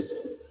 watch this,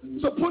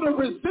 to put a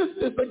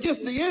resistance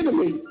against the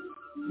enemy,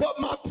 but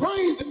my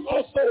praise is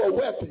also a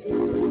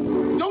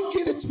weapon. Don't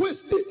get it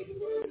twisted.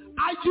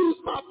 I use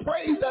my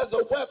praise as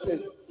a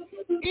weapon.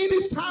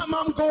 Anytime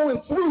I'm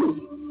going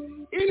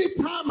through,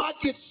 anytime I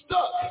get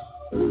stuck,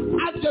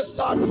 I just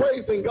start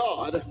praising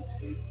God.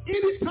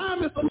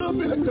 Anytime it's a little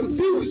bit of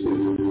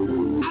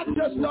confusion, I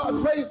just start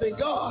praising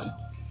God.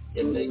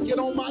 If they get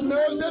on my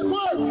nerves at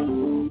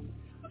work,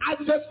 I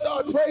just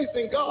start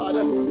praising God.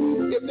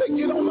 If they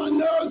get on my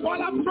nerves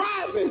while I'm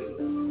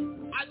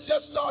driving, I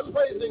just start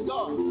praising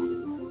God.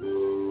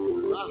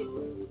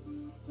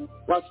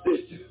 Watch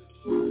this.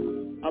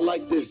 I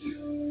like this.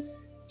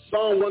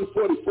 Psalm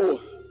 144.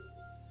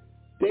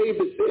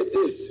 David said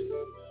this.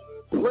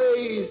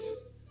 Praise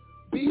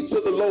be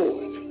to the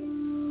Lord,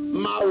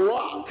 my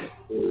rock,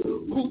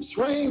 who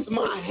trains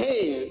my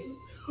hand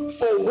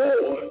for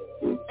war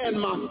and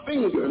my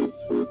fingers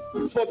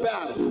for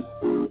battle.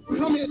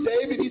 Come here,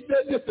 David. He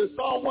said this in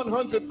Psalm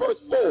 100,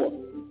 verse 4.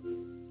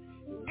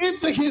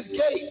 Enter his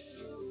gates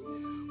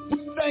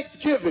with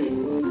thanksgiving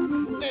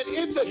and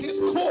enter his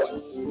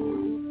courts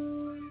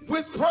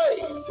with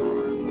praise,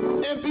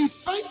 and be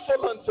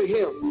thankful unto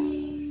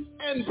him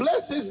and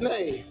bless his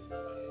name.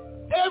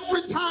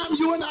 Every time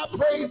you and I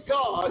praise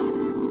God,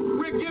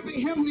 we're giving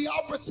him the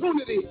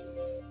opportunity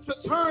to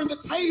turn the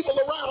table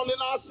around in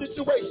our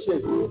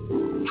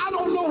situation. I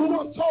don't know who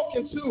I'm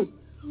talking to,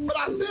 but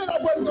I said I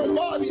wasn't going to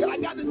bother you. I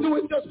got to do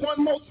it just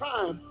one more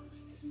time.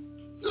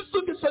 Just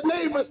look at your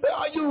neighbor and say,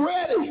 are you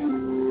ready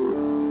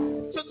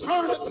to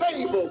turn the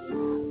table?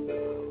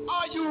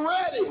 Are you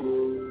ready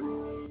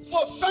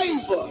for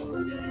favor?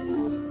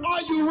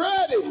 Are you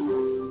ready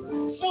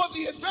for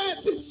the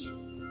advantage?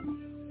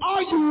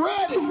 Are you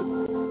ready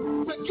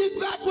to get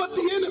back what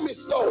the enemy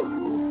stole?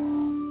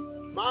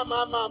 My.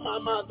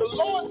 The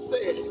Lord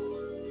said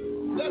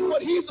that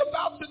what he's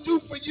about to do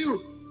for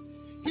you,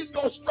 he's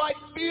going to strike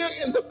fear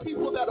in the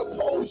people that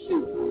oppose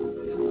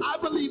you. I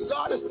believe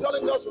God is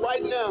telling us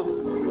right now,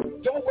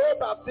 don't worry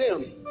about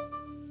them.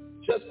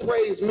 Just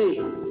praise me.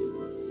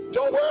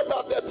 Don't worry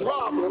about that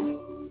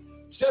problem.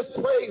 Just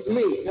praise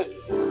me.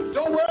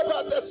 Don't worry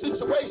about that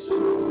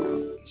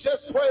situation.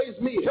 Just praise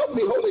me. Help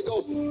me, Holy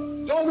Ghost.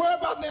 Don't worry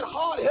about that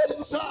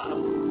hard-headed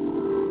child.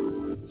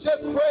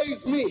 Just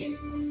praise me.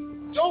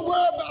 Don't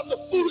worry about the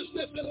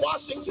foolishness in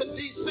Washington,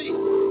 D.C.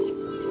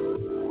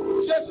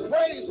 Just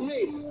praise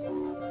me.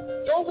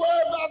 Don't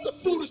worry about the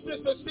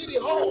foolishness at City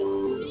Hall.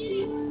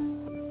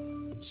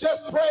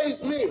 Just praise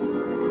me.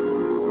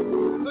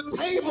 The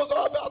tables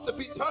are about to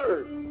be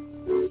turned.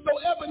 So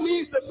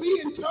Ebenezer, be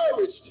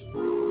encouraged.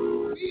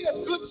 Be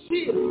of good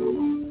cheer.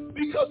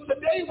 Because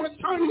today we're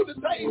turning the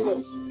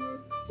tables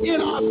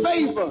in our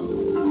favor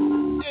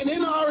and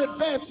in our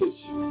advantage.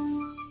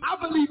 I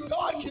believe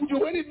God can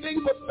do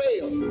anything but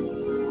fail.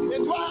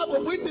 And do I have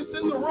a witness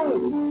in the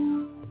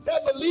room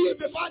that believes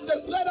if I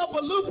just let up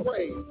a little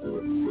praise,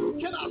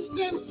 can I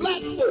stand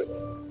flat-foot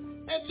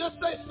and just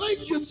say,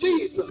 thank you,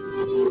 Jesus?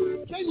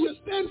 Can you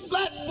stand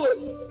flat-foot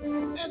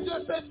and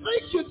just say,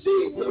 thank you,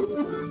 Jesus?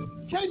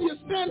 Can you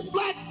stand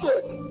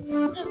flat-foot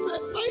and say,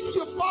 thank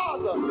you,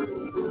 Father?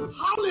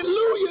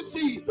 Hallelujah,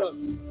 Jesus.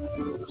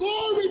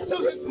 Glory to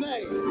his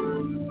name.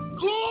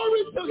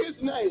 Glory to his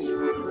name.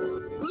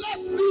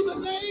 Blessed be the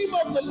name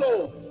of the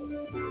Lord.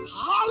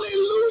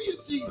 Hallelujah,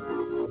 Jesus.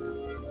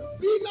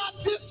 Be not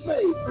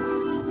dismayed.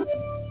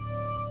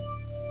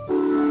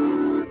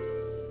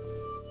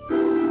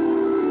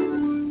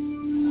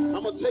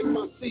 I'm going to take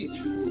my seat.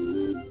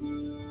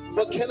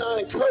 But can I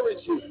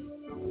encourage you?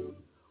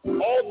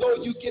 Although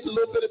you get a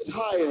little bit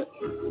tired,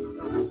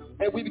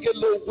 and we get a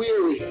little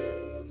weary,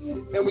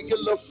 and we get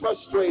a little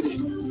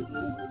frustrated,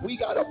 we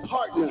got a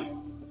partner,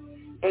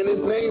 and his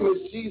name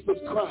is Jesus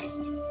Christ.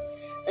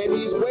 And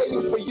he's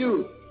waiting for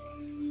you.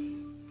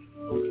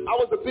 I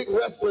was a big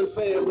wrestling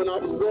fan when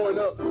I was growing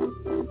up.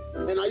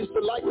 And I used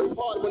to like the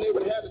part when they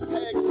would have the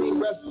tag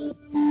team wrestling.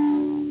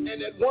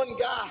 And that one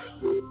guy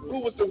who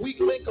was the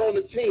weak link on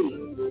the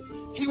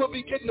team, he would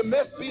be getting the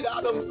mess beat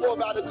out of him for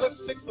about a good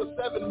 6 or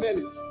 7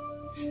 minutes.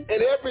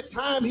 And every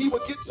time he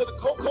would get to the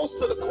close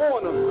to the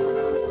corner,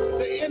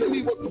 the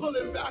enemy would pull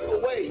him back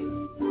away.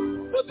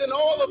 But then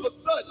all of a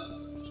sudden,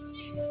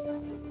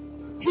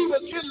 he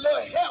would get a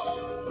little help.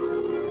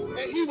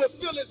 And he would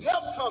feel his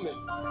help coming.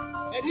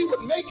 And he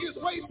would make his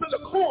way to the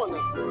corner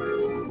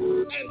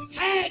and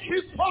tag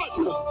his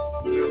partner.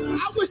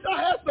 I wish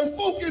I had some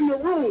folk in the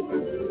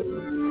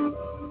room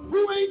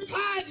who ain't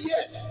tied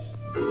yet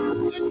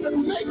and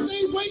can make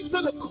their way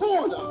to the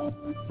corner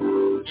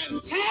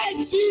and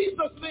tag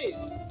Jesus in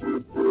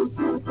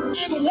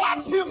and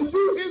watch him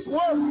do his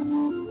work.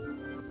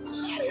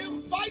 Let him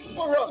fight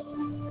for us.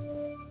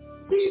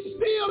 Be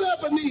still,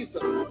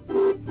 Ebenezer,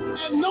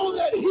 and know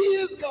that he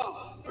is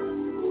God.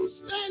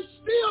 Stand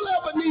still,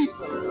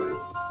 Ebenezer,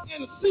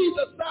 and see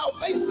the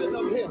salvation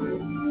of him.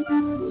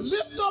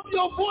 Lift up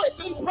your voice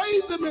and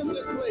praise him in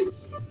this place,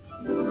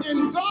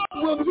 and God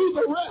will do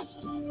the rest.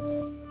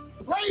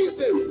 Praise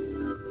him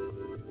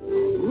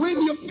when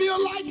you feel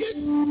like it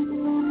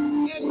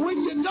and when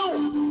you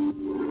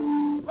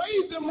don't.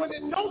 Praise him when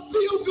it don't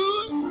feel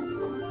good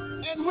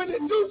and when it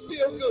do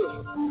feel good.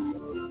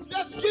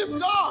 Just give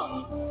God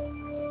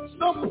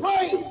some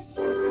praise,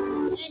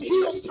 and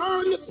he'll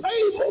turn the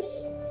tables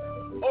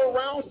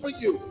around for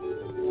you.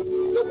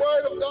 The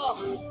word of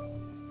God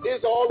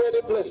is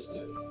already blessed.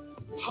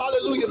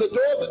 Hallelujah. The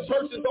door of the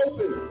church is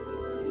open.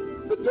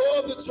 The door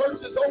of the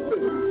church is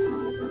open.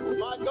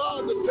 My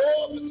God, the door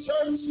of the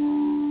church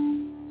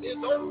is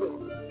open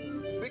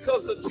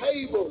because the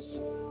tables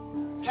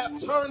have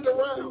turned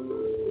around.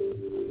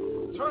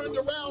 Turned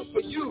around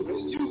for you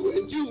and you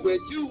and you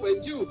and you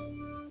and you.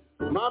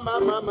 My.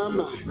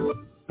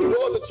 The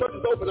door of the church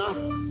is open.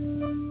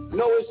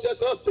 No, it's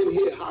just us in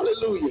here.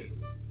 Hallelujah.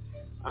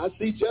 I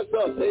see just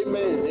us.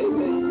 Amen.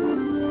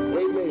 Amen.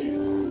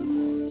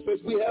 Amen.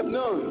 Since we have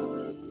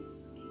none,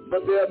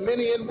 but there are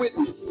many in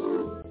witness,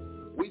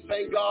 we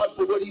thank God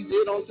for what he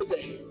did on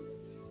today.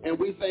 And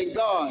we thank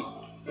God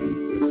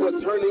for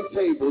turning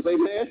tables.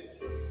 Amen.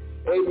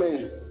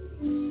 Amen.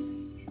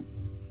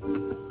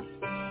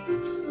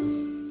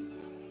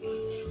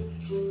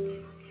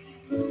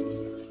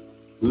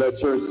 Let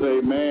church say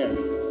amen.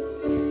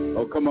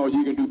 Oh, come on,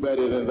 you can do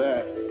better than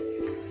that.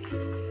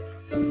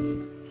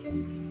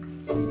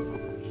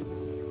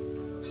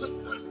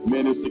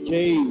 Minister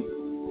King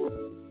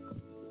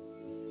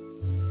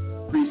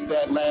preached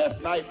that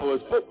last night for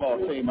his football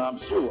team, I'm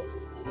sure.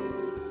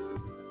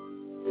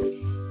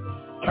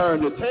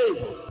 Turn the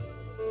table.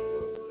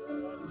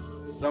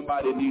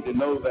 Somebody need to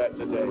know that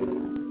today.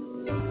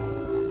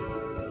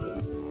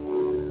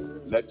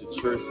 Let the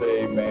church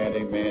say amen,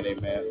 amen,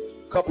 amen.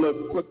 A couple of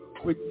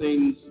quick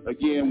things.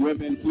 Again,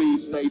 women,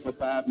 please stay for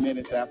 5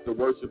 minutes after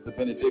worship, the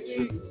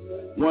benediction.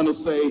 Want to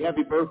say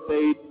happy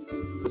birthday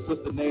to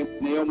Sister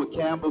Naomi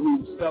Campbell,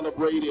 who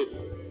celebrated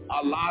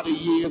a lot of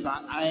years.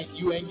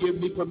 You ain't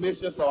giving me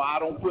permission, so I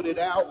don't put it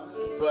out.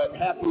 But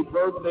happy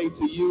birthday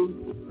to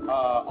you.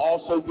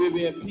 Also,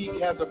 Vivian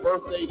Peak has a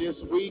birthday this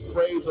week.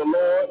 Praise the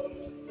Lord.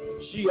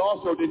 She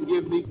also didn't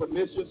give me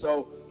permission,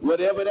 so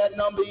whatever that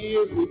number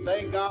is, we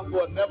thank God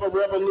for another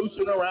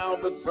revolution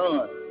around the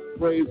sun.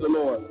 Praise the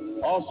Lord.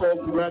 Also,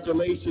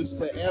 congratulations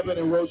to Evan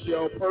and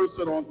Rochelle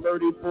Person on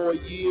 34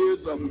 years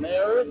of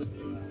marriage.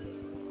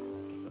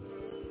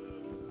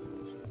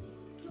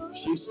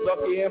 She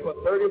stuck in for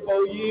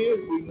 34 years.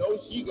 We know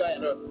she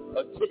got a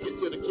ticket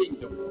to the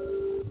kingdom.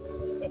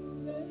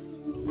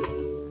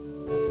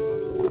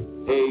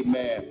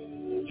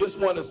 Amen. Just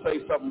want to say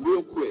something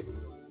real quick.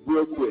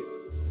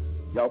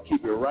 Y'all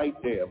keep it right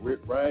there,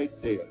 right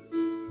there.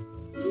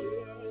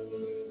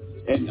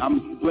 And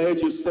I'm glad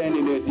you're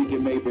standing there,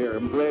 Deacon Mayberry.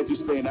 I'm glad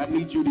you're standing. I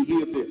need you to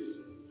hear this.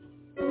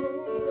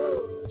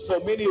 So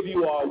many of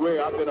you are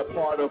aware I've been a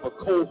part of a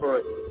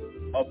cohort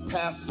of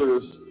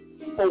pastors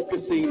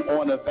focusing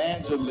on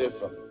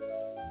evangelism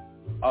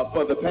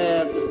for the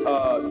past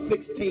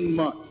 16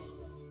 months.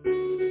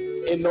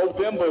 In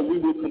November, we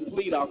will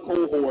complete our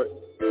cohort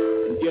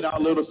and get our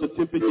little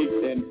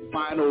certificates and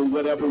final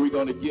whatever we're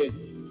going to get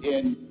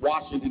in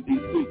Washington,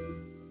 D.C.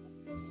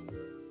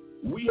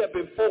 We have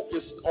been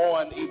focused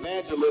on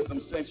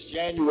evangelism since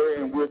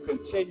January, and we're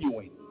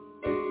continuing.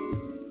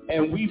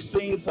 And we've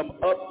seen some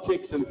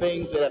upticks and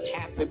things that have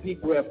happened.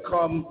 People have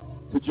come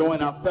to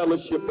join our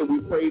fellowship, and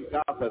we praise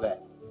God for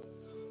that.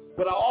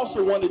 But I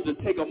also wanted to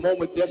take a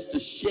moment just to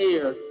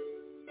share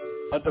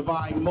a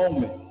divine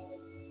moment.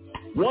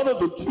 One of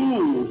the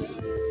tools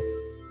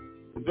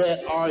that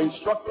our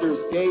instructors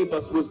gave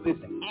us was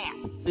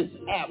this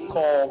app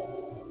called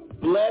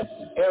Bless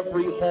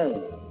Every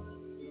Home.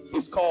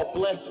 It's called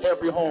Bless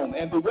Every Home.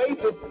 And the way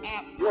this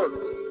app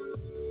works,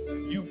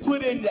 you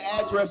put in the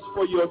address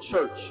for your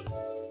church,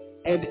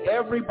 and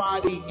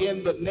everybody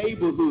in the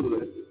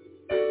neighborhood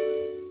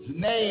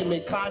name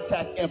and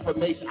contact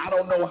information. I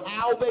don't know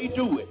how they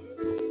do it,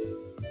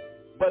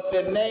 but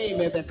their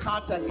name and their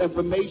contact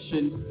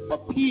information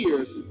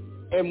appears.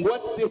 And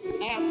what this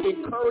app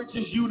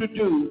encourages you to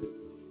do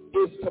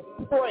is to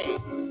pray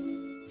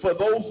for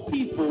those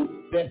people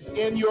that's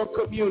in your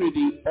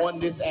community on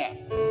this app.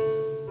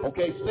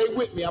 Okay, stay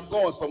with me. I'm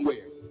going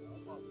somewhere.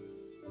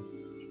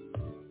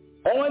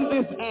 On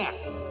this app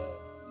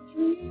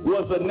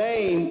was a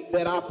name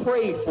that I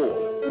prayed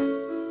for.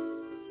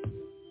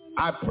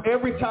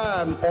 Every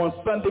time on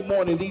Sunday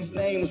morning, these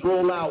names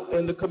roll out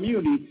in the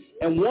community,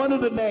 and one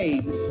of the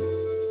names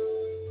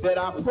that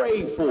I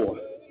prayed for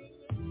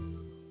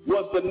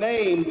was the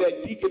name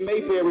that Deacon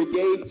Mayberry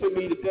gave to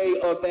me today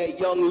of that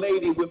young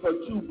lady with her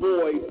 2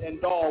 boys and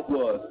dog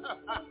was.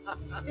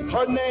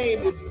 Her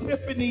name is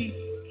Tiffany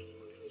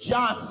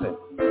Johnson.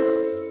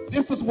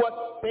 This is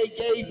what they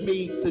gave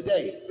me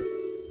today.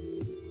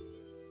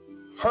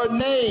 Her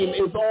name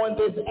is on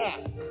this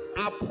app.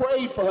 I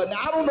prayed for her.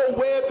 Now, I don't know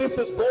where this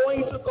is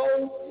going to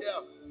go.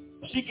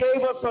 Yeah. She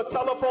gave us her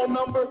telephone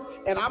number,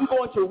 and I'm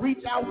going to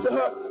reach out to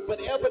her. But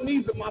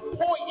Ebenezer, my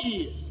point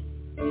is,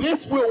 this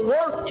will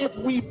work if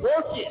we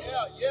work it.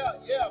 Yeah.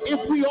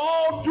 If we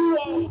all do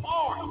our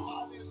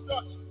part.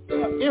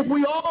 If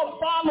we all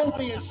follow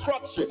the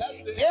instruction.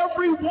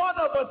 Every one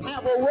of us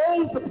have a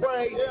role to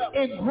play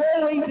in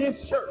growing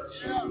this church.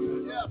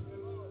 Yeah.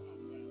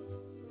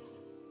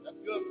 That's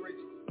good,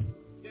 preacher.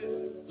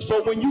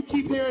 So when you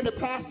keep hearing the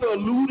pastor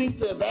alluding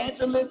to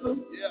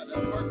evangelism,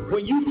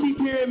 when you keep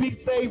hearing me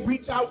say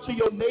reach out to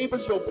your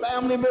neighbors, your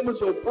family members,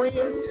 your friends,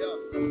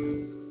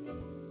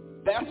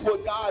 that's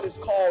what God has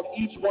called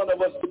each one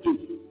of us to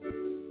do.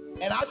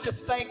 And I just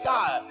thank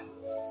God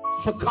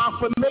for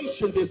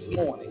confirmation this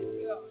morning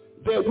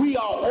that we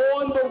are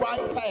on the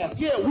right path.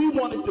 Yeah, we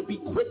want it to be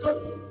quicker,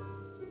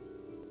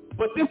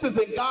 but this is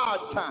in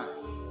God's time.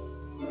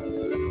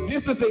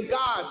 This is in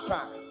God's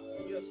time.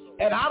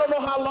 And I don't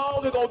know how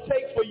long it's going to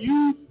take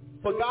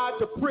for God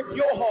to prick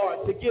your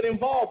heart to get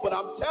involved, but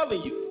I'm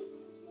telling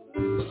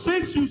you,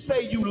 since you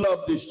say you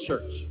love this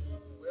church,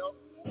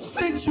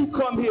 since you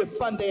come here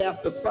Sunday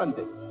after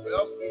Sunday,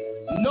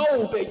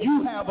 know that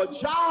you have a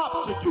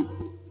job to do.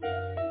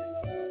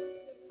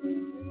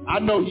 I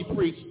know he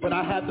preached, but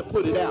I had to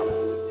put it out.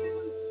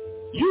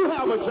 You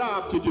have a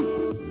job to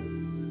do.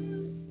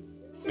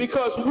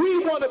 Because we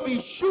want to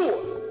be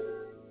sure.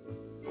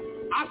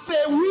 I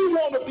said we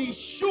want to be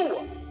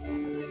sure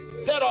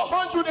that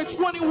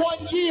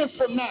 121 years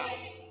from now,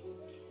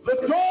 the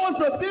doors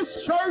of this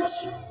church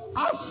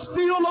are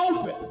still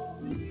open.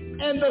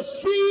 And the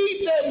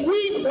seed that we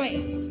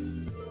plant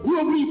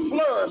will be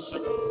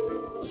flourishing.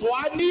 So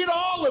I need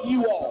all of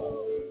you all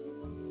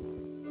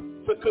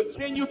to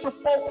continue to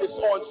focus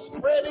on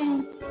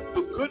spreading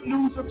the good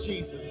news of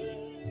Jesus,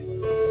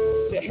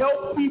 to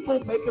help people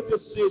make a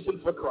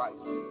decision for Christ.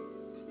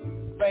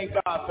 Thank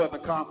God for the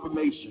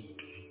confirmation.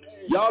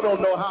 Y'all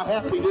don't know how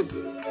happy this is.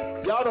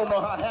 Y'all don't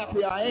know how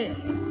happy I am.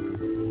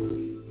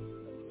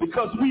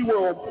 Because we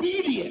were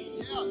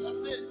obedient.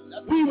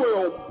 We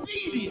were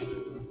obedient.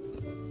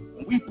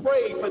 We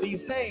prayed for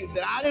these names,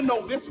 and I didn't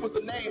know this was the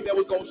name that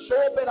was going to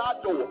show up at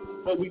our door,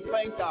 but we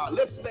thank God.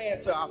 Let's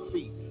stand to our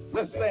feet.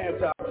 Let's stand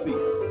to our feet.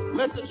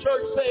 Let the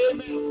church say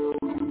amen.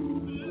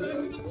 Let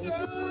the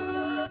church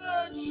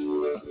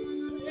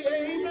say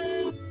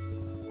amen.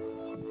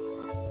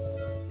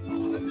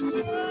 Let the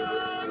church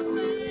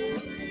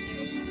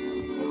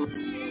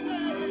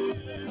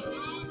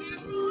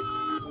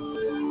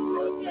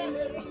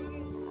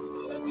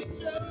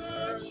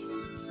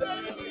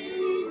say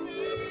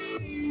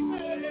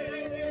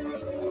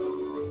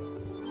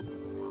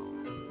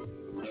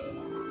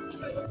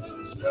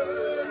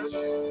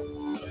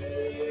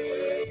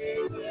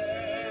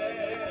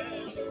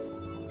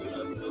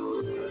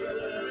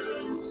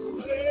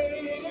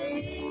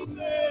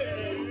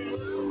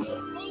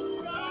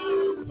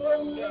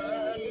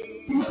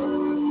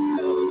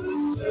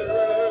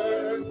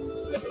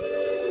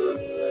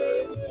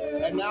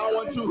And now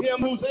unto him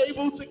who's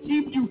able to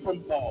keep you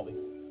from falling,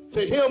 to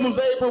him who's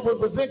able to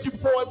present you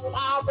before his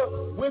Father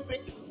with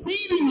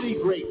exceedingly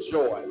great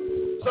joy.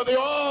 So the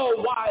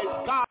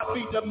all-wise God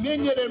be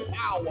dominion and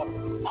power,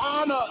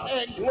 honor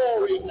and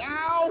glory,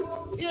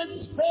 now,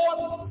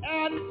 henceforth,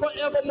 and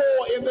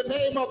forevermore, in the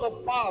name of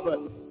the Father,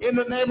 in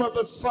the name of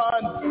the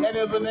Son, and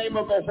in the name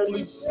of the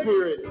Holy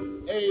Spirit.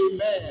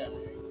 Amen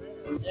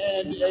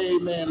and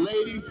amen.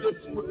 Ladies,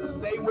 just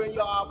stay where you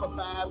are for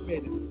 5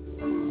 minutes.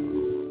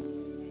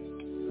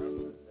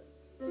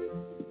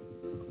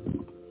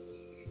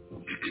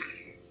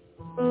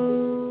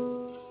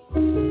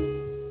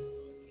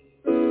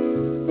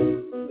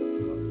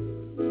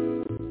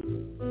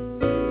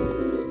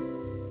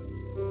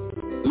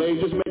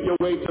 Ladies, just make your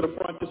way to the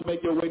front. Just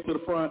make your way to the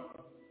front.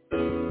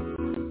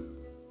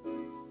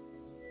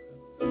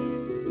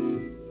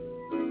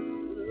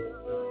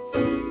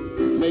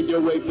 Make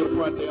your way to the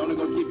front. They're only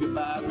going to keep you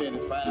 5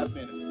 minutes. 5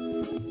 minutes.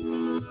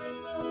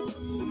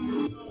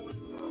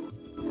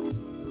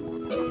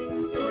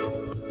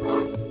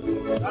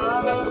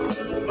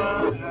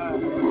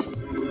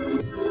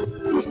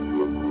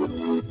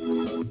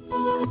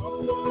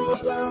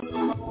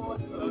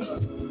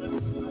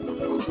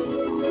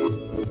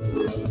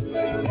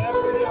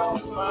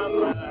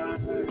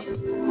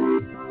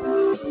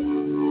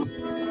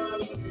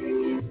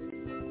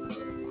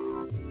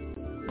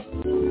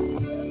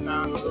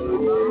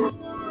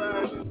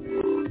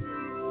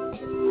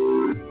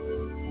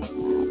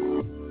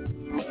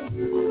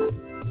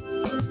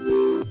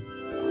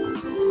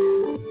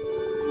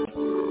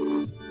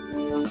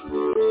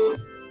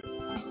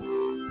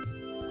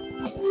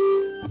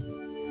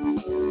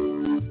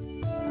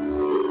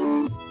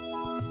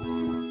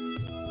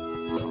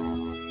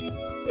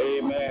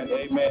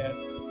 Amen.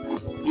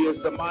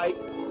 Here's the mic.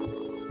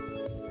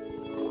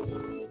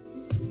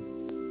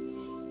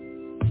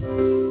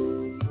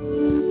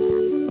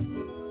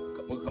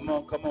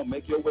 Come on,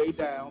 make your way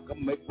down.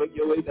 Make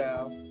your way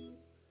down.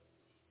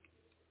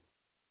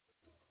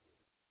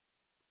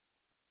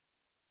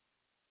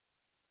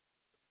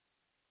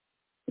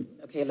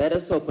 Okay, let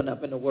us open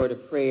up in a word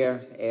of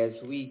prayer as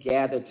we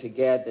gather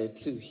together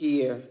to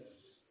hear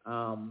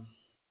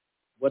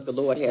what the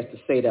Lord has to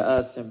say to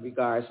us in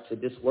regards to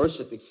this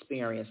worship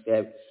experience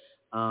that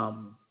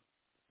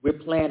we're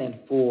planning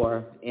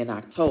for in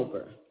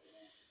October.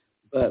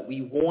 But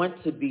we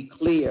want to be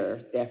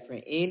clear that for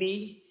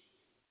any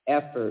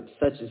effort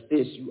such as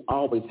this, you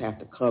always have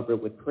to cover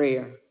it with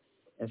prayer.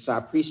 And so I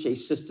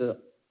appreciate Sister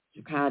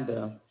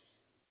Jaconda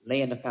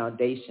laying the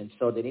foundation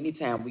so that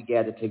anytime we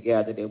gather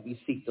together that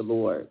we seek the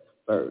Lord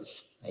first.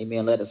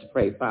 Amen. Let us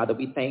pray. Father,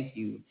 we thank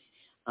you.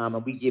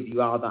 And we give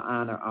you all the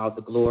honor, all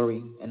the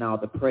glory, and all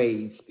the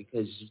praise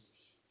because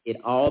it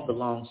all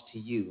belongs to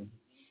you.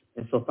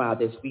 And so,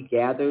 Father, as we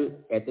gather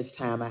at this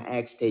time, I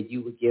ask that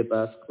you would give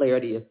us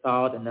clarity of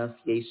thought,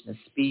 enunciation of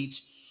speech,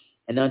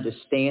 and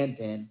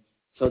understanding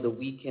so that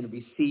we can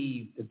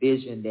receive the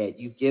vision that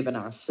you've given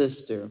our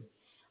sister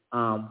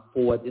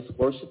for this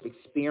worship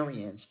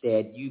experience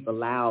that you've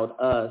allowed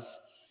us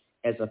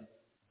as a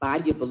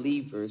body of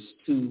believers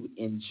to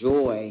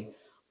enjoy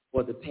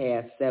for the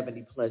past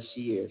 70-plus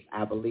years,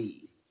 I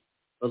believe.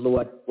 But,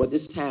 Lord, for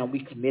this time we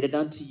committed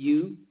unto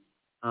you.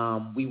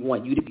 We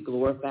want you to be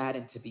glorified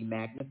and to be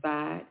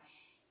magnified,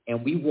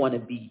 and we want to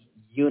be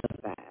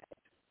unified.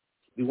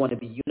 We want to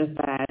be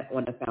unified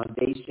on the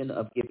foundation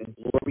of giving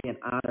glory and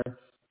honor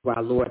to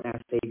our Lord and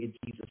our Savior,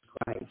 Jesus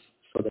Christ,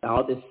 so that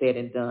all this said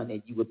and done,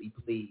 that you would be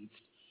pleased.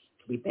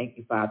 We thank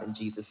you, Father, in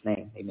Jesus'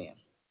 name. Amen.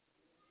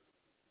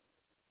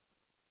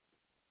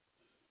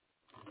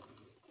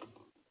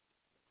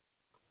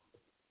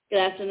 Good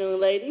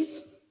afternoon, ladies.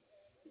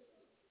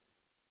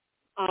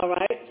 All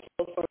right,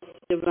 so first,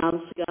 give honor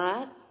to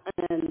God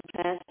and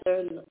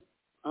Pastor,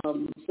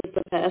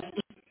 Sister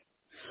Pastor.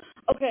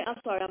 Okay, I'm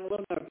sorry, I'm a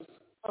little nervous.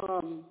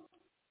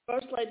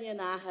 First Lady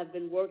and I have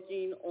been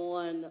working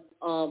on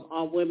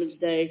our Women's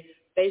Day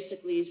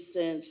basically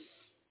since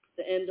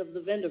the end of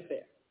the vendor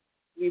fair.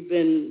 We've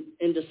been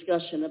in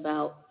discussion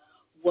about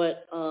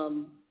what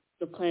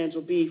the plans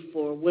will be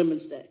for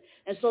Women's Day.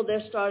 And so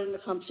they're starting to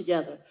come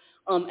together.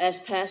 As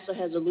Pastor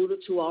has alluded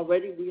to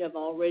already, we have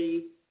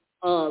already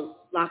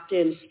locked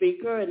in a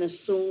speaker, and as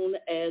soon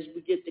as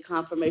we get the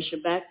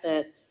confirmation back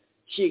that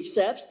she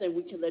accepts, then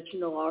we can let you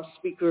know our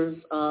speaker's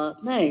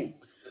name.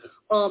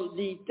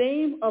 The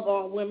theme of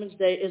our Women's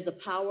Day is the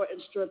power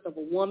and strength of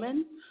a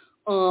woman.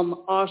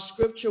 Our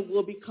scripture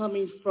will be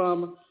coming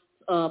from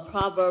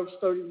Proverbs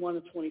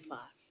 31-25.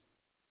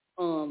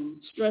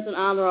 Strength and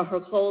honor are her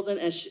clothing,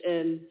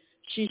 and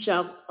she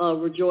shall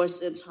rejoice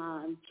in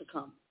time to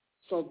come.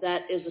 So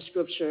that is the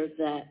scripture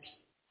that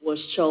was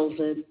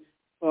chosen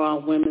for our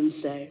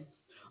Women's Day.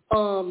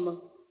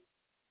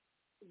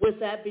 With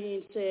that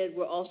being said,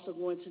 we're also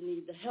going to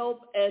need the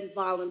help and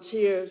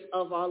volunteers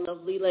of our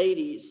lovely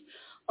ladies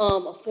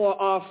for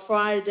our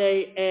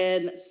Friday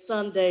and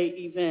Sunday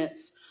events.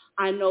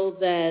 I know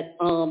that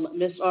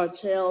Ms.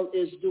 Artell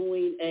is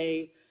doing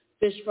a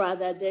fish fry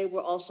that day.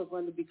 We're also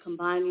going to be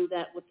combining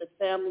that with the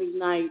family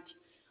night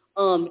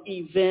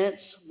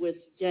events with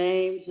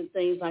games and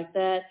things like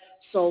that.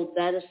 So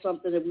that is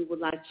something that we would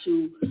like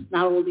to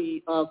not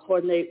only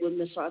coordinate with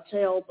Ms.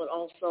 Artell, but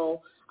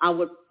also I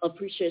would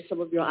appreciate some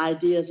of your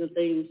ideas and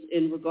things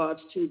in regards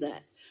to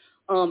that.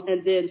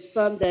 And then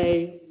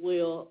Sunday,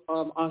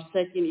 our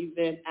second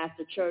event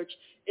after church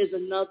is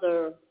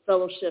another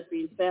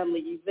fellowshipping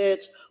family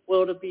event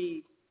where it'll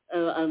be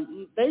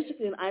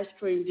basically an ice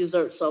cream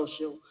dessert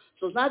social.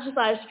 So it's not just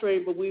ice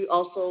cream, but we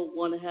also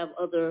want to have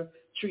other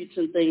treats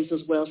and things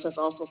as well. So that's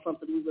also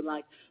something we would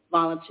like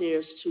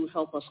volunteers to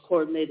help us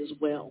coordinate as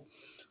well.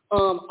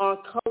 Our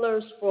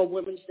colors for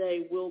Women's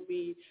Day will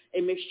be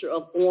a mixture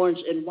of orange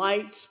and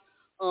white.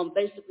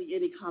 Basically,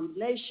 any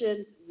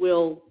combination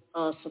will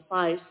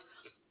suffice.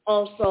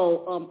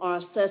 Also, our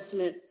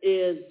assessment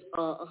is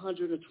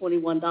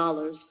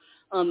 $121,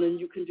 and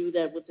you can do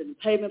that within the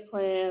payment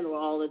plan or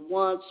all at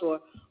once or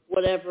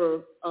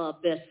whatever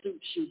best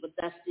suits you, but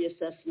that's the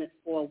assessment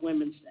for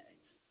Women's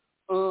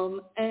Day.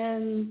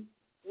 And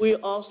we're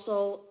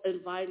also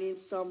inviting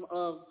some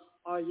of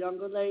our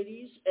younger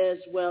ladies as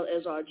well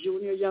as our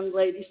junior young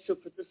ladies to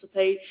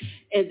participate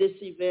in this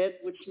event,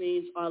 which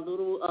means our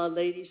little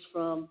ladies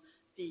from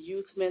the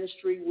youth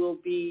ministry will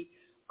be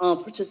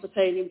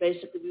participating.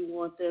 Basically, we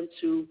want them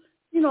to,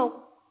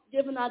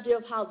 give an idea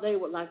of how they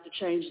would like to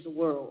change the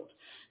world.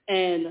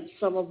 And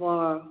some of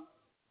our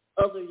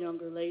other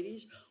younger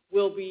ladies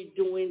will be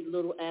doing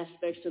little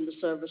aspects in the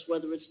service,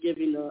 whether it's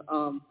giving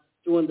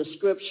doing the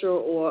scripture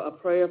or a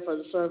prayer for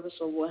the service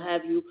or what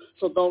have you.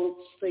 So those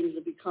things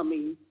will be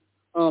coming,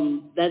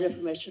 that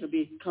information will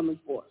be coming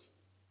forth.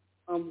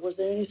 Was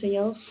there anything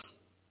else?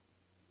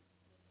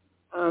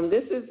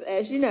 This is,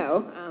 as you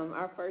know,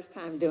 our first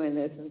time doing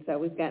this, and so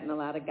we've gotten a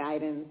lot of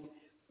guidance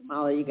from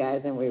all of you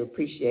guys, and we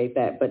appreciate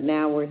that. But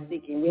now we're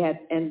seeking,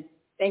 and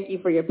thank you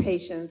for your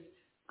patience.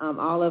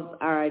 All of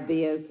our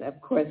ideas,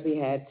 of course, we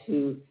had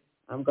to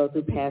go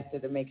through Pastor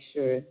to make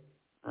sure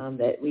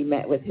that we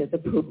met with his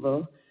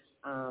approval,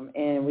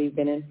 and we've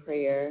been in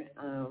prayer,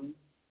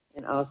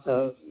 and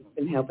also he's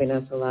been helping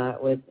us a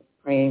lot with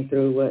praying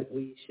through what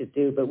we should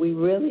do. But we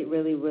really,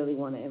 really, really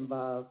want to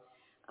involve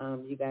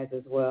you guys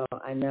as well.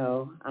 I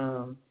know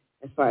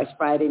as far as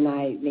Friday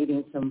night,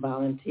 needing some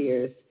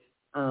volunteers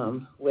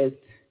and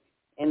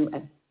I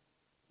think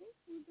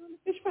we're doing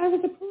the fish fry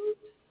was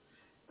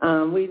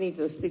approved. We need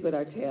to speak with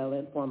Artell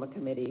and form a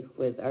committee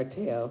with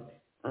Artell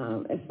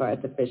as far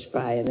as the fish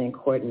fry, and then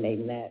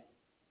coordinating that,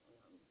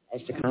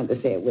 as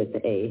Jaconda said, with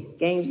a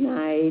games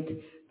night,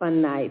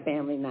 fun night,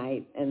 family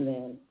night, and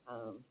then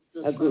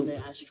a group,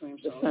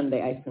 the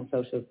Sunday ice cream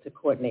social, to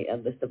coordinate a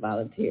list of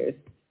volunteers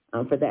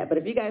for that. But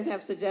if you guys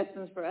have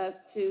suggestions for us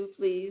too,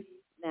 please,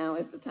 now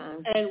is the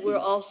time. And we're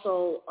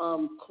also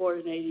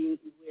coordinating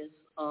with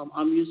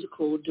our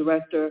musical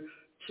director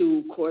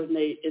to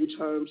coordinate in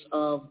terms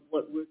of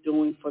what we're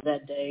doing for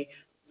that day,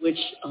 which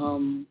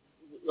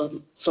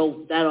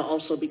so that'll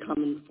also be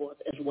coming forth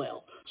as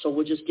well. So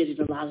we're just getting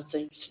a lot of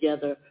things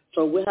together.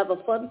 So we'll have a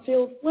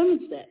fun-filled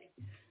Women's Day.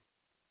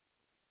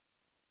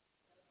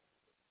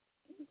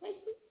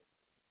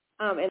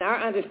 In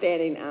our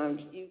understanding,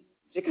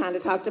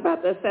 Jaconda talked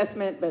about the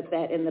assessment, but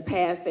that in the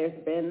past there's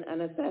been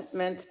an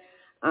assessment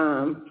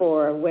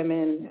for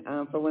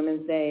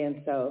Women's Day,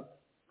 and so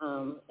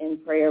in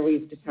prayer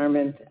we've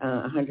determined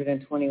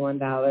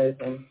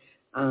 $121 and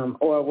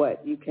or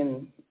what you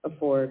can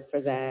afford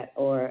for that,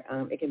 or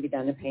it can be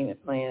done in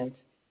payment plans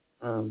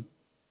up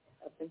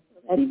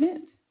until that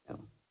event. So.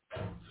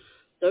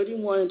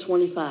 31 and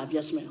 25,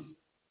 yes, ma'am.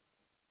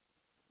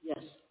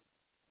 Yes.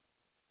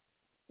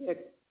 Yeah.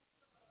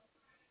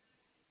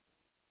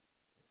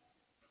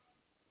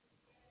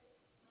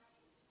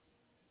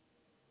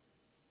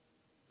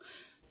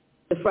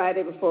 The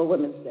Friday before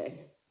Women's Day,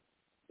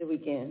 the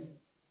weekend.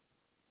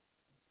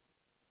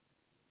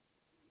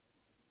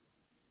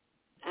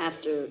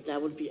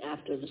 That would be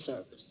after the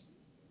service.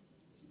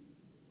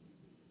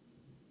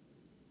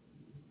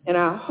 And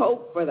our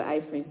hope for the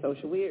ice cream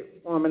social, we're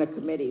forming a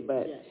committee,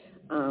 but yes.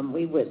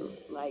 We would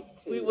like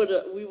to. We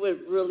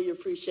would really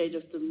appreciate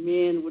if the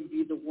men would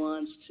be the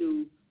ones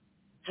to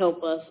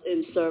help us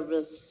in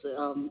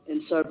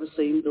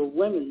servicing the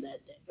women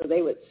that day. So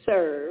they would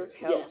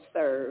help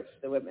serve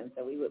the women,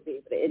 so we would be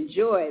able to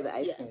enjoy the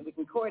ice cream. We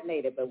can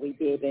coordinate it, but we'd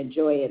be able to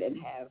enjoy it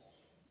and have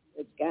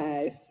the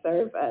guys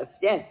serve us.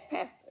 Yes,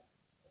 Pastor.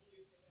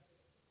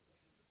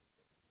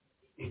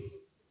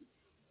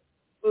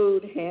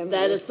 Food, handling.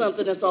 That is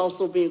something that's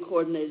also being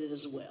coordinated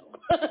as well.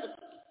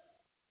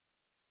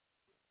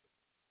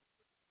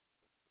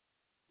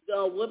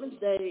 The Women's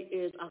Day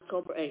is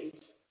October 8th,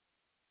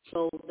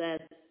 so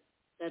that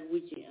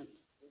weekend.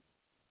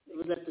 It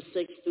was at the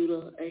 6th through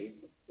the 8th?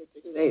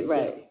 6th through the 8th,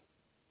 right.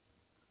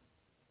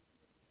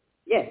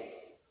 Yes.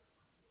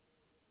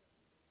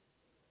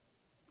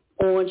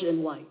 Orange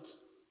and white.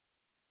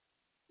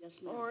 Yes,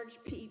 ma'am. Orange,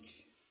 peach,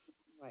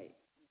 white.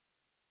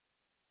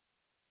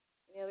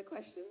 Any other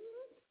questions?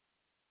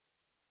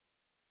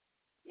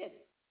 Yes.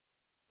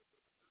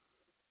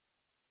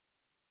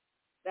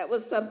 That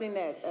was something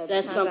that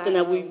that's something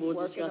that we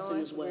were discussing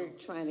on. as well.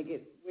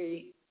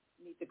 We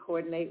need to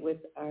coordinate with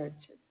our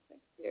church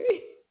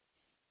secretary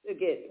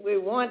we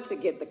want to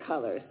get the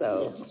color,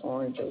 so yes.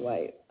 Orange or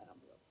white.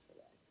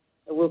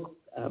 So we'll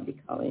be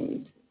calling you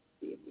to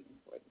see if we can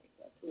coordinate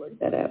that, to work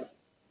that out.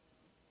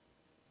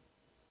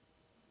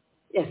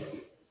 Yes.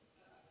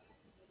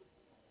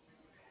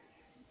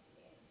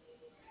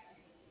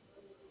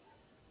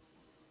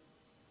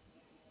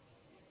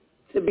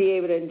 To be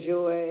able to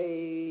enjoy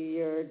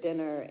your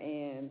dinner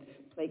and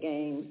play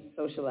games,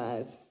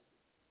 socialize,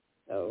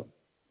 so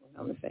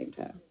on the same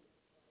time.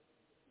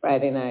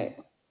 Friday night.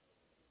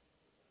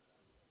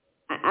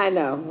 I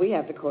know we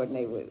have to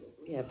coordinate with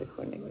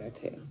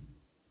Artel.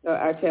 So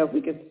Artel, if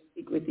we could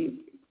speak with you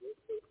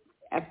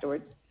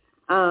afterwards.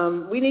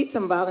 We need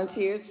some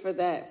volunteers for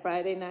that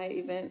Friday night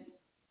event,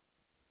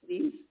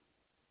 please.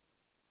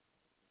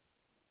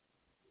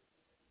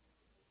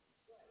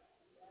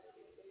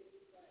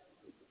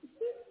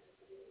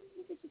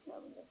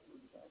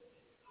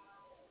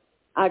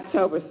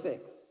 October 6th.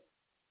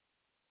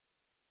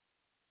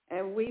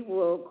 And we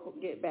will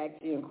get back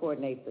to you and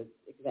coordinate the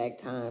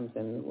exact times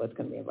and what's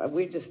going to be involved.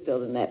 We're just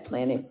still in that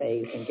planning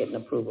phase and getting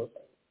approval.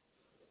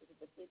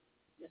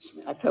 Yes,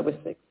 ma'am. October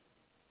 6th.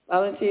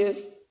 Volunteers?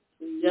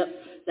 Yep.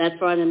 That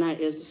Friday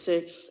night is the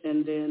 6th,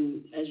 and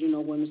then, as you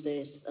know, Women's Day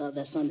is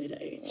that Sunday the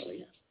 8th. So,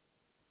 yes.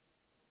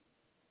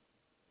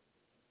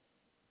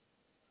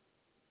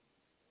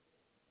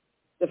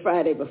 The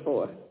Friday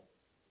before.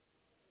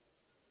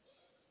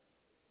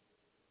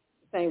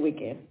 Same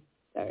weekend.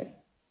 Sorry.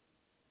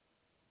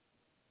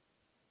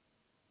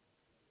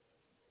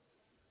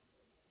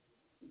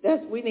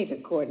 We need to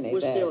coordinate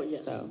that. Still,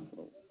 yes. So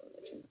we'll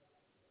let you know.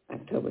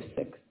 October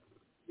 6th.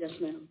 Yes,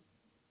 ma'am.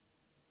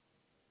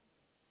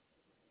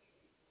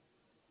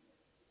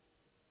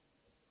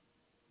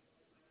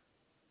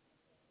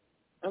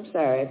 I'm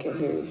sorry, I can't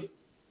hear you.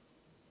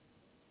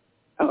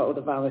 Oh,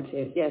 the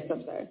volunteers. Yes,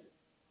 I'm sorry.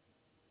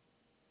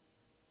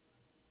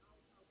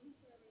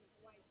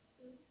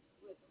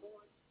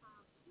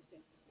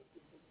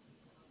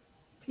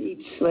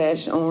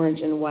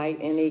 Peach/orange and white,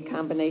 any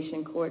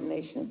combination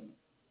coordination?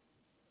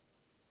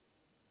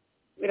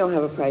 We don't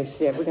have a price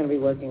yet. We're going to be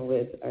working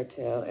with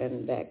Artel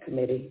and that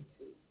committee.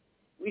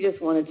 We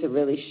just wanted to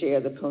really share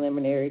the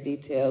preliminary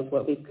details,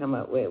 what we've come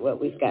up with, what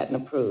we've gotten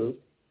approved,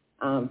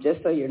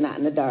 just so you're not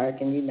in the dark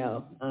and you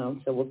know.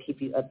 So we'll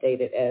keep you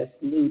updated as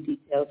new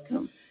details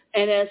come.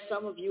 And as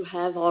some of you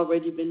have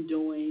already been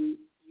doing,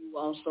 you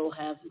also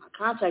have my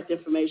contact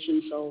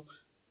information, so,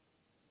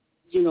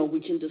 you know,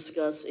 we can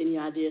discuss any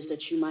ideas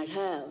that you might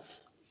have,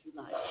 if you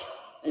like,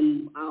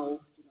 and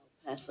I'll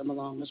pass them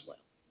along as well.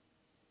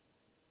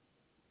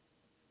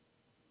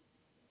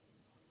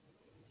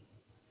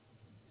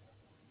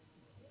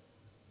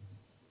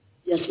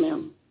 Yes,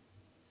 ma'am.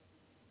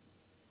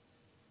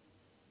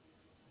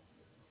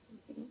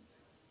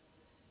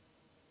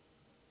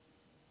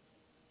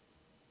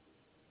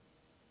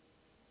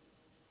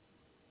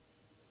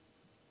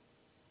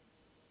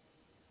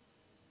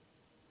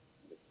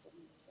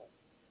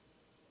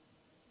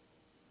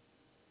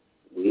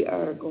 We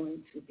are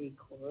going to be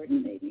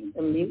coordinating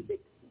the music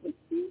with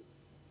you.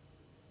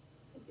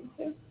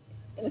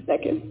 In a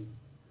second.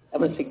 I'm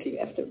going to speak to you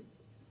after.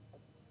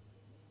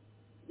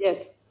 Yes.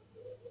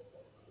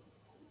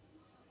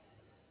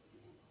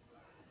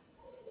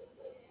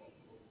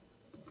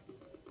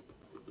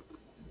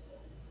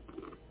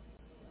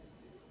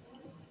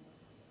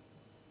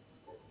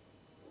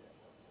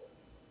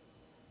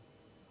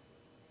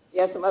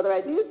 You have some other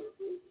ideas?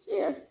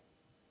 Share.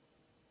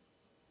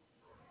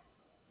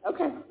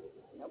 Okay,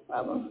 no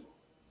problem.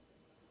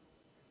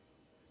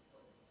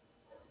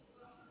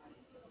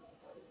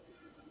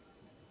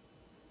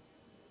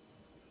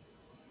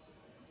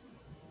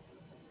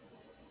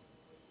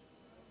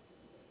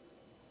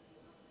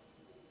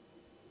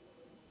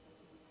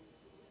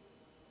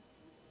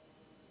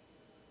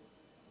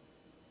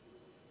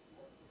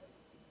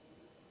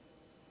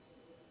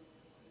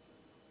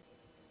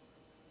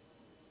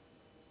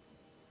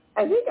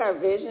 I think our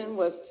vision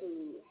was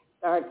to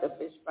start the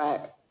fish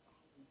fry.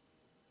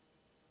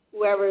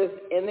 Whoever's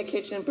in the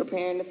kitchen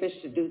preparing the fish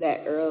to do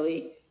that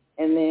early,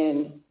 and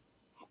then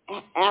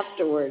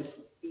afterwards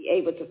be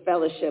able to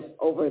fellowship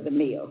over the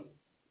meal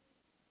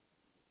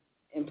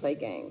and play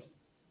games.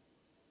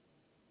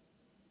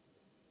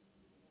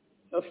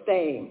 So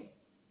staying.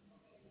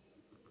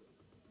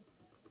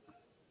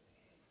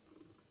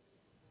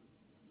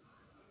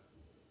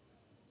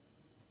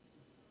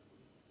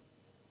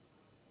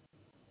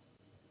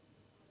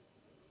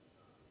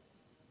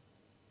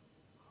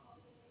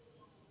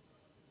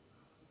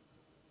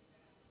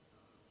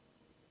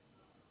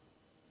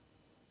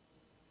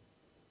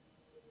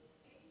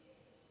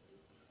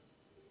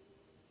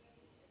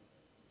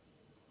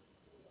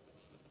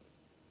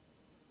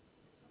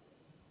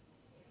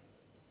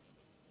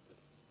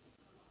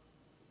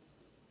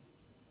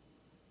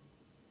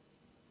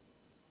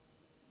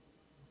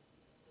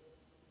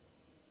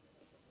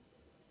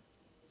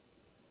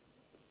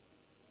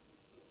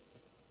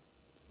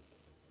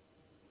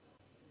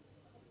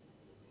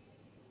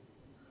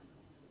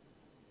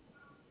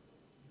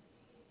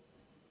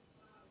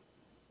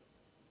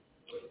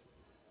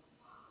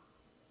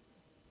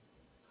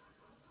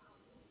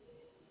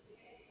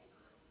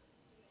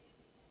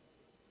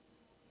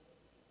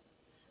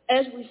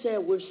 As we said,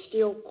 we're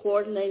still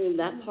coordinating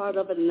that part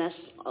of it, and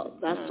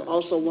that's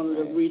also one of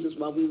the reasons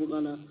why we were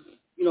going to,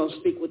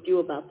 speak with you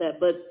about that.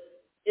 But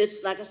it's,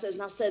 like I said, it's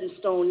not set in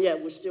stone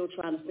yet. We're still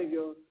trying to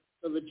figure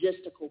the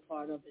logistical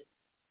part of it.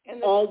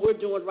 And all we're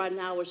doing right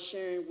now is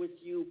sharing with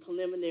you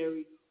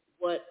preliminary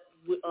what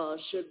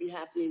should be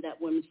happening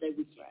that Women's Day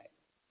weekend.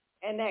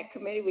 Right. And that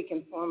committee, we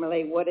can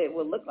formulate what it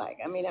will look like.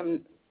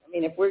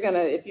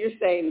 If you're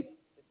saying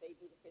that they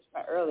do the fish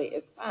fry early,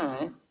 it's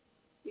fine.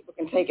 People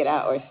can take it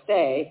out or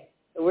stay.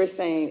 So we're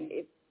saying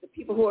if the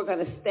people who are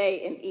going to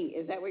stay and eat,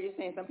 is that what you're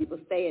saying? Some people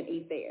stay and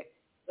eat there.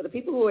 So the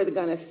people who are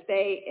going to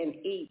stay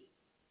and eat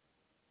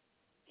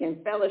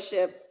can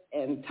fellowship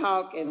and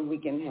talk, and we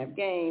can have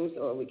games,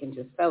 or we can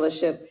just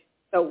fellowship.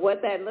 So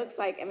what that looks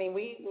like, we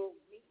will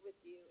meet with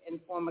you and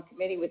form a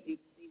committee with you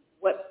to see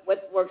what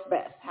works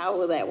best. How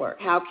will that work?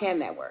 How can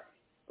that work?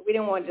 But we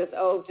don't want just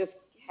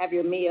have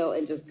your meal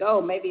and just go.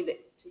 Maybe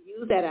to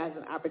use that as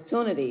an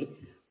opportunity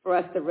for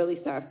us to really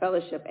start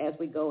fellowship as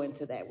we go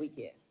into that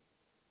weekend.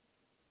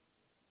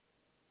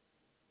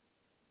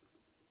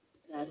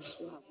 That's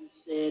what we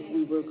said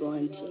we were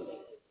going to.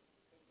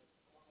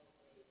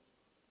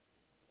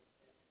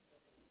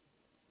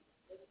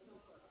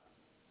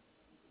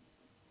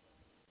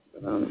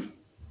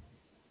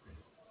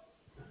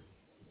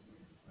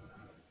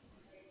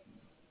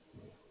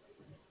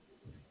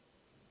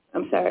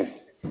 I'm sorry.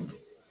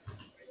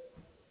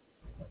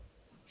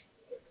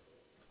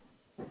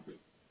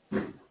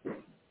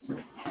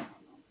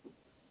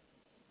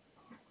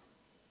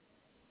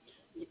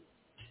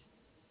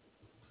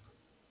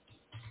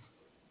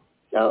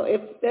 So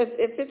if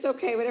it's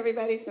okay with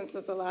everybody, since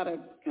there's a lot of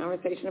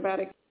conversation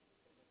about it,